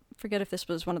forget if this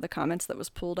was one of the comments that was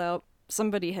pulled out.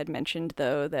 Somebody had mentioned,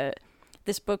 though, that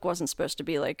this book wasn't supposed to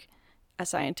be a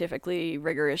scientifically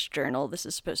rigorous journal. This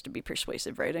is supposed to be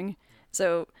persuasive writing.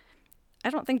 So I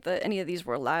don't think that any of these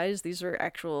were lies. These were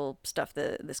actual stuff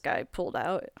that this guy pulled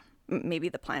out. Maybe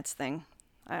the plants thing.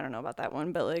 I don't know about that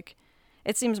one, but like,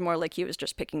 it seems more like he was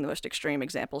just picking the most extreme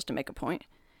examples to make a point,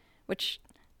 which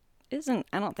isn't,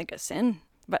 I don't think, a sin,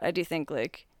 but I do think,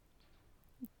 like,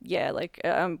 yeah, like,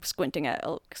 I'm squinting at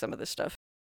some of this stuff.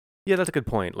 Yeah, that's a good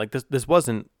point. Like, this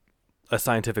wasn't a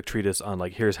scientific treatise on,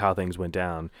 like, here's how things went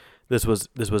down. This was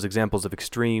examples of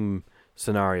extreme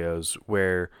scenarios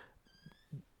where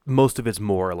most of it's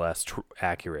more or less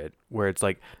accurate, where it's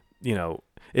like, you know,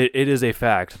 it is a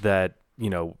fact that, you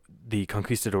know, the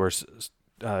conquistadors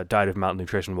died of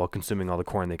malnutrition while consuming all the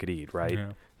corn they could eat, right?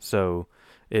 Yeah. So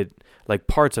it, like,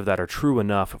 parts of that are true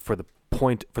enough for the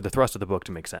thrust of the book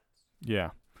to make sense.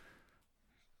 Yeah.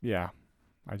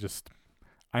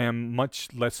 I am much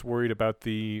less worried about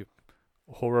the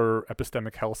horror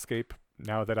epistemic hellscape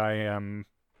now that I am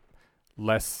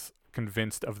less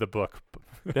convinced of the book.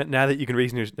 Now that you can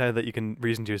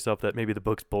reason to yourself that maybe the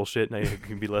book's bullshit, now you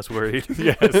can be less worried.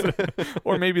 Yes.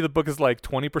 Or maybe the book is like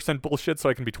 20% bullshit, so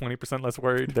I can be 20% less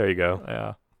worried. There you go.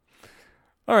 Yeah.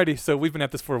 Alrighty, so we've been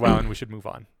at this for a while and we should move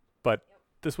on. But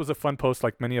this was a fun post,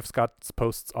 like many of Scott's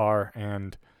posts are,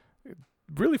 and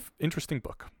really interesting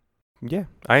book. Yeah,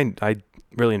 I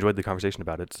really enjoyed the conversation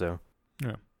about it, so.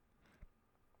 Yeah.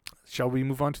 Shall we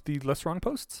move on to the less wrong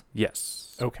posts?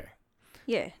 Yes. Okay.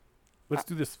 Yeah. Let's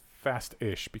do this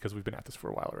fast-ish because we've been at this for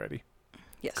a while already.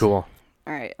 Yes. Cool.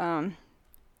 All right.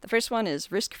 The first one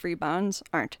is risk-free bonds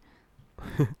aren't.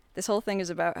 This whole thing is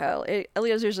about how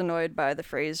Eliezer's annoyed by the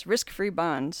phrase risk-free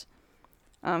bonds.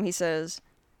 He says,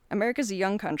 America's a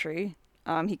young country.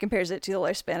 He compares it to the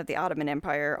lifespan of the Ottoman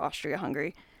Empire,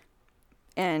 Austria-Hungary.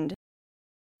 And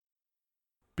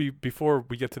before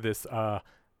we get to this,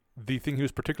 the thing he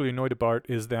was particularly annoyed about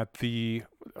is that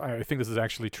I think this is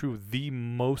actually true, the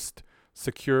most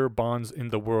secure bonds in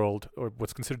the world, or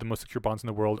what's considered the most secure bonds in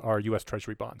the world, are U.S.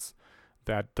 Treasury bonds.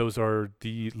 That those are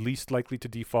the least likely to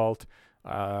default,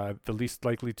 the least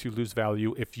likely to lose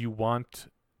value. If you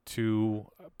want to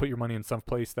put your money in some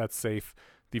place that's safe,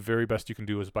 the very best you can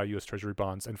do is buy U.S. Treasury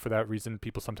bonds. And for that reason,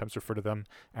 people sometimes refer to them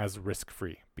as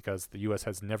risk-free, because the U.S.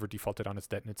 has never defaulted on its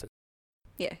debt in its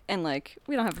yeah, and like,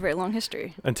 we don't have a very long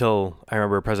history. Until I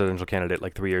remember a presidential candidate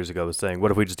like 3 years ago was saying, what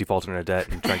if we just defaulted on our debt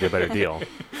and try and get a better deal?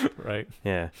 Right.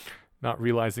 Yeah. Not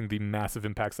realizing the massive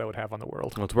impacts that would have on the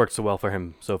world. Well, it's worked so well for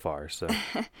him so far, so.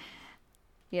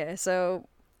 Yeah, so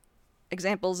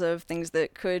examples of things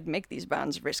that could make these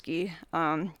bonds risky.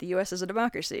 The U.S. is a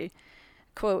democracy.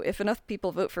 Quote, if enough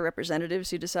people vote for representatives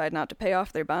who decide not to pay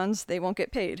off their bonds, they won't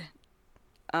get paid.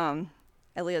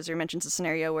 Eliezer mentions a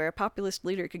scenario where a populist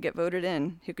leader could get voted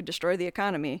in who could destroy the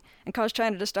economy and cause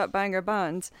China to stop buying our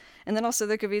bonds. And then also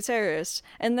there could be terrorists.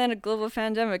 And then a global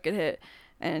pandemic could hit.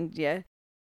 And yeah.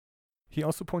 He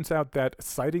also points out that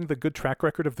citing the good track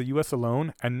record of the U.S.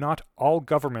 alone, and not all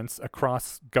governments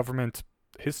across government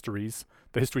histories,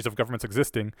 the histories of governments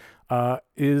existing,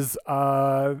 is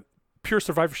pure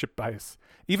survivorship bias.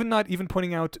 Not even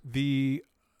pointing out the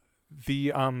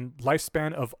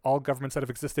lifespan of all governments that have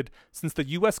existed since the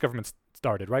U.S. government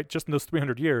started, right? Just in those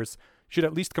 300 years, you should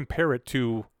at least compare it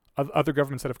to other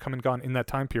governments that have come and gone in that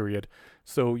time period.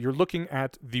 So you're looking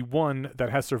at the one that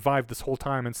has survived this whole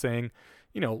time and saying,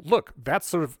 you know, look, that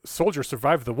sort of soldier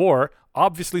survived the war.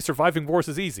 Obviously, surviving wars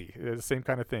is easy. It's the same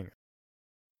kind of thing.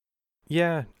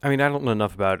 Yeah, I mean, I don't know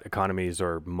enough about economies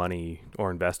or money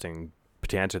or investing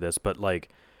to answer this, but like,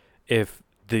 if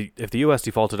the U.S.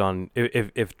 defaulted on,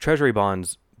 if Treasury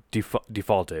bonds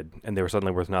defaulted and they were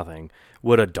suddenly worth nothing,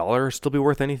 would $1 still be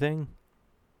worth anything?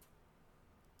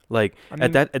 Like, I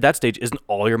mean, at that stage, isn't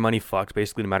all your money fucked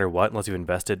basically no matter what, unless you've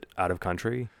invested out of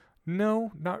country?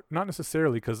 No, not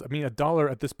necessarily, because I mean,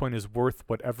 $1 at this point is worth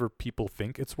whatever people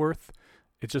think it's worth.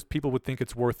 It's just people would think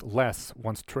it's worth less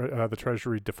once the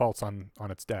Treasury defaults on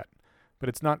its debt, but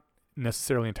it's not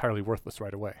necessarily entirely worthless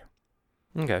right away.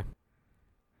 Okay.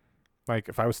 Like,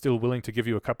 if I was still willing to give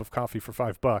you a cup of coffee for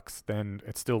 $5, then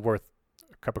it's still worth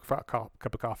a cup of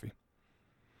coffee,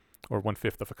 or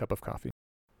 1/5 of a cup of coffee.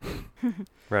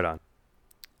 Right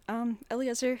on.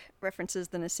 Eliezer references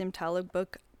the Nassim Taleb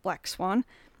book Black Swan.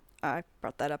 I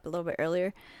brought that up a little bit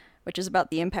earlier, which is about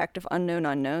the impact of unknown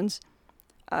unknowns.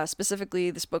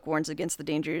 Specifically, this book warns against the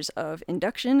dangers of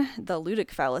induction, the ludic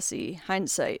fallacy,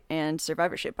 hindsight, and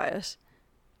survivorship bias.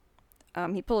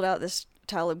 He pulled out this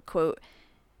Taleb quote,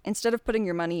 instead of putting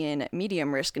your money in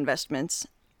medium risk investments,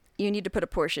 you need to put a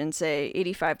portion, say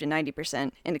 85 to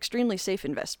 90%, in extremely safe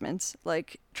investments,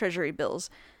 like treasury bills,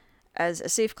 as a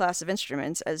safe class of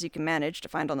instruments as you can manage to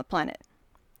find on the planet.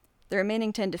 The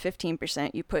remaining 10 to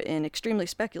 15% you put in extremely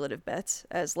speculative bets,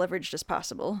 as leveraged as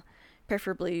possible,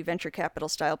 preferably venture capital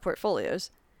style portfolios.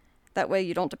 That way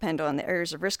you don't depend on the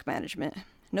errors of risk management.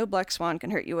 No black swan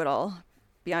can hurt you at all,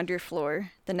 beyond your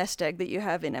floor, the nest egg that you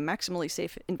have in a maximally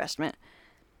safe investment.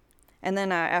 And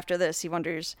then after this, he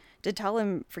wonders, did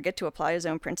Taleb forget to apply his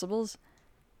own principles?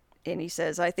 And he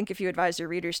says, I think if you advise your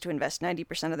readers to invest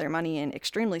 90% of their money in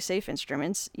extremely safe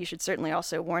instruments, you should certainly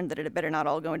also warn that it had better not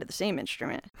all go into the same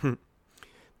instrument.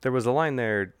 There was a line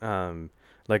there,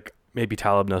 like maybe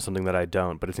Taleb knows something that I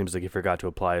don't, but it seems like he forgot to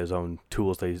apply his own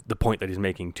tools, the point that he's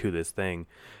making to this thing.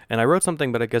 And I wrote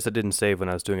something, but I guess it didn't save when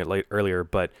I was doing it earlier,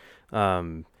 but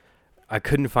I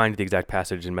couldn't find the exact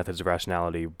passage in Methods of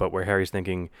Rationality, but where Harry's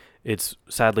thinking, it's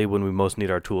sadly when we most need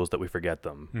our tools that we forget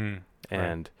them.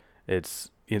 And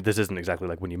it's, this isn't exactly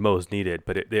like when you most need it,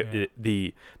 but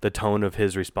the tone of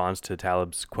his response to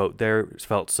Taleb's quote there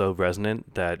felt so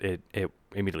resonant that it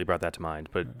immediately brought that to mind.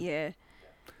 But yeah,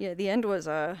 the end was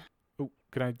Oh,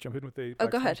 can I jump in with a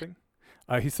go ahead. thing?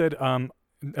 He said,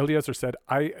 Eliezer said,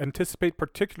 I anticipate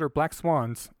particular black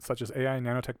swans, such as AI,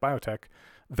 nanotech, biotech,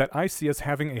 that I see as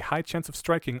having a high chance of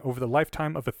striking over the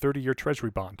lifetime of a 30-year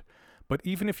treasury bond. But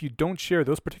even if you don't share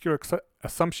those particular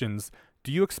assumptions,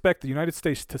 do you expect the United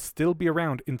States to still be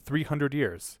around in 300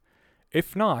 years?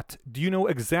 If not, do you know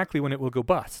exactly when it will go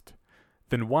bust?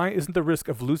 Then why isn't the risk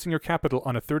of losing your capital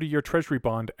on a 30-year treasury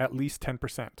bond at least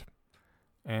 10%?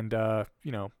 And,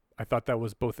 I thought that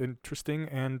was both interesting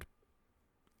and,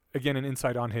 again, an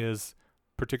insight on his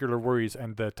particular worries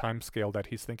and the time scale that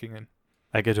he's thinking in.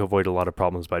 I get to avoid a lot of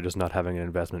problems by just not having an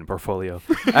investment portfolio.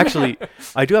 Actually,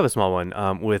 I do have a small one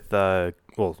with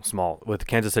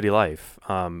Kansas City Life.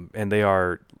 And they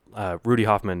are Rudy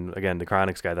Hoffman, again, the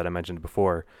cryonics guy that I mentioned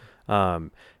before.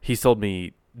 He sold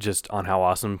me just on how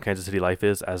awesome Kansas City Life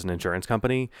is as an insurance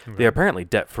company. Okay. They're apparently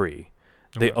debt-free.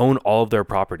 Okay. They own all of their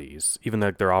properties, even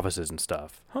like their offices and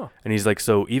stuff. Huh. And he's like,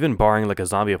 so even barring like a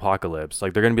zombie apocalypse,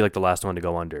 like they're going to be like the last one to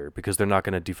go under because they're not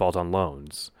going to default on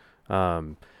loans.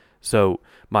 So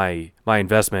my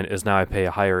investment is now I pay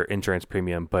a higher insurance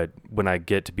premium, but when I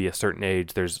get to be a certain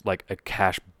age, there's like a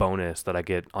cash bonus that I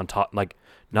get on top. Like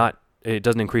it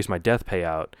doesn't increase my death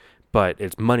payout, but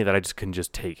it's money that I can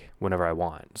just take whenever I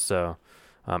want. So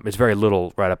it's very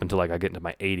little right up until like I get into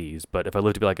my 80s. But if I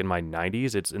live to be like in my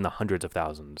 90s, it's in the hundreds of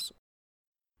thousands.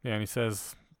 Yeah, and he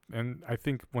says, and I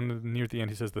think near the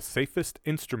end, he says the safest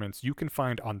instruments you can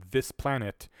find on this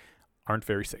planet aren't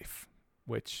very safe,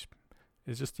 which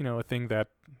is just, a thing that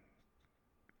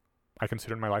I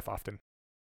consider in my life often.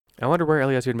 I wonder where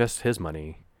Eliezer invests his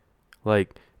money.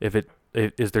 Like,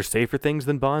 is there safer things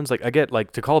than bonds? Like, I get,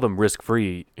 like, to call them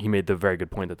risk-free, he made the very good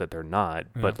point that they're not.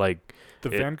 Yeah. But, like... The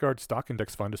Vanguard Stock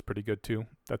Index Fund is pretty good, too.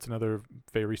 That's another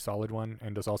very solid one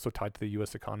and is also tied to the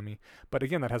U.S. economy. But,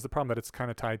 again, that has the problem that it's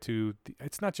kind of tied to...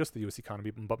 it's not just the U.S.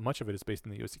 economy, but much of it is based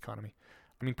in the U.S. economy.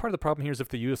 I mean, part of the problem here is if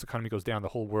the U.S. economy goes down, the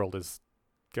whole world is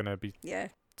going to be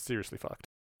seriously fucked.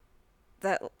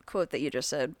 That quote that you just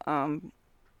said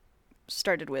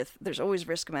started with, there's always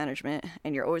risk management,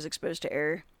 and you're always exposed to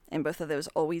error. And both of those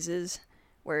alwayses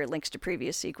were links to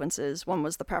previous sequences. One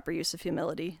was the proper use of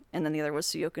humility, and then the other was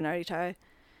Suyoku Naritai.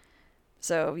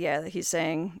 So, yeah, he's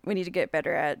saying we need to get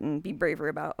better at and be braver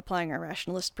about applying our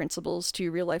rationalist principles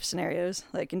to real-life scenarios,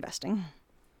 like investing.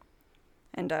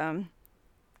 And a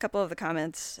couple of the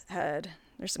comments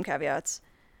there's some caveats.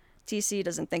 TC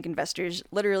doesn't think investors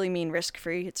literally mean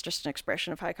risk-free. It's just an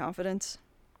expression of high confidence.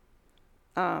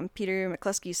 Peter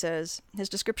McCluskey says, his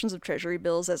descriptions of treasury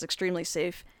bills as extremely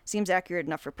safe seems accurate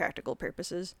enough for practical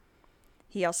purposes.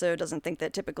 He also doesn't think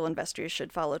that typical investors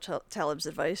should follow Taleb's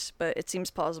advice, but it seems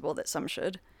plausible that some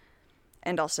should.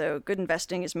 And also, good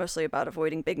investing is mostly about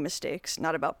avoiding big mistakes,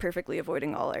 not about perfectly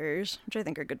avoiding all errors, which I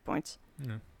think are good points.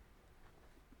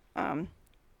 Yeah.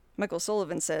 Michael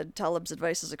Sullivan said Taleb's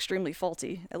advice is extremely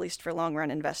faulty, at least for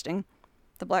long-run investing.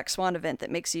 The black swan event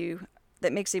that makes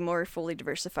a more fully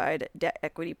diversified debt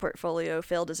equity portfolio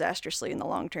fail disastrously in the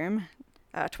long term,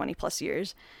 20-plus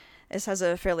years. This has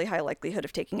a fairly high likelihood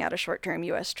of taking out a short-term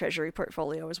U.S. Treasury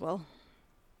portfolio as well.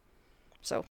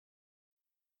 So,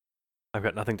 I've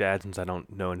got nothing to add since I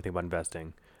don't know anything about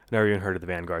investing. I've never even heard of the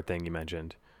Vanguard thing you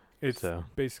mentioned. It's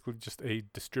basically just a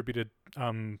distributed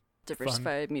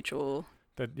diversified fund mutual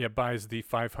that buys the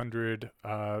 500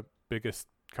 biggest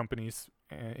companies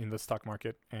in the stock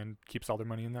market and keeps all their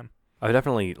money in them. I've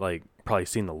definitely like probably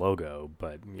seen the logo,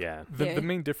 but yeah. Yeah. The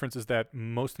main difference is that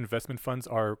most investment funds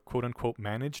are quote unquote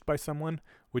managed by someone,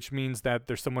 which means that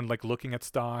there's someone like looking at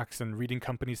stocks and reading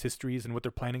companies' histories and what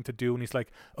they're planning to do. And he's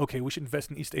like, okay, we should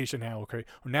invest in East Asia now. Okay.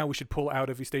 Or now we should pull out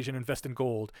of East Asia and invest in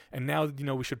gold. And now,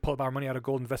 we should pull our money out of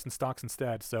gold and invest in stocks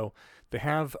instead. So they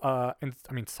have, and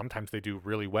I mean, sometimes they do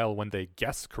really well when they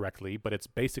guess correctly, but it's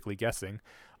basically guessing.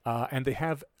 And they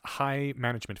have high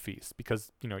management fees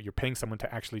because, you're paying someone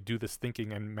to actually do this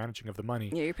thinking and managing of the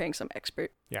money. Yeah, you're paying some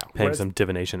expert. Yeah. Paying some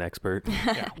divination expert.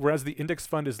 Yeah. Whereas the index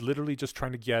fund is literally just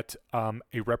trying to get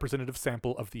a representative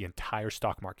sample of the entire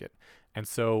stock market. And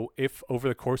so if over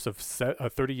the course of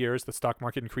 30 years, the stock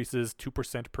market increases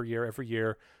 2% per year every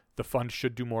year, the fund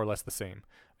should do more or less the same.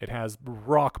 It has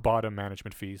rock bottom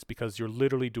management fees because you're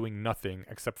literally doing nothing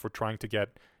except for trying to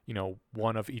get,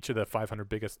 one of each of the 500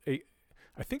 biggest.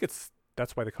 I think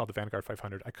that's why they call it the Vanguard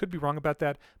 500. I could be wrong about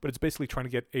that, but it's basically trying to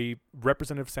get a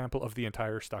representative sample of the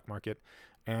entire stock market.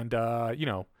 And,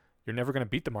 you're never going to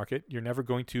beat the market. You're never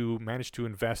going to manage to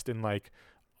invest in like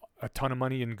a ton of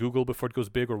money in Google before it goes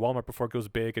big or Walmart before it goes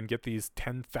big and get these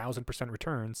 10,000%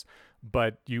 returns,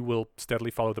 but you will steadily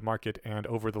follow the market. And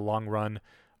over the long run,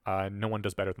 no one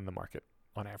does better than the market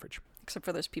on average. Except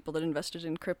for those people that invested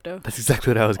in crypto. That's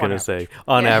exactly what I was going to say.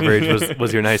 On Yeah. average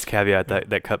was your nice caveat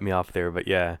that cut me off there. But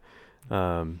yeah,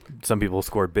 some people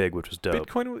scored big, which was dope.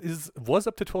 Bitcoin was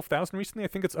up to 12,000 recently. I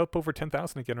think it's up over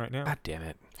 10,000 again right now. God damn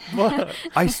it. What?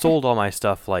 I sold all my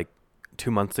stuff like 2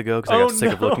 months ago because I got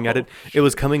sick of looking at it. It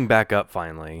was coming back up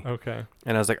finally. Okay.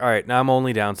 And I was like, all right, now I'm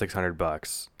only down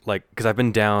 $600. Like, because I've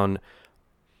been down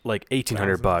like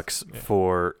 $1,800 Yeah.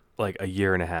 for like a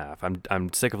year and a half.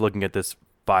 I'm sick of looking at this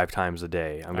 5 times a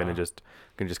day. I'm gonna just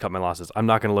cut my losses. I'm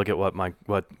not gonna look at what my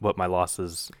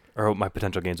losses or what my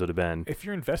potential gains would have been. If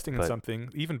you're investing in something,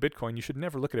 even Bitcoin, you should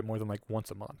never look at it more than like once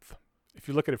a month. If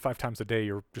you look at it 5 times a day,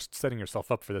 you're just setting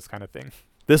yourself up for this kind of thing.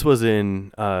 This was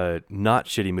in not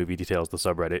Shitty Movie Details, the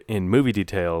subreddit. In Movie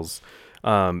Details,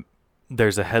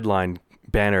 there's a headline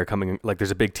banner coming, like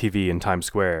there's a big TV in Times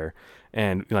Square,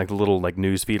 and like the little like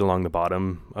news feed along the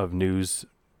bottom of news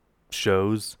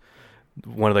shows.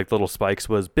 One of like the little spikes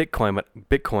was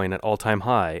Bitcoin at all-time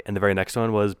high, and the very next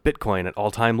one was Bitcoin at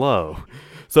all-time low.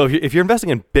 So if you're investing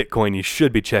in Bitcoin, you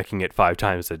should be checking it 5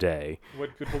 times a day.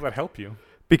 What good will that help you?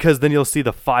 Because then you'll see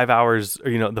the 5 hours,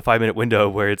 or the 5-minute window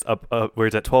where it's up, where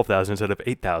it's at 12,000 instead of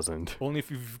 8,000. Only if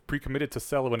you've pre-committed to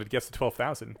sell when it gets to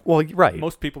 12,000. Well, right.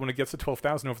 Most people, when it gets to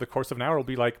 12,000 over the course of an hour, will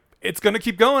be like, "It's gonna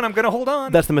keep going. I'm gonna hold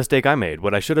on." That's the mistake I made.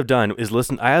 What I should have done is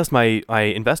listen. I asked my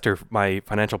investor, my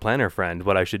financial planner friend,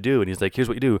 what I should do, and he's like, "Here's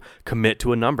what you do: commit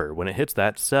to a number. When it hits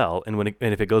that, sell, and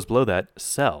and if it goes below that,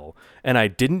 sell." And I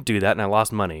didn't do that, and I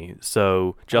lost money.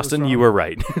 So Justin, you were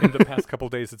right. In the past couple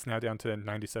of days, it's now down to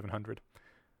 9,700.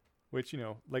 Which,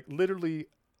 like literally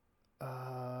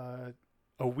a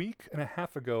week and a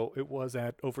half ago, it was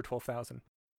at over 12,000.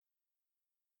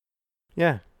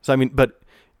 Yeah. So, I mean, but,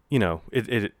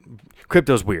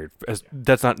 crypto's weird.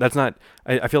 That's not,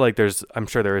 I feel like I'm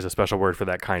sure there is a special word for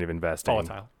that kind of investing.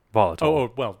 Volatile.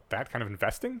 Oh, well, that kind of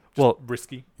investing?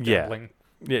 Risky gambling.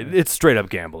 Yeah, it's straight up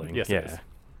gambling. Yes, it is.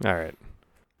 All right.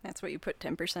 That's what you put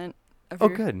 10% of Oh,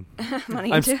 your good.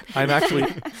 money into. I'm actually,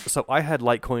 so I had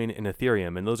Litecoin and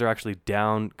Ethereum, and those are actually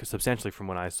down substantially from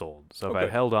when I sold. So if I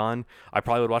held on, I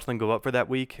probably would watch them go up for that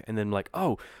week, and then like,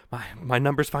 oh, my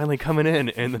number's finally coming in,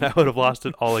 and then I would have lost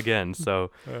it all again.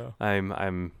 So I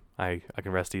can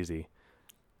rest easy.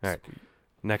 All right. Sweet.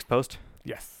 Next post.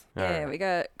 Yes. Yeah, we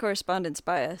got correspondence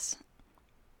bias,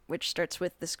 which starts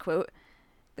with this quote.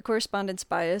 The correspondence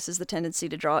bias is the tendency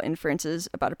to draw inferences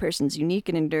about a person's unique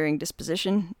and enduring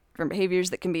disposition from behaviors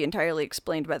that can be entirely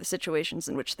explained by the situations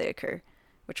in which they occur,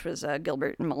 which was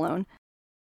Gilbert and Malone.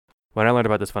 When I learned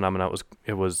about this phenomenon,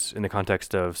 it was in the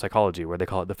context of psychology, where they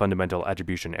call it the fundamental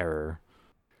attribution error.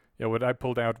 Yeah, what I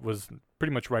pulled out was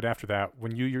pretty much right after that.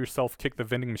 When you yourself kick the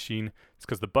vending machine, it's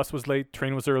because the bus was late,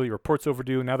 train was early, report's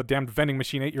overdue, and now the damned vending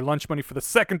machine ate your lunch money for the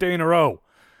 2nd day in a row.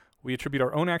 We attribute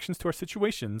our own actions to our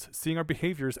situations, seeing our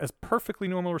behaviors as perfectly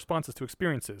normal responses to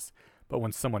experiences. But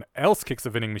when someone else kicks a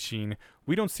vending machine,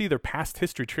 we don't see their past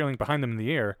history trailing behind them in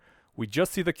the air. We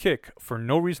just see the kick for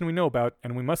no reason we know about,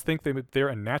 and we must think they're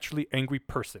a naturally angry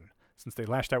person, since they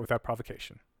lashed out without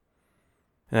provocation.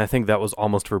 And I think that was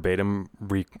almost verbatim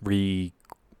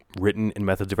rewritten in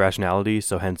Methods of Rationality,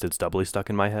 so hence it's doubly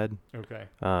stuck in my head. Okay.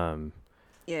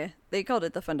 Yeah, they called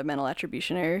it the fundamental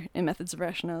attribution error in Methods of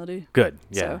Rationality. Good,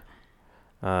 yeah.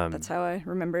 So that's how I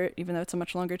remember it, even though it's a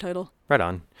much longer title. Right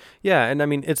on. Yeah, and I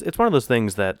mean, it's one of those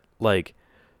things that, like,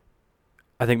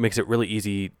 I think makes it really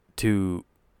easy to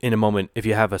in a moment, if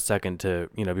you have a second to,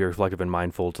 be reflective and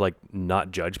mindful to like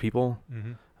not judge people.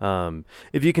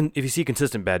 If you see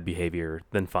consistent bad behavior,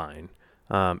 then fine.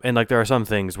 And like there are some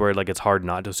things where like it's hard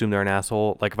not to assume they're an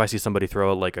asshole. Like if I see somebody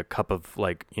throw like a cup of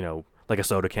like a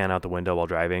soda can out the window while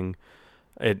driving,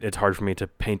 it's hard for me to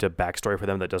paint a backstory for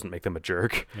them that doesn't make them a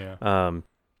jerk. Yeah.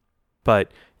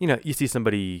 But you see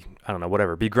somebody, I don't know,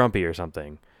 whatever, be grumpy or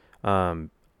something.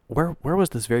 Where was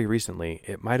this very recently?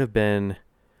 It might have been.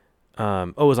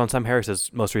 It was on Sam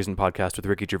Harris's most recent podcast with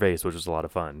Ricky Gervais, which was a lot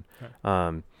of fun.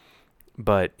 Okay.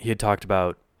 But he had talked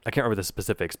about, I can't remember the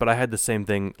specifics, but I had the same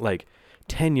thing like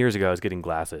 10 years ago. I was getting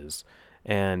glasses,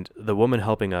 and the woman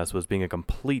helping us was being a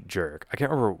complete jerk. I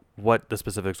can't remember what the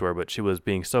specifics were, but she was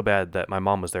being so bad that my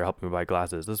mom was there helping me buy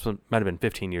glasses. This one might have been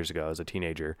 15 years ago as a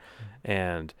teenager.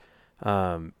 And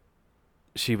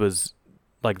she was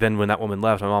like, then when that woman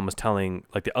left, my mom was telling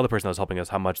like the other person that was helping us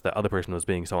how much that other person was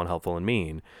being so unhelpful and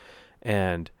mean.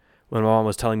 And when my mom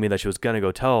was telling me that she was going to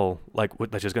go tell, like,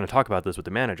 that she was going to talk about this with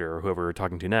the manager or whoever we were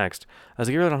talking to next, I was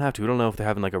like, you really don't have to. We don't know if they're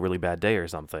having, like, a really bad day or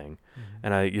something.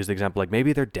 And I used the example, like,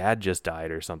 maybe their dad just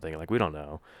died or something. Like, we don't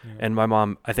know. Yeah. And my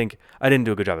mom, I think, I didn't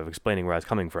do a good job of explaining where I was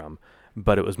coming from.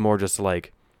 But it was more just,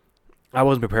 like, I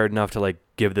wasn't prepared enough to, like,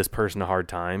 give this person a hard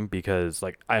time because,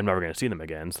 like, I'm never going to see them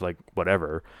again. So, like,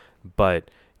 whatever. But,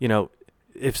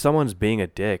 if someone's being a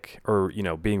dick or,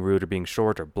 being rude or being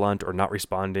short or blunt or not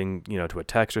responding, to a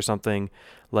text or something,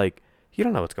 like, you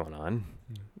don't know what's going on.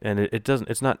 And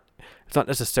it's not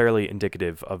necessarily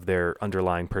indicative of their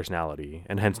underlying personality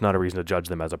and hence not a reason to judge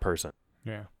them as a person.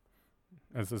 Yeah.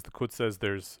 As the quote says,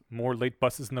 there's more late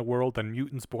buses in the world than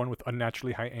mutants born with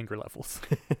unnaturally high anger levels.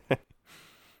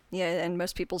 Yeah, and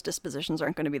most people's dispositions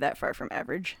aren't going to be that far from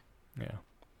average.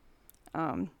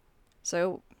 Yeah.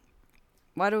 So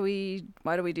why do we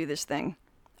do this thing?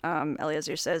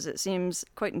 Eliezer says it seems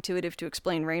quite intuitive to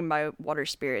explain rain by water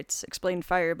spirits, explain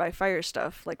fire by fire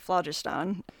stuff like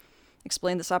phlogiston,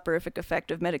 explain the soporific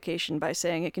effect of medication by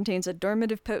saying it contains a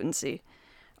dormitive potency.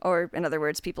 Or, in other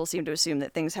words, people seem to assume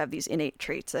that things have these innate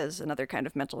traits as another kind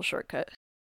of mental shortcut.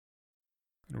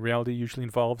 Reality usually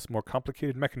involves more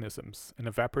complicated mechanisms, an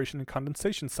evaporation and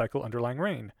condensation cycle underlying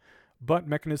rain. But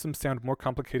mechanisms sound more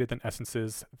complicated than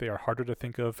essences. They are harder to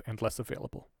think of and less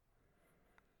available.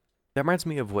 That reminds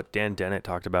me of what Dan Dennett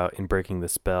talked about in Breaking the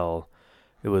Spell.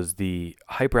 It was the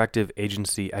hyperactive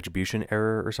agency attribution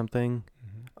error or something.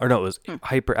 Or no, it was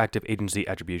hyperactive agency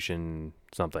attribution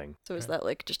something. So is that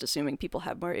like just assuming people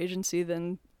have more agency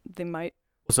than they might?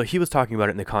 So he was talking about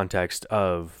it in the context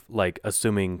of like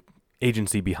assuming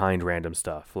agency behind random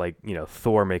stuff, like,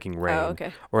 Thor making rain. Oh,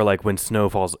 okay. Or like when snow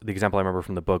falls. The example I remember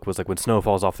from the book was like when snow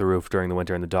falls off the roof during the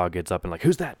winter and the dog gets up and like,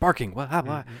 who's that barking? What?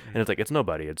 And it's like, it's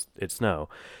nobody. It's snow.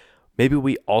 Maybe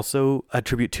we also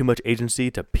attribute too much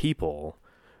agency to people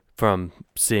from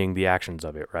seeing the actions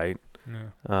of it, right?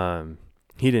 Yeah.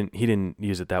 He didn't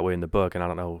use it that way in the book, and I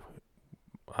don't know.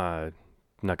 I'm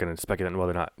not going to speculate on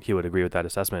whether or not he would agree with that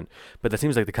assessment, but that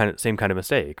seems like the same kind of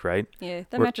mistake, right? Yeah,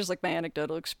 that matches like my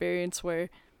anecdotal experience where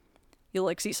you'll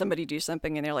like see somebody do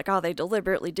something and they're like, oh, they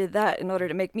deliberately did that in order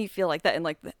to make me feel like that, and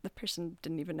like the person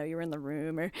didn't even know you were in the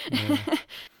room, or. Yeah.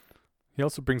 He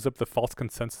also brings up the false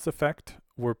consensus effect,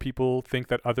 where people think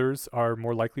that others are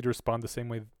more likely to respond the same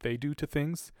way they do to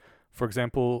things. For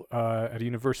example, at a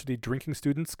university, drinking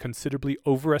students considerably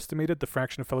overestimated the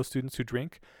fraction of fellow students who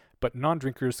drink, but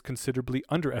non-drinkers considerably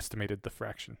underestimated the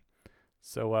fraction.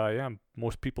 So,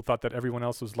 most people thought that everyone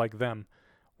else was like them,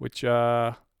 which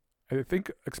I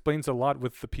think explains a lot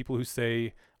with the people who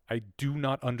say, I do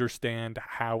not understand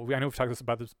how, I know we've talked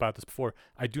about this before,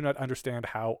 I do not understand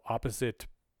how opposite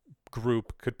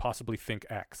group could possibly think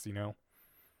X,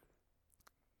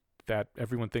 that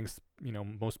everyone thinks,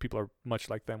 most people are much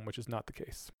like them, which is not the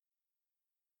case.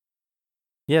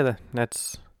 Yeah,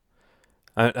 that's.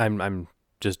 I'm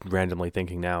just randomly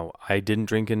thinking now. I didn't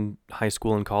drink in high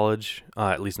school and college,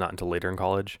 at least not until later in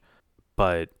college,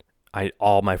 but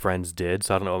all my friends did,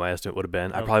 so I don't know what my estimate would have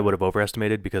been. Okay. I probably would have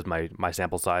overestimated because my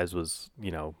sample size was,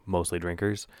 mostly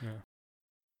drinkers. Yeah.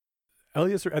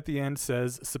 Eliezer at the end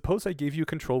says, suppose I gave you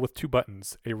control with two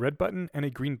buttons, a red button and a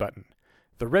green button.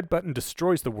 The red button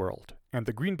destroys the world, and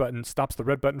the green button stops the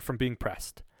red button from being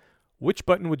pressed. Which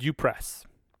button would you press?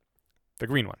 The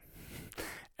green one.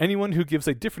 Anyone who gives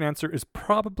a different answer is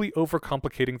probably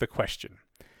overcomplicating the question.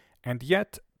 And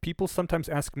yet, people sometimes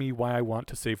ask me why I want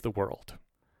to save the world.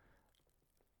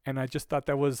 And I just thought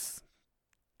that was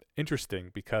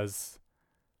interesting, because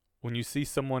when you see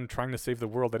someone trying to save the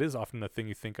world, that is often the thing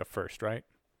you think of first, right?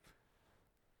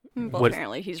 Well,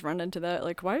 apparently he's run into that.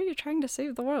 Like, why are you trying to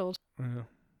save the world?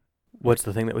 What's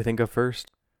the thing that we think of first?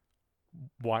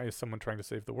 Why is someone trying to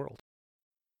save the world?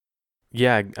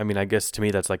 yeah, I mean, I guess to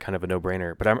me that's like kind of a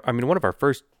no-brainer. But I mean, one of our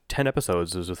first 10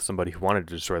 episodes was with somebody who wanted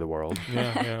to destroy the world.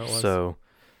 Yeah, it was. So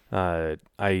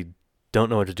I don't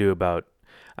know what to do about.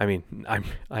 I mean,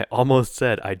 I almost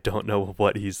said I don't know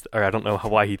I don't know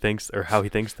why he thinks or how he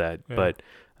thinks that. Yeah.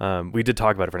 But we did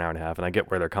talk about it for an hour and a half, and I get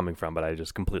where they're coming from, but I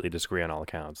just completely disagree on all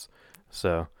accounts.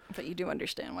 So But you do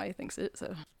understand why he thinks it,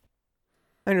 so.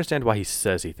 I understand why he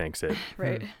says he thinks it.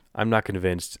 Right. I'm not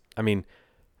convinced. I mean,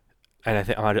 and I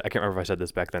can't remember if I said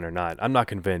this back then or not. I'm not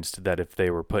convinced that if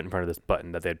they were put in front of this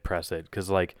button that they'd press it, because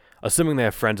like, assuming they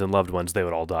have friends and loved ones, they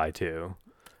would all die too.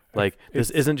 Like,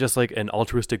 this isn't just like an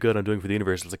altruistic good I'm doing for the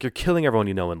universe. It's like you're killing everyone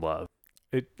you know and love.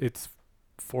 It's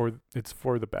for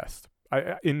the best.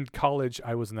 I in college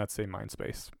I was in that same mind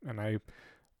space, and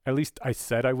I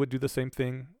said I would do the same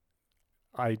thing.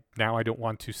 Now I don't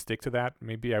want to stick to that.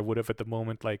 Maybe I would have at the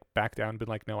moment like backed down and been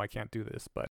like, no, I can't do this.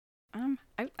 But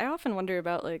I often wonder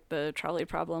about like the trolley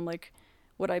problem. Like,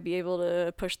 would I be able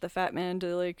to push the fat man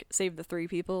to like save the 3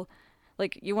 people?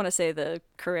 Like, you want to say the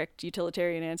correct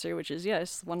utilitarian answer, which is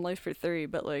yes, 1 life for 3.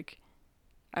 But like,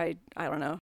 I don't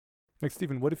know. like,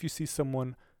 Stephen, what if you see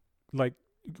someone like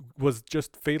was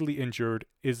just fatally injured,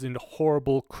 is in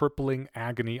horrible, crippling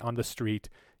agony on the street?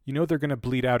 You know they're going to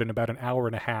bleed out in about an hour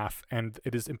and a half, and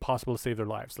it is impossible to save their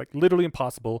lives. Like, literally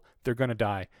impossible. They're going to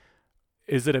die.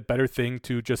 Is it a better thing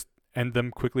to just end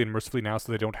them quickly and mercifully now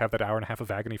so they don't have that hour and a half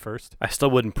of agony first? I still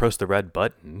wouldn't press the red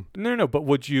button. No, but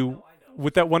would you,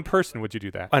 with that one person, would you do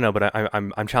that? I know, but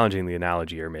I'm challenging the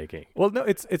analogy you're making. Well, no,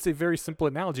 it's a very simple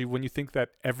analogy when you think that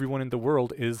everyone in the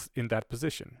world is in that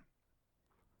position.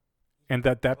 And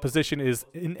that position is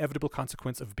inevitable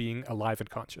consequence of being alive and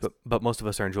conscious. But most of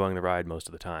us are enjoying the ride most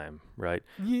of the time, right?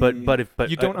 Yeah. But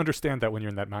you don't understand that when you're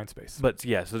in that mind space. But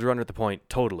yeah, so to run at the point,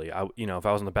 totally. If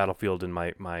I was on the battlefield and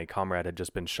my comrade had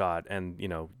just been shot and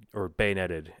or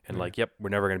bayoneted and like, yep, we're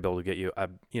never gonna be able to get you.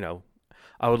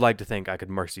 I would like to think I could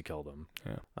mercy kill them.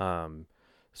 Yeah.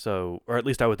 So, or at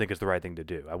least I would think it's the right thing to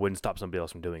do. I wouldn't stop somebody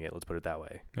else from doing it. Let's put it that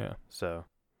way. Yeah. So.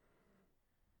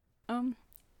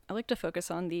 I like to focus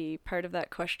on the part of that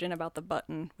question about the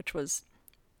button, which was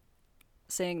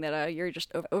saying that you're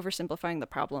just oversimplifying the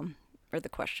problem or the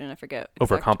question. I forget.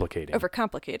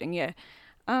 Overcomplicating, yeah.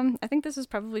 I think this is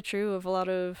probably true of a lot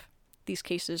of these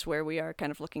cases where we are kind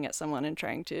of looking at someone and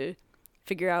trying to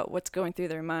figure out what's going through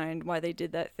their mind, why they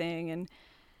did that thing. And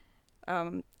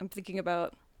I'm thinking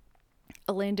about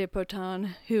Alain de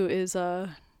Botton, who is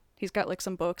he's got like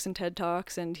some books and TED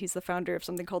Talks, and he's the founder of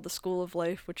something called the School of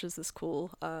Life, which is this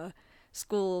cool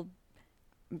school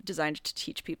designed to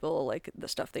teach people like the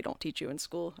stuff they don't teach you in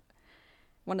school.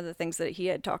 One of the things that he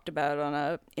had talked about on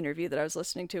a interview that I was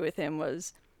listening to with him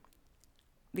was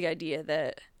the idea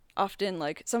that often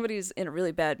like somebody's in a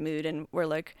really bad mood and we're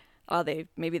like,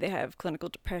 maybe they have clinical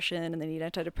depression and they need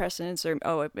antidepressants,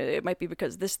 or it might be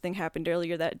because this thing happened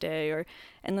earlier that day,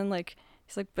 and then like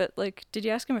he's like, but like, did you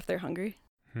ask them if they're hungry?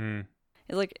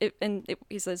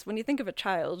 He says, when you think of a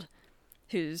child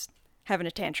who's having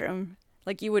a tantrum,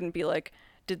 like you wouldn't be like,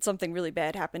 did something really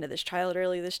bad happen to this child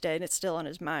earlier this day and it's still on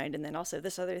his mind, and then also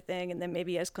this other thing, and then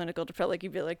maybe he has clinical depression. Like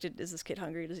you'd be like, is this kid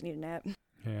hungry? Does he need a nap?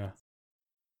 Yeah.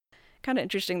 Kind of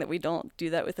interesting that we don't do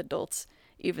that with adults,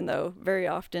 even though very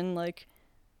often like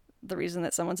the reason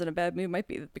that someone's in a bad mood might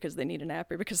be because they need a nap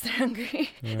or because they're hungry.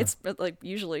 Yeah. It's like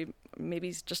usually maybe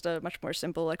it's just a much more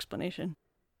simple explanation.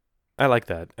 I like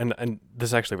that. And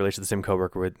this actually relates to the same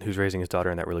coworker who's raising his daughter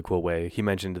in that really cool way. He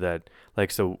mentioned that, like,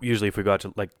 so usually if we go out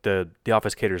to, like, the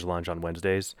office caters lunch on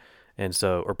Wednesdays, and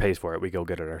so, or pays for it, we go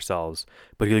get it ourselves.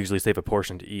 But he'll usually save a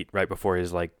portion to eat right before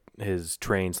his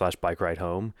train/bike ride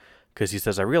home. Because he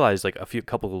says, I realized, like,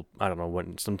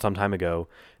 some time ago,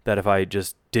 that if I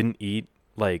just didn't eat,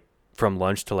 like, from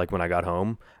lunch to like when I got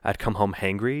home, I'd come home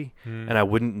hangry and I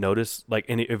wouldn't notice, like,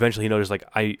 and eventually he noticed, like,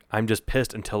 I'm just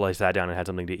pissed until I sat down and had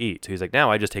something to eat. So he's like,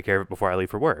 now I just take care of it before I leave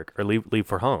for work or leave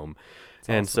for home. That's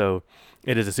and awesome. So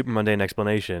it is a super mundane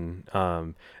explanation.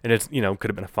 And it's, could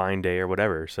have been a fine day or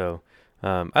whatever. So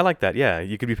I like that. Yeah.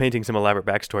 You could be painting some elaborate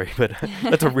backstory, but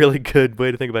that's a really good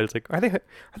way to think about it. It's like, are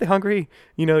they hungry?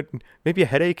 Maybe a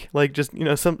headache, like just,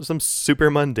 some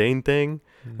super mundane thing.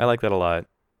 I like that a lot.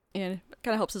 Yeah.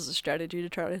 Kind of helps as a strategy to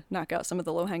try to knock out some of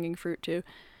the low-hanging fruit too.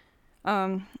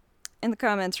 In the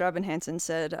comments, Robin Hanson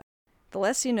said, the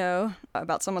less you know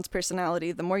about someone's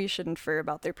personality, the more you should infer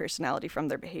about their personality from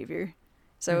their behavior.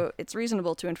 So it's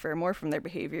reasonable to infer more from their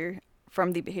behavior,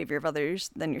 from the behavior of others,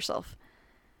 than yourself.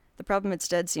 The problem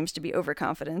instead seems to be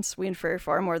overconfidence. We infer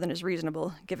far more than is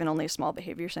reasonable, given only a small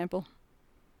behavior sample.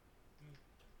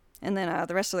 And then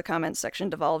the rest of the comments section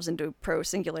devolves into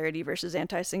pro-singularity versus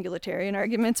anti-singularitarian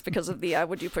arguments because of the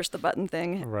would you push the button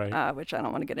thing, Right. which I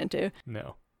don't want to get into.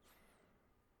 No.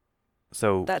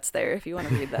 So That's there if you want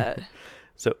to read that.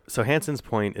 So Hanson's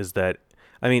point is that,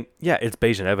 I mean, yeah, it's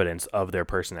Bayesian evidence of their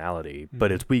personality,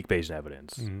 but Mhm. it's weak Bayesian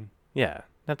evidence. Mhm. Yeah,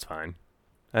 that's fine.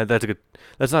 That's a good.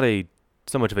 That's not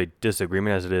so much of a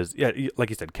disagreement as it is. Yeah, like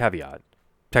you said, caveat.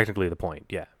 Technically, the point.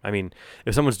 Yeah, I mean,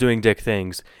 if someone's doing dick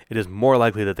things, it is more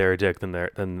likely that they're a dick than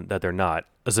that they're not,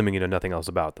 assuming you know nothing else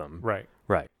about them. Right.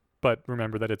 Right. But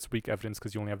remember that it's weak evidence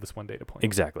because you only have this one data point.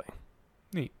 Exactly.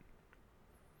 Leave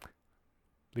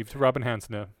it to Robin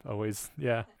Hansen to always,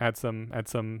 add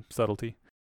some subtlety.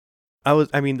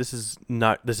 This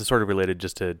is sort of related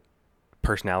just to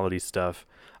personality stuff.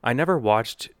 I never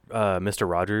watched Mr.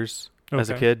 Rogers as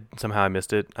a kid. Somehow I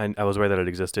missed it. I was aware that it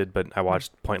existed, but I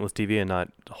watched pointless TV and not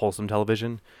wholesome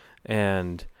television.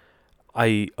 And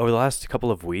over the last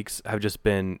couple of weeks, I've just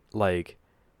been like,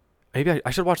 maybe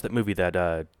I should watch that movie that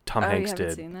Tom Hanks you did.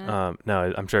 haven't seen that?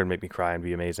 No, I'm sure it'd make me cry and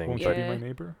be amazing. Won't But You Be My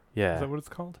Neighbor? yeah, Is that what it's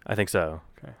called? I think so.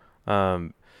 Okay.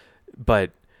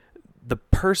 But the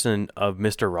person of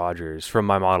Mr. Rogers, from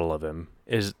my model of him,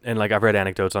 is, and like I've read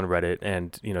anecdotes on Reddit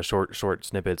and short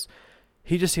snippets.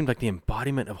 He just seemed like the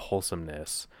embodiment of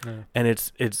wholesomeness, Yeah. and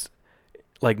it's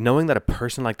like knowing that a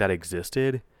person like that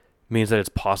existed means that it's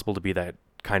possible to be that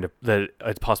kind of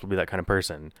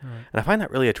person, Right. and I find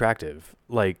that really attractive.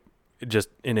 Like just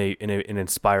in an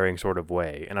inspiring sort of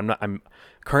way. And I'm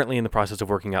currently in the process of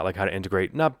working out like how to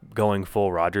integrate, not going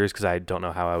full Rogers because I don't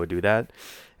know how I would do that.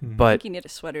 Mhm. I But think you need a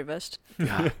sweater vest.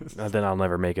 then I'll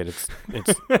never make it.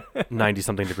 It's 90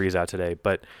 something degrees out today.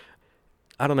 But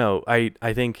I don't know. I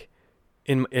think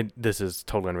this is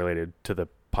totally unrelated to the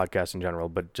podcast in general,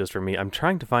 but just for me, I'm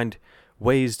trying to find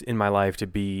ways in my life to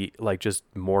be like just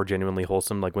more genuinely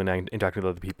wholesome, like when I interact with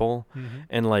other people. Mhm.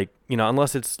 And like,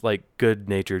 unless it's like good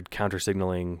natured counter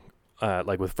signaling,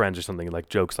 like with friends or something, like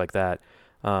jokes like that.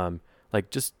 Like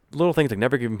just little things like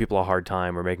never giving people a hard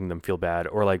time or making them feel bad,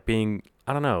 or like being,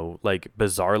 I don't know, like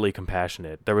bizarrely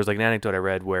compassionate. There was like an anecdote I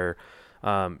read where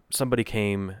somebody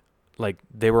came, like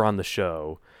they were on the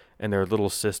show and their little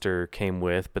sister came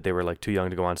with, but they were like too young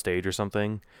to go on stage or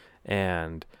something.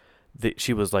 And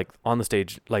she was like on the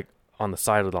stage, like on the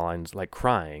side of the lines, like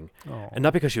crying. Oh. And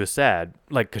not because she was sad,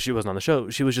 like because she wasn't on the show.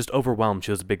 She was just overwhelmed.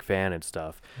 She was a big fan and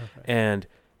stuff. Okay. And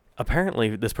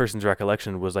apparently this person's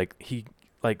recollection was like, he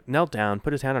like knelt down,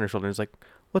 put his hand on her shoulder and was like,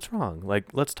 what's wrong? Like,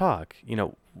 let's talk.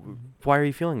 Why are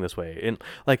you feeling this way? And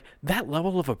like that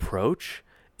level of approach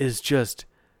is just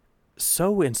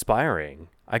so inspiring.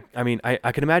 I mean,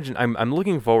 I can imagine, I'm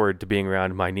looking forward to being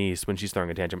around my niece when she's throwing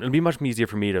a tantrum. It'll be much easier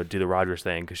for me to do the Rogers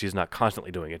thing because she's not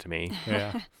constantly doing it to me.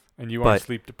 Yeah. And you are But-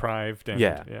 sleep deprived. And,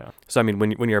 Yeah. So I mean,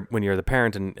 when you're the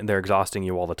parent and they're exhausting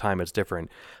you all the time, it's different.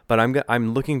 But I'm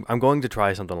going to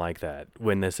try something like that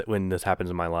when this happens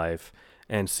in my life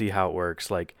and see how it works.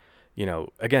 Like,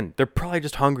 again, they're probably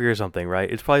just hungry or something,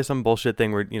 right? It's probably some bullshit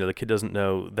thing where the kid doesn't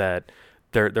know that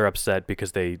they're upset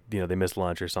because they missed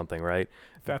lunch or something, right?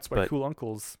 That's why But- cool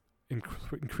uncles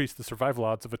increase the survival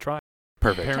odds of a tribe.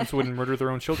 Perfect. Parents wouldn't murder their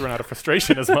own children out of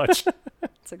frustration as much.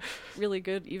 It's a really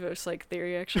good Evo Psych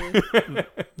theory, actually.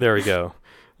 There we go.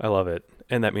 I love it,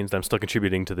 and that means that I'm still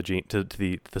contributing to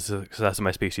the success of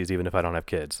my species, even if I don't have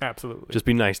kids. Absolutely. Just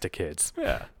be nice to kids.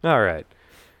 yeah. All right.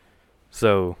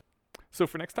 So So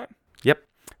for next time? Yep.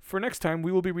 For next time,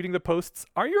 we will be reading the posts,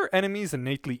 Are Your Enemies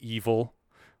Innately Evil? ?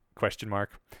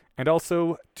 And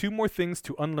also 2 more things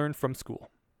to unlearn from school.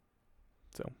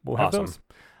 So we'll have Awesome. those.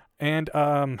 And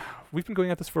we've been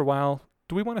going at this for a while.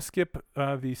 Do we want to skip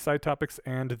the side topics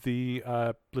and the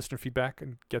listener feedback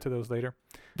and get to those later?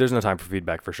 there's no time for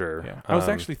feedback for sure. Yeah. I was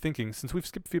actually thinking, since we've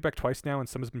skipped feedback twice now and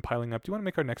some has been piling up, do you want to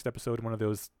make our next episode one of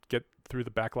those get through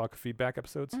the backlog of feedback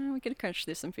episodes? We could crunch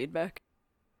through some feedback.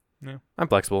 I'm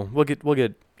flexible. We'll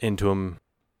get into them,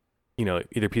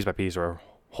 either piece by piece or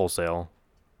wholesale.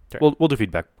 'Kay. We'll do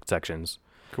feedback sections.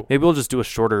 Cool. Maybe we'll just do a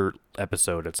shorter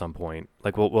episode at some point.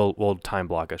 Like we'll time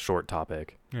block a short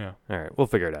topic. Yeah. All right, we'll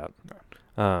figure it out.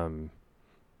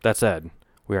 That said,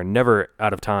 we are never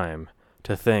out of time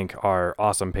to thank our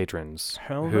awesome patrons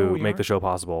Hell no, who we make aren't. the show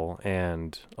possible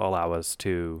and allow us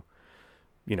to,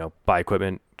 buy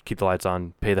equipment, keep the lights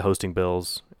on, pay the hosting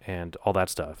bills, and all that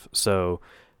stuff. So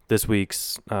this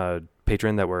week's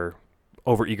patron that we're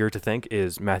overeager to thank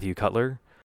is Matthew Cutler.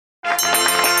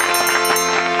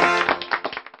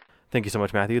 Thank you so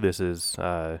much, Matthew. This is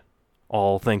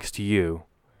all thanks to you.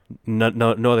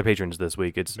 no other patrons this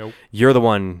week. It's Nope. You're the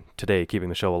one today keeping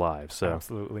the show alive. So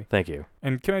Absolutely. thank you.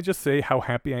 And can I just say how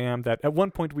happy I am that at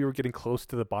one point we were getting close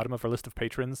to the bottom of our list of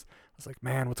patrons. I was like,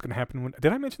 man, what's going to happen when...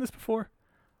 Did I mention this before?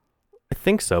 I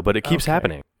think so, but it keeps Okay.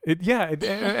 happening.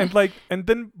 And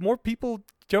then more people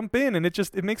jump in, and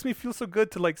it makes me feel so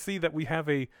good to like see that we have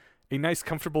a nice,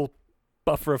 comfortable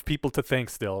buffer of people to thank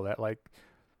still, that like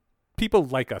people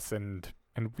like us, and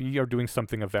we are doing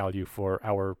something of value for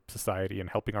our society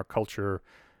and helping our culture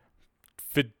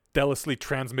fideliously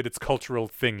transmit its cultural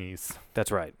thingies.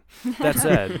 That's right. That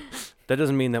said, that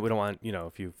doesn't mean that we don't want,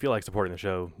 if you feel like supporting the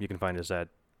show, you can find us at,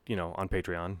 on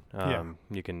Patreon.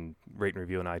 You can rate and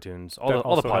review on iTunes. All That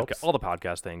also helps. the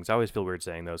podcast things. I always feel weird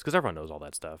saying those because everyone knows all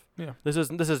that stuff. Yeah. This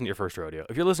isn't your first rodeo.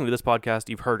 If you're listening to this podcast,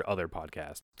 you've heard other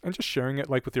podcasts. And just sharing it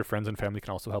like with your friends and family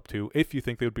can also help too, if you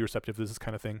think they would be receptive to this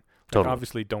kind of thing. Like, Totally.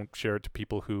 obviously don't share it to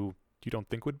people who you don't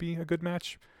think would be a good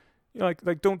match. Like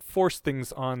don't force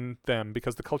things on them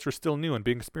because the culture is still new and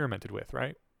being experimented with,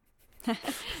 right?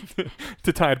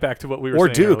 To tie it back to what we were Or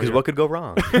saying do, because earlier. what could go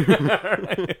wrong?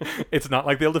 It's not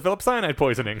like they'll develop cyanide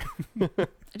poisoning. I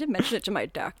did mention it to my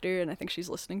doctor, and I think she's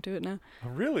listening to it now. Oh,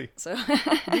 really? So,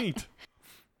 Neat.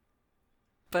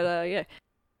 but yeah,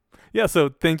 Yeah, so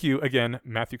thank you again,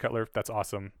 Matthew Cutler. That's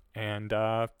awesome. And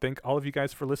thank all of you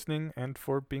guys for listening and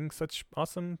for being such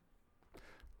awesome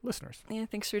listeners. yeah.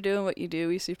 Thanks for doing what you do.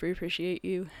 We super appreciate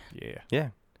you. Yeah. Yeah.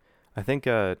 I think,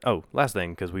 last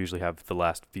thing, because we usually have the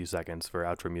last few seconds for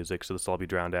outro music, so this will all be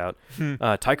drowned out.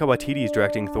 Taika Waititi is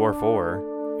directing Thor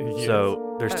 4. Yes.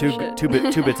 So there's Oh, two shit. two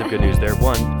bits of good news there.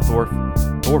 One, Thor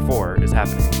 4 is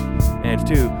happening. And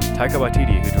two, Taika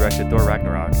Waititi, who directed Thor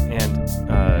Ragnarok. And,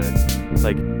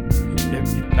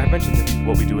 I mentioned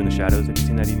What We Do in the Shadows. Have you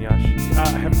seen that, Inyash? I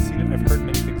haven't seen it. I've heard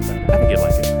many things about it. I think you'd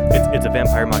like it. It's a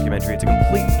vampire mockumentary. It's a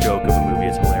complete joke of a movie.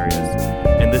 It's hilarious.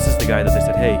 And this is the guy that they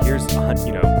said, hey, here's hundreds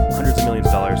of millions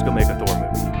of dollars. Go make a Thor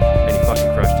movie. And he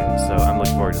fucking crushed it. So I'm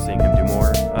looking forward to seeing him do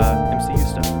more MCU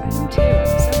stuff. I am too. I'm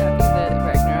so happy that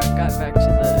Ragnarok got back to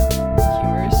the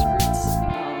humorous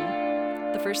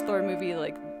roots. The first Thor movie,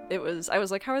 I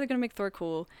was like, how are they gonna make Thor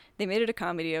cool? They made it a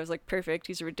comedy. I was like, perfect.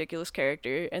 He's a ridiculous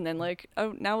character. And then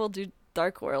now we'll do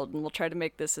Dark World and we'll try to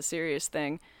make this a serious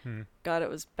thing. God, it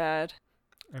was bad.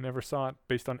 I never saw it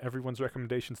based on everyone's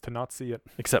recommendations to not see it.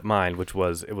 Except mine, which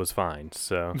was, it was fine.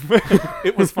 So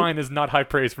It was fine is not high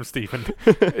praise from Stephen.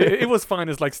 It was fine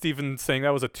is like Stephen saying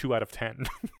that was a 2 out of 10.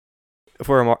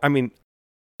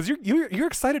 Because you're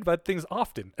excited about things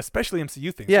often, especially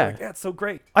MCU things. Yeah. You're like, yeah, it's so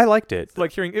great. I liked it. It's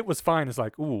like hearing it was fine is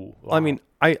like, ooh. Wow. I mean,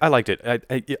 I liked it.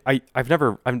 I've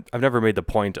never made the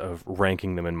point of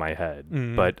ranking them in my head.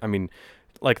 Mhm. But I mean,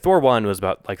 like Thor 1 was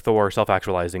about like Thor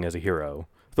self-actualizing as a hero.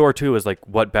 Thor 2 is like,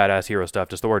 what badass hero stuff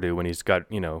does Thor do when he's got,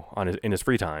 in his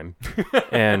free time?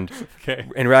 And okay.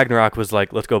 and Ragnarok was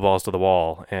like, let's go balls to the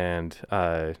wall and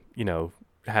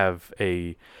have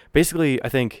a basically I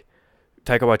think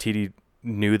Taika Waititi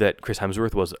knew that Chris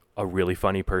Hemsworth was a really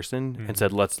funny person and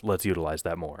said let's utilize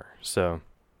that more. So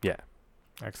yeah.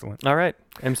 Excellent. All right.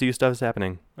 MCU stuff is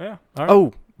happening. Yeah. All right.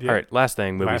 Oh, Yeah. all right. Last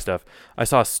thing, movie stuff. I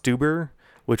saw Stuber,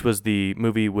 which was the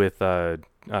movie with Kumail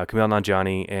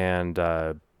Nanjiani and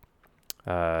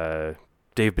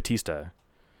Dave Bautista,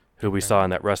 who we Okay. saw in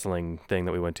that wrestling thing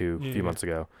that we went to a Yeah. few months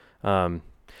ago.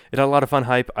 It had a lot of fun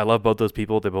hype. I love both those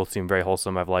people. They both seem very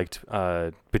wholesome. I've liked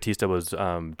Bautista was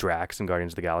Drax in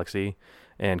Guardians of the Galaxy,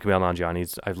 and Kumail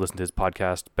Nanjiani's. I've listened to his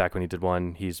podcast back when he did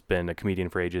one. He's been a comedian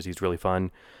for ages. He's really fun.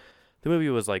 The movie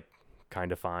was like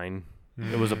kind of fine.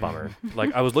 It was a bummer.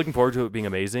 Like I was looking forward to it being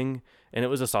amazing, and it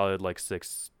was a solid like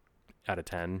 6 out of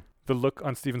 10. The look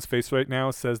on Steven's face right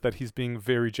now says that he's being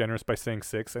very generous by saying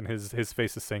 6, and his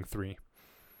face is saying 3.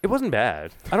 It wasn't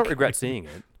bad. I don't regret seeing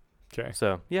it. Okay.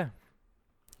 So yeah.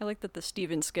 I like that the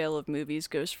Steven scale of movies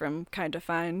goes from kind of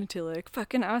fine to like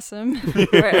fucking awesome.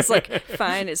 Whereas like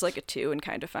fine is like a 2 and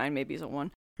kind of fine maybe is a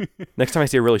 1. Next time I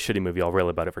see a really shitty movie, I'll rail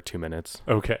about it for 2 minutes.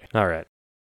 Okay. All right.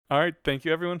 All right. Thank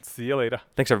you, everyone. See you later.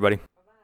 Thanks, everybody.